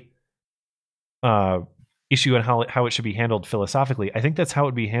my issue on how it should be handled philosophically. I think that's how it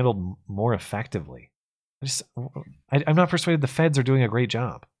would be handled more effectively. I'm not persuaded the feds are doing a great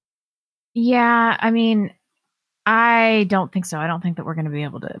job. Yeah, I mean, I don't think so. I don't think that we're going to be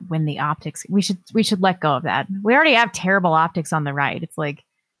able to win the optics. We should let go of that. We already have terrible optics on the right. It's like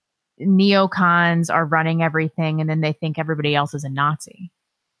neocons are running everything, and then they think everybody else is a Nazi.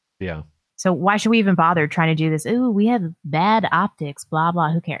 Yeah. So why should we even bother trying to do this? Ooh, we have bad optics, blah,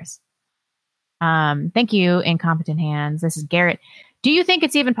 blah. Who cares? Thank you, Incompetent Hands. This is Garrett. Do you think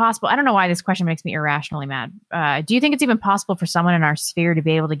it's even possible? I don't know why this question makes me irrationally mad. Do you think it's even possible for someone in our sphere to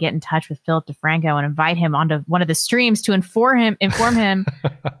be able to get in touch with Philip DeFranco and invite him onto one of the streams to inform him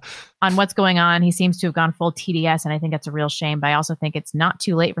on what's going on? He seems to have gone full TDS, and I think that's a real shame. But I also think it's not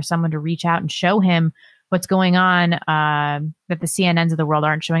too late for someone to reach out and show him what's going on that the CNNs of the world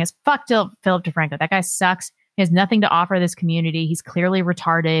aren't showing us. Fuck Philip DeFranco. That guy sucks. He has nothing to offer this community. He's clearly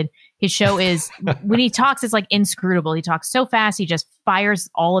retarded. His show is, when he talks, it's like inscrutable. He talks so fast, he just fires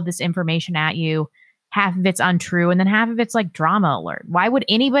all of this information at you. Half of it's untrue, and then half of it's like drama alert. Why would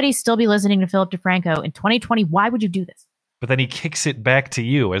anybody still be listening to Philip DeFranco in 2020? Why would you do this? But then he kicks it back to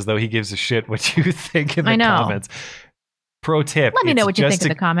you as though he gives a shit what you think in the comments. Pro tip. Let me know what you think in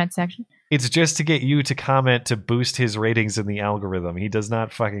the comment section. It's just to get you to comment to boost his ratings in the algorithm. He does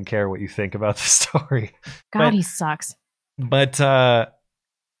not fucking care what you think about the story. God, he sucks. But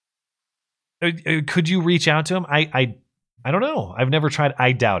could you reach out to him? I don't know. I've never tried.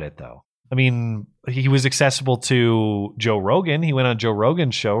 I doubt it, though. I mean, he was accessible to Joe Rogan. He went on Joe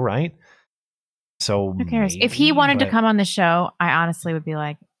Rogan's show, right? So who cares? If he wanted to come on the show, I honestly would be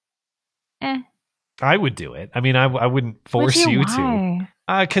like, I would do it. I mean, I wouldn't force you to.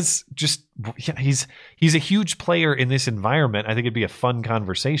 Because he's a huge player in this environment. I think it'd be a fun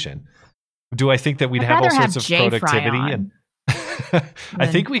conversation. Do I think that we'd have all sorts of productivity? And I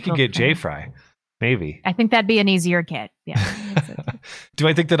think we could get J-Fry. Maybe. I think that'd be an easier get. Yeah. Do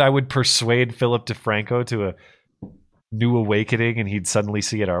I think that I would persuade Philip DeFranco to a new awakening and he'd suddenly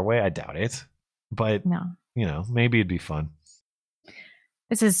see it our way? I doubt it. But, maybe it'd be fun.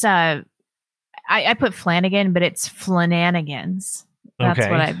 This is, I put Flanagan, but it's Flananigans. That's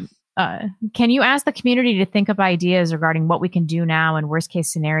okay. What can you ask the community to think of ideas regarding what we can do now and worst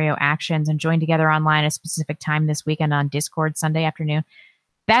case scenario actions and join together online at a specific time this weekend on Discord Sunday afternoon?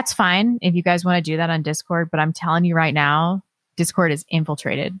 That's fine if you guys want to do that on Discord, but I'm telling you right now, Discord is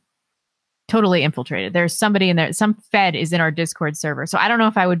infiltrated. Totally infiltrated. There's somebody in there. Some Fed is in our Discord server. So I don't know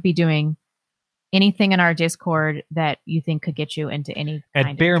if I would be doing anything in our Discord that you think could get you into any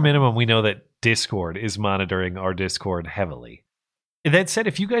At bare minimum, we know that Discord is monitoring our Discord heavily. That said,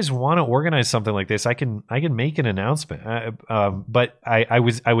 if you guys want to organize something like this, I can make an announcement. But I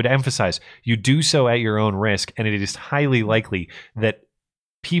would emphasize you do so at your own risk, and it is highly likely that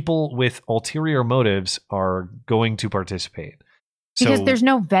people with ulterior motives are going to participate. Because there's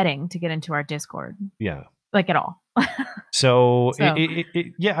no vetting to get into our Discord. Yeah. Like at all. So.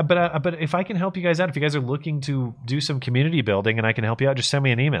 But if I can help you guys out, if you guys are looking to do some community building and I can help you out, just send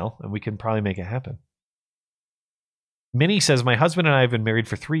me an email and we can probably make it happen. Minnie says, my husband and I have been married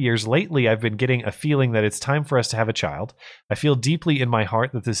for 3 years. Lately, I've been getting a feeling that it's time for us to have a child. I feel deeply in my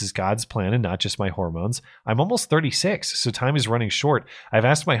heart that this is God's plan and not just my hormones. I'm almost 36, so time is running short. I've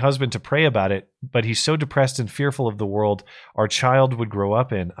asked my husband to pray about it, but he's so depressed and fearful of the world our child would grow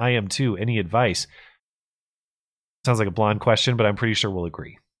up in. I am too. Any advice? Sounds like a blonde question, but I'm pretty sure we'll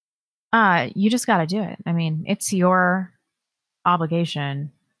agree. You just got to do it. I mean, it's your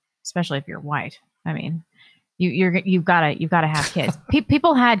obligation, especially if you're white. I mean, you've got to have kids.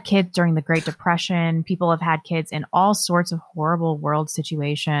 People had kids during the Great Depression. People have had kids in all sorts of horrible world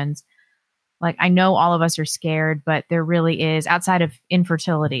situations. Like, I know all of us are scared, but there really is, outside of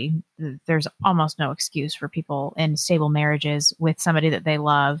infertility, there's almost no excuse for people in stable marriages with somebody that they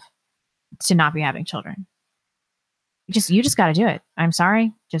love to not be having children. You just got to do it. I'm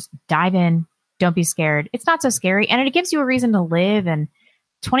sorry. Just dive in. Don't be scared. It's not so scary. And it gives you a reason to live. And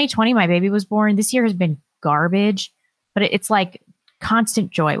 2020, my baby was born. This year has been garbage, but it's like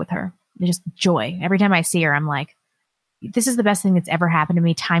constant joy with her. Just joy. Every time I see her, I'm like, this is the best thing that's ever happened to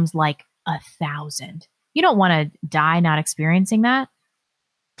me times like 1,000. You don't want to die not experiencing that.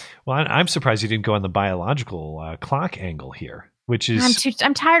 Well, I'm surprised you didn't go on the biological clock angle here. Which is,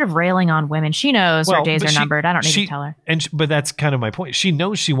 I'm tired of railing on women. She knows her days are numbered. I don't need to tell her. But that's kind of my point. She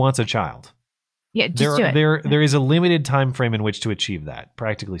knows she wants a child. Yeah, just do it. There is a limited time frame in which to achieve that,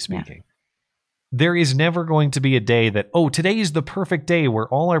 practically speaking. Yeah. There is never going to be a day that, today is the perfect day where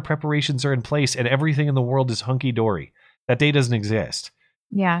all our preparations are in place and everything in the world is hunky-dory. That day doesn't exist.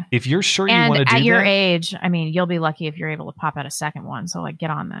 Yeah. If you're sure you want to do that. And at your age, I mean, you'll be lucky if you're able to pop out a second one. So like, get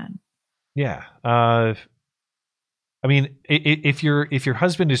on that. Yeah. I mean, if your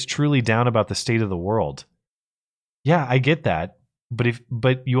husband is truly down about the state of the world, yeah, I get that.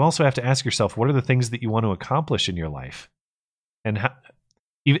 But you also have to ask yourself, what are the things that you want to accomplish in your life? And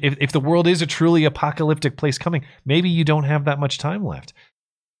if the world is a truly apocalyptic place coming, maybe you don't have that much time left.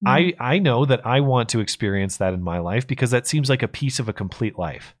 Mm-hmm. I know that I want to experience that in my life because that seems like a piece of a complete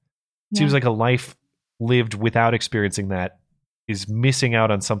life. It seems like a life lived without experiencing that is missing out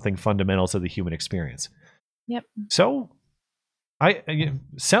on something fundamental to the human experience. Yep. So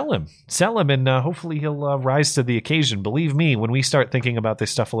sell him, and hopefully he'll rise to the occasion. Believe me, when we start thinking about this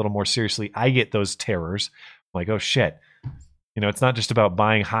stuff a little more seriously, I get those terrors. I'm like, oh shit. It's not just about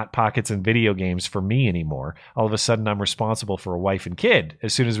buying Hot Pockets and video games for me anymore. All of a sudden, I'm responsible for a wife and kid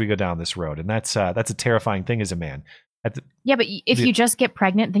as soon as we go down this road. And that's a terrifying thing as a man. But if you just get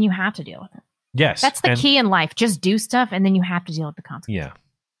pregnant, then you have to deal with it. Yes. That's the key in life. Just do stuff, and then you have to deal with the consequences.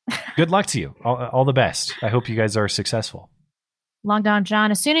 Yeah. Good luck to you. All the best. I hope you guys are successful. Long Don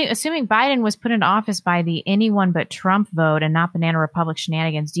John, assuming Biden was put into office by the anyone but Trump vote and not Banana Republic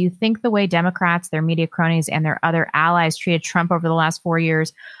shenanigans, do you think the way Democrats, their media cronies, and their other allies treated Trump over the last 4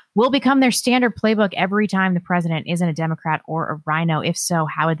 years will become their standard playbook every time the president isn't a Democrat or a rhino? If so,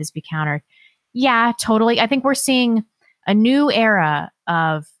 how would this be countered? Yeah, totally. I think we're seeing a new era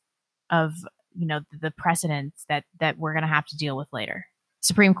of the precedents that we're going to have to deal with later.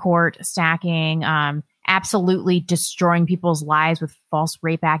 Supreme Court stacking, absolutely destroying people's lives with false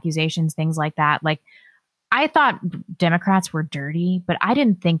rape accusations, things like that. Like, I thought Democrats were dirty, but I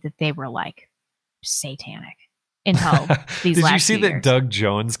didn't think that they were like satanic until these Did last you see few that years. Doug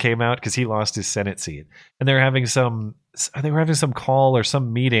Jones came out because he lost his Senate seat, and they were having some call or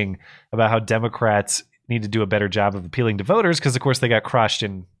some meeting about how Democrats need to do a better job of appealing to voters because, of course, they got crushed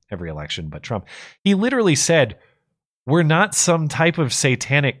in every election but Trump. He literally said, "We're not some type of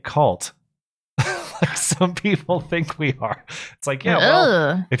satanic cult." Like some people think we are. It's like, yeah,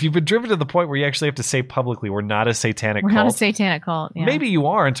 well, if you've been driven to the point where you actually have to say publicly, we're not a satanic cult. We're not a satanic cult. Yeah. Maybe you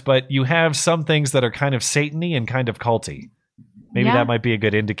aren't, but you have some things that are kind of Satan-y and kind of culty. Maybe that might be a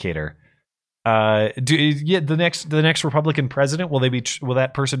good indicator. The next Republican president, will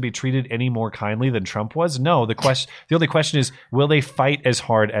that person be treated any more kindly than Trump was? No. The only question is, will they fight as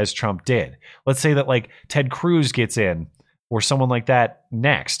hard as Trump did? Let's say that like Ted Cruz gets in or someone like that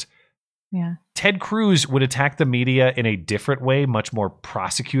next. Yeah. Ted Cruz would attack the media in a different way, much more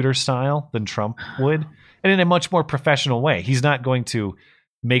prosecutor style than Trump would, and in a much more professional way. He's not going to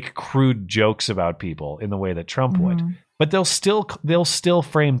make crude jokes about people in the way that Trump would, but they'll still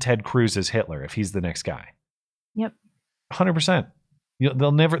frame Ted Cruz as Hitler if he's the next guy. Yep. 100%.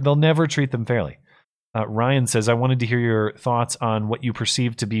 They'll never treat them fairly. Ryan says, I wanted to hear your thoughts on what you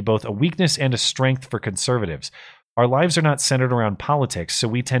perceive to be both a weakness and a strength for conservatives. Our lives are not centered around politics, so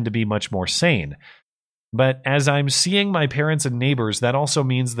we tend to be much more sane. But as I'm seeing my parents and neighbors, that also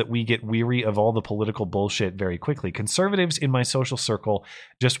means that we get weary of all the political bullshit very quickly. Conservatives in my social circle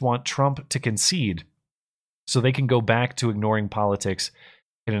just want Trump to concede so they can go back to ignoring politics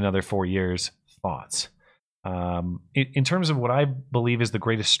in another 4 years. Thoughts? In terms of what I believe is the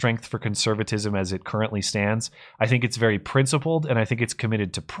greatest strength for conservatism as it currently stands, I think it's very principled, and I think it's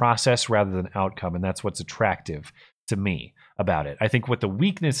committed to process rather than outcome, and that's what's attractive to me about it. I think what the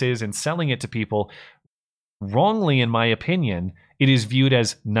weakness is in selling it to people, wrongly in my opinion, it is viewed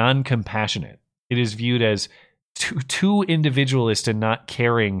as non-compassionate. It is viewed as too individualist and not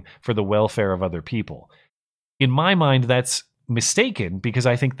caring for the welfare of other people. In my mind, that's mistaken, because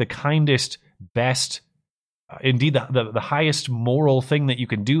I think the kindest, best, indeed, the highest moral thing that you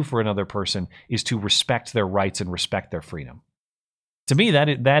can do for another person is to respect their rights and respect their freedom. To me,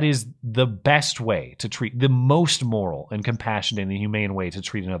 that is the best way to treat, the most moral and compassionate and humane way to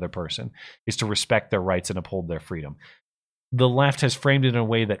treat another person, is to respect their rights and uphold their freedom. The left has framed it in a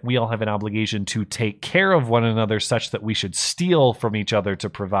way that we all have an obligation to take care of one another, such that we should steal from each other to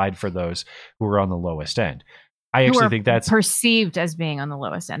provide for those who are on the lowest end. I actually think that's perceived as being on the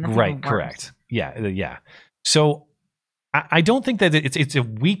lowest end. That's right. Correct. Yeah. So I don't think that it's a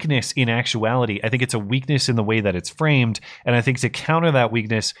weakness in actuality. I think it's a weakness in the way that it's framed. And I think to counter that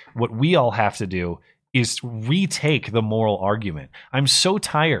weakness, what we all have to do is retake the moral argument. I'm so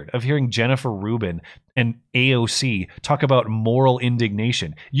tired of hearing Jennifer Rubin and AOC talk about moral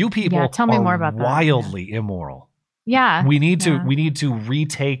indignation. You people tell me more about wildly immoral. Yeah. We need to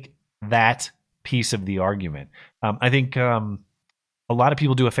retake that piece of the argument. I think a lot of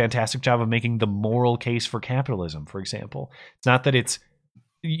people do a fantastic job of making the moral case for capitalism, for example. It's not that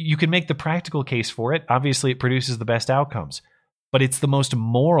you can make the practical case for it. Obviously, it produces the best outcomes. but it's the most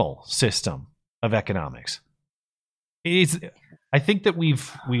moral system of economics. I think that we've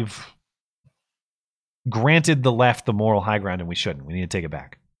granted the left the moral high ground, and we shouldn't. We need to take it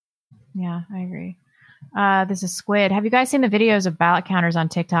back. Yeah, I agree. This is Squid. Have you guys seen the videos of ballot counters on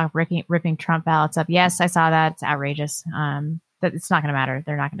TikTok ripping Trump ballots up? Yes, I saw that. It's outrageous. It's not going to matter.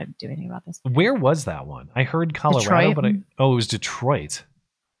 They're not going to do anything about this. Where was that one? I heard Colorado, Detroit? but it was Detroit.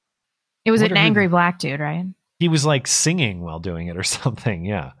 It was an angry black dude, right? He was like singing while doing it or something.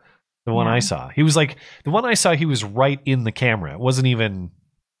 Yeah. The one I saw. He was like, the one I saw, he was right in the camera. It wasn't even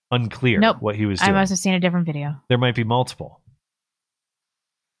unclear what he was doing. I must have seen a different video. There might be multiple.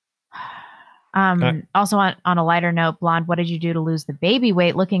 Also on a lighter note, Blonde, what did you do to lose the baby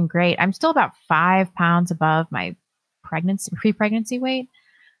weight? Looking great. I'm still about 5 pounds above my pre-pregnancy weight.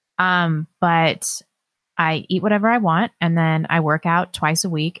 But I eat whatever I want, and then I work out twice a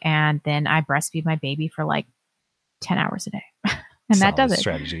week, and then I breastfeed my baby for like 10 hours a day. And that does it.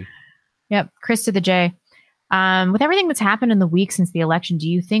 Strategy. Yep. Chris to the J. With everything that's happened in the week since the election, do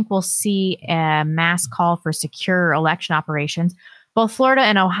you think we'll see a mass call for secure election operations? Both Florida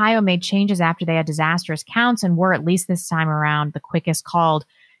and Ohio made changes after they had disastrous counts and were, at least this time around, the quickest called.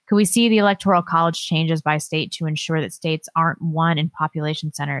 Could we see the Electoral College changes by state to ensure that states aren't one in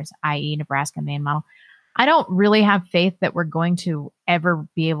population centers, i.e. Nebraska, Maine model? I don't really have faith that we're going to ever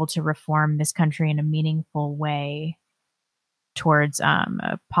be able to reform this country in a meaningful way towards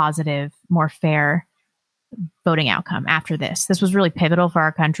a positive, more fair voting outcome after this. This was really pivotal for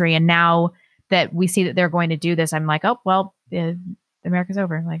our country. And now that we see that they're going to do this, I'm like, oh, well, America's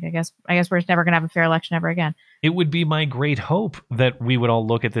over. Like, I guess we're never going to have a fair election ever again. It would be my great hope that we would all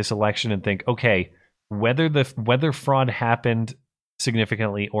look at this election and think, okay, whether fraud happened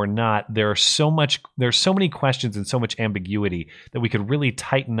significantly or not, there's so many questions and so much ambiguity that we could really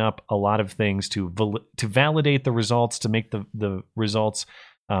tighten up a lot of things to validate the results, to make the results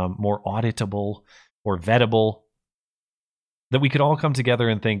more auditable or vettable, that we could all come together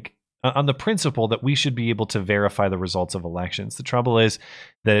and think on the principle that we should be able to verify the results of elections. The trouble is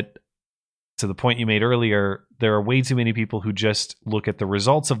that, to the point you made earlier, there are way too many people who just look at the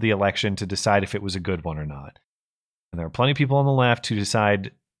results of the election to decide if it was a good one or not. And there are plenty of people on the left who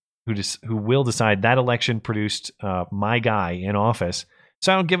will decide that election produced my guy in office.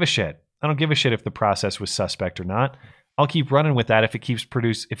 So I don't give a shit. I don't give a shit if the process was suspect or not. I'll keep running with that if it keeps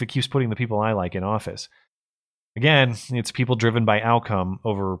putting the people I like in office. Again, it's people driven by outcome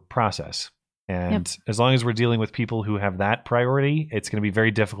over process. And as long as we're dealing with people who have that priority, it's going to be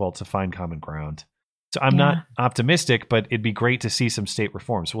very difficult to find common ground. So I'm not optimistic, but it'd be great to see some state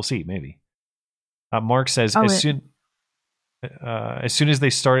reforms. We'll see, maybe. Mark says, as soon as they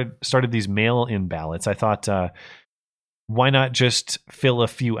started these mail-in ballots, I thought, why not just fill a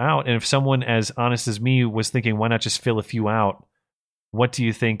few out? And if someone as honest as me was thinking, why not just fill a few out? What do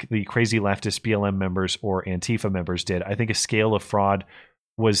you think the crazy leftist BLM members or Antifa members did? I think a scale of fraud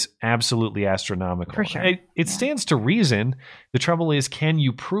was absolutely astronomical. For sure. It stands to reason. The trouble is, can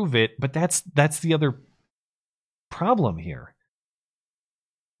you prove it? But that's the other problem here.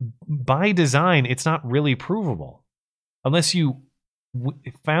 By design, it's not really provable unless you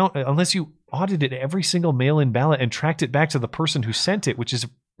audited every single mail-in ballot and tracked it back to the person who sent it, which is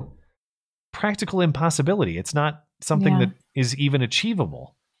a practical impossibility. It's not something that is even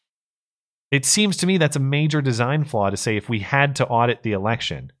achievable. It seems to me that's a major design flaw to say if we had to audit the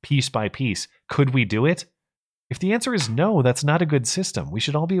election piece by piece, could we do it? If the answer is no, that's not a good system. We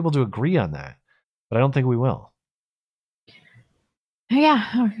should all be able to agree on that, but I don't think we will. Yeah.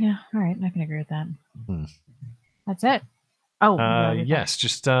 Oh, yeah. All right. I can agree with that. That's it. Oh, yes.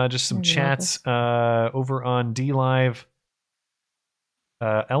 Just some chats over on DLive.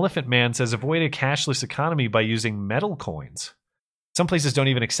 Elephant Man says, avoid a cashless economy by using metal coins. Some places don't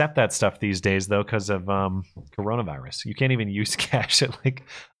even accept that stuff these days, though, because of coronavirus. You can't even use cash at like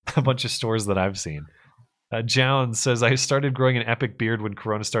a bunch of stores that I've seen. Jones says, I started growing an epic beard when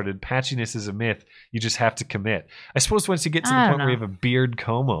Corona started. Patchiness is a myth. You just have to commit. I suppose once you get to the point where you have a beard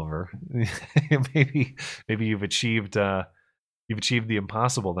comb over, maybe you've achieved the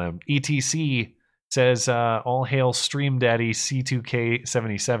impossible then. ETC says, all hail Stream Daddy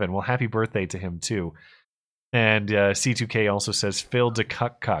C2K77. Well, happy birthday to him, too. And C2K also says, Phil de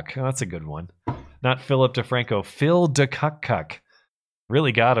Cuck. Oh, that's a good one. Not Philip DeFranco. Phil de Cuck.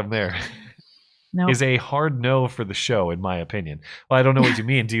 Really got him there. Nope. Is a hard no for the show, in my opinion. Well, I don't know what you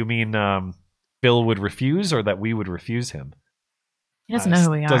mean. Do you mean Phil would refuse or that we would refuse him? He doesn't know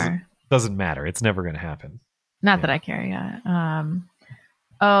who we are. Doesn't matter. It's never going to happen. Not that I care, yeah.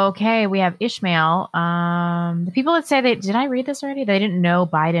 Okay, we have Ishmael. The people that say did I read this already? They didn't know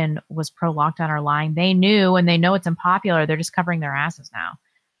Biden was pro-lockdown or lying. They knew, and they know it's unpopular. They're just covering their asses now.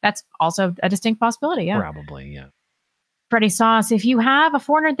 That's also a distinct possibility. Yeah, probably. Yeah. Freddie Sauce, if you have a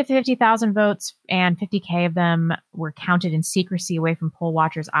 450,000 votes and 50K of them were counted in secrecy away from poll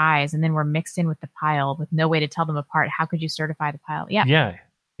watchers' eyes and then were mixed in with the pile with no way to tell them apart, how could you certify the pile? Yeah. Yeah,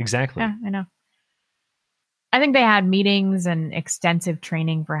 exactly. Yeah, I know. I think they had meetings and extensive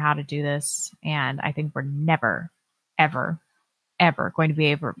training for how to do this. And I think we're never, ever, ever going to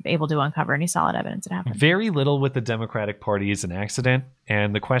be able to uncover any solid evidence that happened. Very little with the Democratic Party is an accident.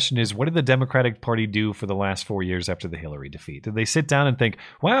 And the question is, what did the Democratic Party do for the last 4 years after the Hillary defeat? Did they sit down and think,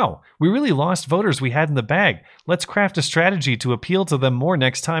 wow, we really lost voters we had in the bag. Let's craft a strategy to appeal to them more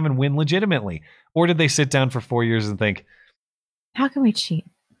next time and win legitimately? Or did they sit down for 4 years and think, how can we cheat?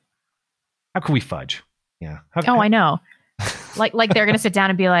 How can we fudge? Yeah. I know. Like they're going to sit down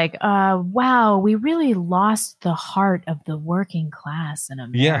and be like, wow, we really lost the heart of the working class in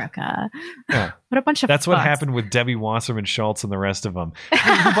America. Yeah. What a bunch of That's fucks. what happened with Debbie Wasserman Schultz and the rest of them.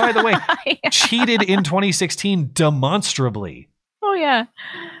 Who, by the way, cheated in 2016 demonstrably. Oh, yeah.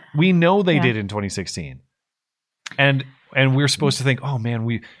 We know they did in 2016. And we're supposed to think, oh,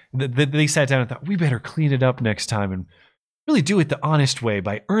 man, they sat down and thought, we better clean it up next time and really do it the honest way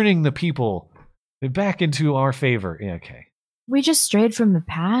by earning the people back into our favor. Yeah, okay. We just strayed from the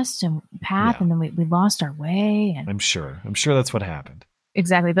path, and then we lost our way. And I'm sure that's what happened.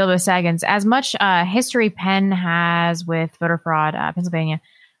 Exactly. Bilbo Saggins. As much history Penn has with voter fraud, Pennsylvania,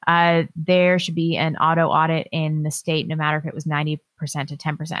 there should be an auto audit in the state, no matter if it was 90% to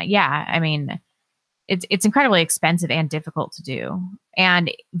 10%. Yeah, I mean, it's incredibly expensive and difficult to do. And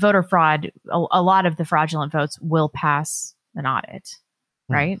voter fraud, a lot of the fraudulent votes will pass an audit,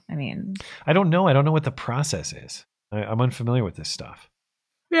 right? I mean, I don't know what the process is. I'm unfamiliar with this stuff.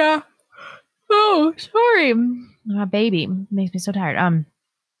 Yeah. Oh, sorry. Baby. Makes me so tired.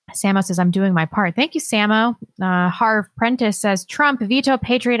 Samo says, I'm doing my part. Thank you, Samo. Harv Prentice says, Trump, veto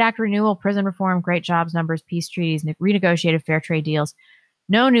Patriot Act renewal, prison reform, great jobs numbers, peace treaties, renegotiated fair trade deals,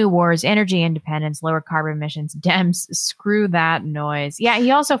 no new wars, energy independence, lower carbon emissions, Dems, screw that noise. Yeah,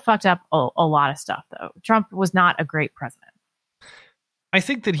 he also fucked up a lot of stuff, though. Trump was not a great president. I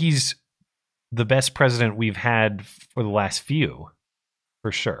think that he's the best president we've had for the last few,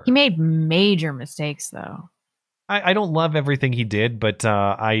 for sure. He made major mistakes, though. I don't love everything he did, but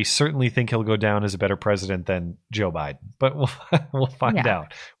I certainly think he'll go down as a better president than Joe Biden. But we'll find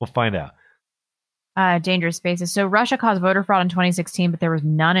out. We'll find out. Dangerous Spaces. So Russia caused voter fraud in 2016, but there was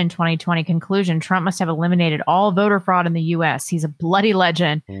none in 2020. Conclusion, Trump must have eliminated all voter fraud in the U.S. He's a bloody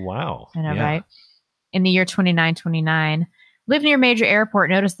legend. Wow. I know, right? In the year 2929. Live near major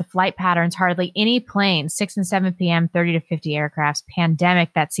airport. Notice the flight patterns. Hardly any planes. 6 and 7 p.m. 30 to 50 aircrafts.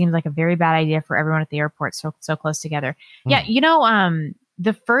 Pandemic. That seems like a very bad idea for everyone at the airport. So close together. Yeah, you know,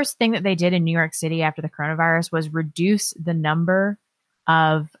 the first thing that they did in New York City after the coronavirus was reduce the number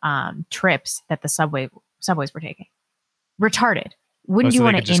of trips that the subways were taking. Retarded. Wouldn't you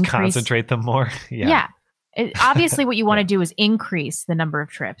want to just concentrate them more? Yeah. Obviously, what you want to do is increase the number of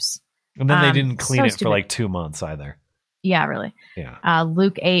trips. And then they didn't clean it for like 2 months either. Yeah, really. Yeah.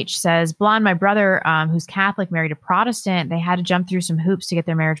 Luke H says, Blonde, my brother, who's Catholic, married a Protestant. They had to jump through some hoops to get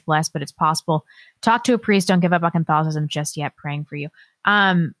their marriage blessed, but it's possible. Talk to a priest. Don't give up on Catholicism just yet. Praying for you.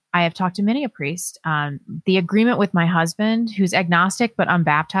 I have talked to many a priest. The agreement with my husband, who's agnostic but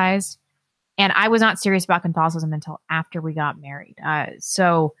unbaptized, and I was not serious about Catholicism until after we got married.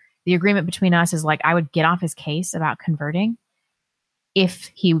 So the agreement between us is like I would get off his case about converting if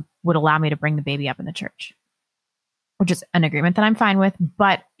he would allow me to bring the baby up in the church. Which is an agreement that I'm fine with,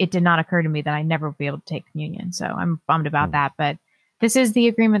 but it did not occur to me that I never would be able to take communion. So I'm bummed about that, but this is the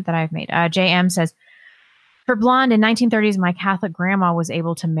agreement that I've made. JM says, for Blonde, in 1930s, my Catholic grandma was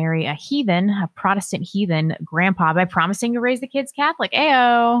able to marry a Protestant heathen grandpa by promising to raise the kids Catholic.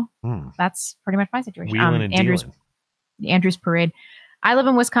 Ayo. That's pretty much my situation. Andrew's Parade. I live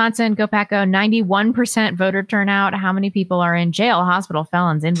in Wisconsin. Go Pack Go. 91% voter turnout. How many people are in jail, hospital,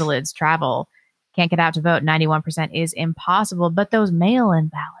 felons, invalids, travel? Can't get out to vote. 91% is impossible, but those mail-in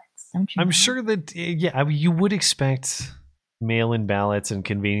ballots, don't you know? I'm sure that, you would expect mail-in ballots and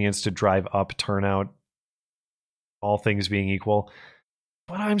convenience to drive up turnout, all things being equal.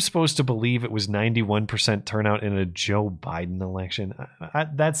 But I'm supposed to believe it was 91% turnout in a Joe Biden election.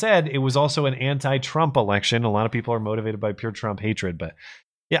 That said, it was also an anti-Trump election. A lot of people are motivated by pure Trump hatred, but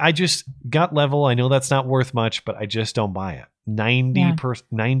yeah, I just gut level. I know that's not worth much, but I just don't buy it.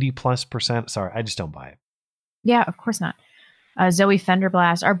 90+%. Sorry, I just don't buy it. Yeah, of course not. Zoe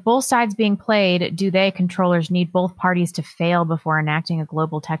Fenderblast, are both sides being played? Do they, controllers, need both parties to fail before enacting a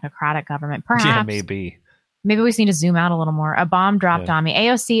global technocratic government? Perhaps. Yeah, maybe. Maybe we just need to zoom out a little more. A bomb dropped on me.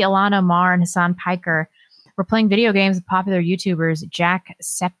 AOC, Ilana Mar, and Hassan Piker were playing video games with popular YouTubers. Jack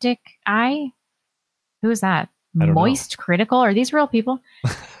Septic Eye? Who is that? Moist Critical? Are these real people?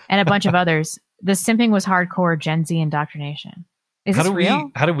 And a bunch of others. The simping was hardcore Gen Z indoctrination. Is this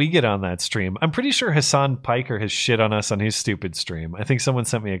real? How do we get on that stream? I'm pretty sure Hassan Piker has shit on us on his stupid stream. I think someone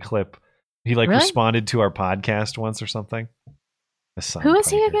sent me a clip. He responded to our podcast once or something. Hassan Who is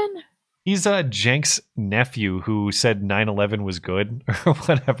Piker. he again? He's Jenk's nephew who said 9/11 was good or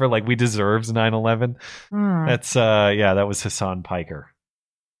whatever. Like, we deserves 9/11. That's that was Hassan Piker.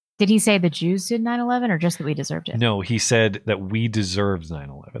 Did he say the Jews did 9/11 or just that we deserved it? No, he said that we deserved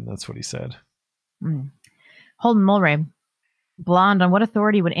 9/11. That's what he said. Holden Mulray. Blonde, on what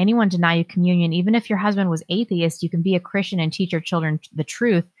authority would anyone deny you communion? Even if your husband was atheist, you can be a Christian and teach your children the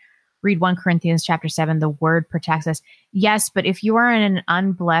truth. Read 1 Corinthians chapter 7. The word protects us. Yes, but if you are in an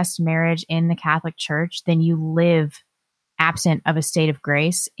unblessed marriage in the Catholic Church, then you live absent of a state of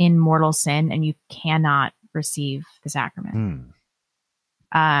grace in mortal sin, and you cannot receive the sacrament.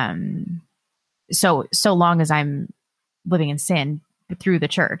 So long as I'm living in sin through the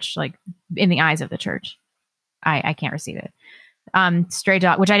church, like in the eyes of the church, I can't receive it. Stray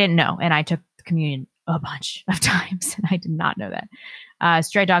Dog, which I didn't know, and I took communion a bunch of times, and I did not know that.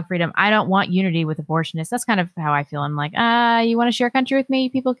 Stray Dog Freedom. I don't want unity with abortionists. That's kind of how I feel. I'm like, you want to share a country with me?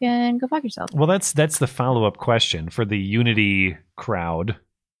 People can go fuck yourself. Well, that's the follow-up question for the unity crowd.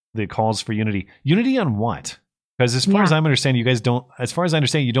 The calls for unity. Unity on what? Because as far as I understand, you guys don't. As far as I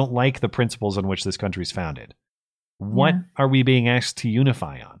understand, you don't like the principles on which this country is founded. What are we being asked to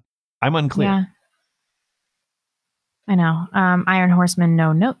unify on? I'm unclear. Yeah. I know. Iron Horseman,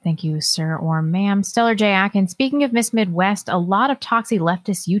 no note. Thank you, sir or ma'am. Stellar J. Atkins. Speaking of Miss Midwest, a lot of toxic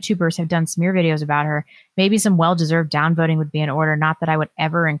leftist YouTubers have done smear videos about her. Maybe some well-deserved downvoting would be in order. Not that I would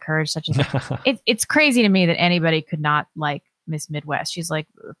ever encourage such a thing. It's crazy to me that anybody could not like Miss Midwest. She's like,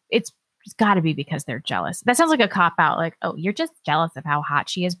 it's got to be because they're jealous. That sounds like a cop-out. Like, oh, you're just jealous of how hot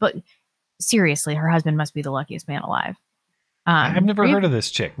she is. But seriously, her husband must be the luckiest man alive. I've never heard of this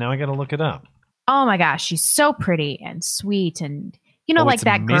chick. Now I got to look it up. Oh my gosh, she's so pretty and sweet, and like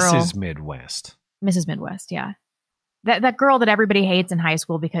that girl, Mrs. Midwest. Mrs. Midwest, yeah, that girl that everybody hates in high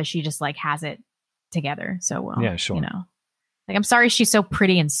school because she just like has it together so well. Yeah, sure. Like, I'm sorry she's so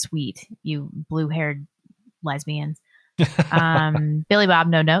pretty and sweet, you blue-haired lesbians. Billy Bob,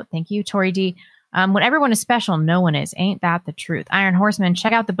 no note, thank you. Tori D. When everyone is special, no one is. Ain't that the truth? Iron Horseman,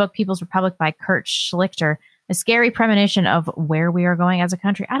 check out the book People's Republic by Kurt Schlichter. A scary premonition of where we are going as a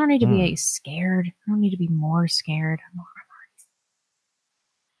country. I don't need to be scared. I don't need to be more scared.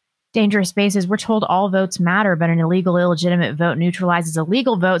 Dangerous Spaces. We're told all votes matter, but an illegal, illegitimate vote neutralizes a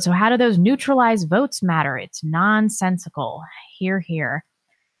legal vote. So how do those neutralized votes matter? It's nonsensical. Hear, hear.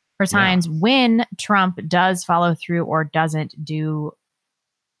 For signs, when Trump does follow through or doesn't do...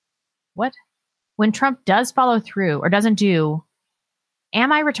 What? When Trump does follow through or doesn't do...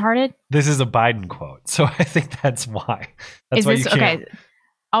 Am I retarded? This is a Biden quote, so I think that's why. That's why you can't. Okay?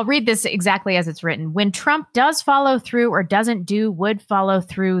 I'll read this exactly as it's written. When Trump does follow through or doesn't do, would follow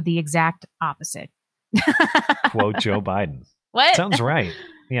through the exact opposite. Quote Joe Biden. What? Sounds right.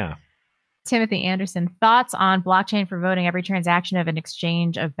 Yeah. Timothy Anderson. Thoughts on blockchain for voting? Every transaction of an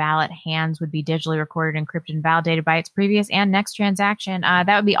exchange of ballot hands would be digitally recorded, encrypted, and validated by its previous and next transaction.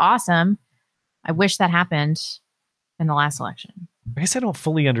 That would be awesome. I wish that happened in the last election. I guess I don't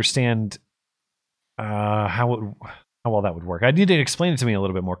fully understand how well that would work. I need to explain it to me a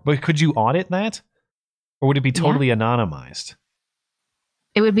little bit more. But could you audit that? Or would it be totally anonymized?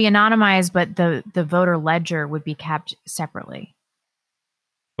 It would be anonymized, but the voter ledger would be kept separately.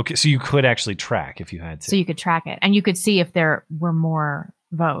 Okay, so you could actually track if you had to. So you could track it. And you could see if there were more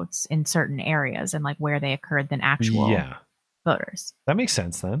votes in certain areas and like where they occurred than actual voters. That makes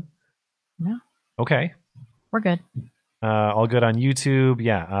sense then. Yeah. Okay. We're good. All good on YouTube.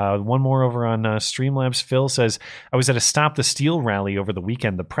 Yeah. One more over on Streamlabs. Phil says, I was at a Stop the Steal rally over the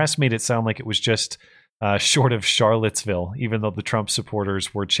weekend. The press made it sound like it was just short of Charlottesville, even though the Trump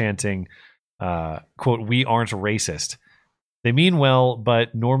supporters were chanting, quote, "We aren't racist." They mean well,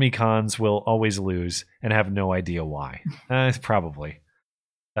 but normie cons will always lose and have no idea why. Probably.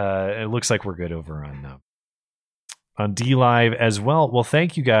 It looks like we're good over on DLive as well. Well,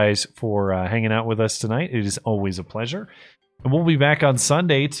 thank you guys for hanging out with us tonight. It is always a pleasure. And we'll be back on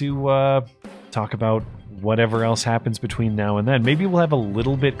Sunday to talk about whatever else happens between now and then. Maybe we'll have a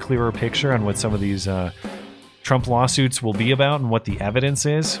little bit clearer picture on what some of these Trump lawsuits will be about and what the evidence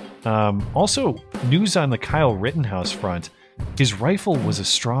is. Also, news on the Kyle Rittenhouse front. His rifle was a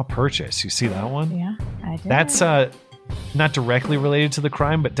straw purchase. You see that one? Yeah, I did. That's not directly related to the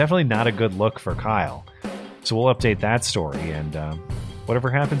crime, but definitely not a good look for Kyle. So we'll update that story and whatever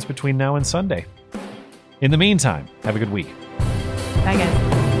happens between now and Sunday. In the meantime, have a good week. Bye,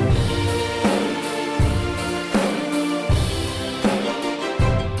 guys.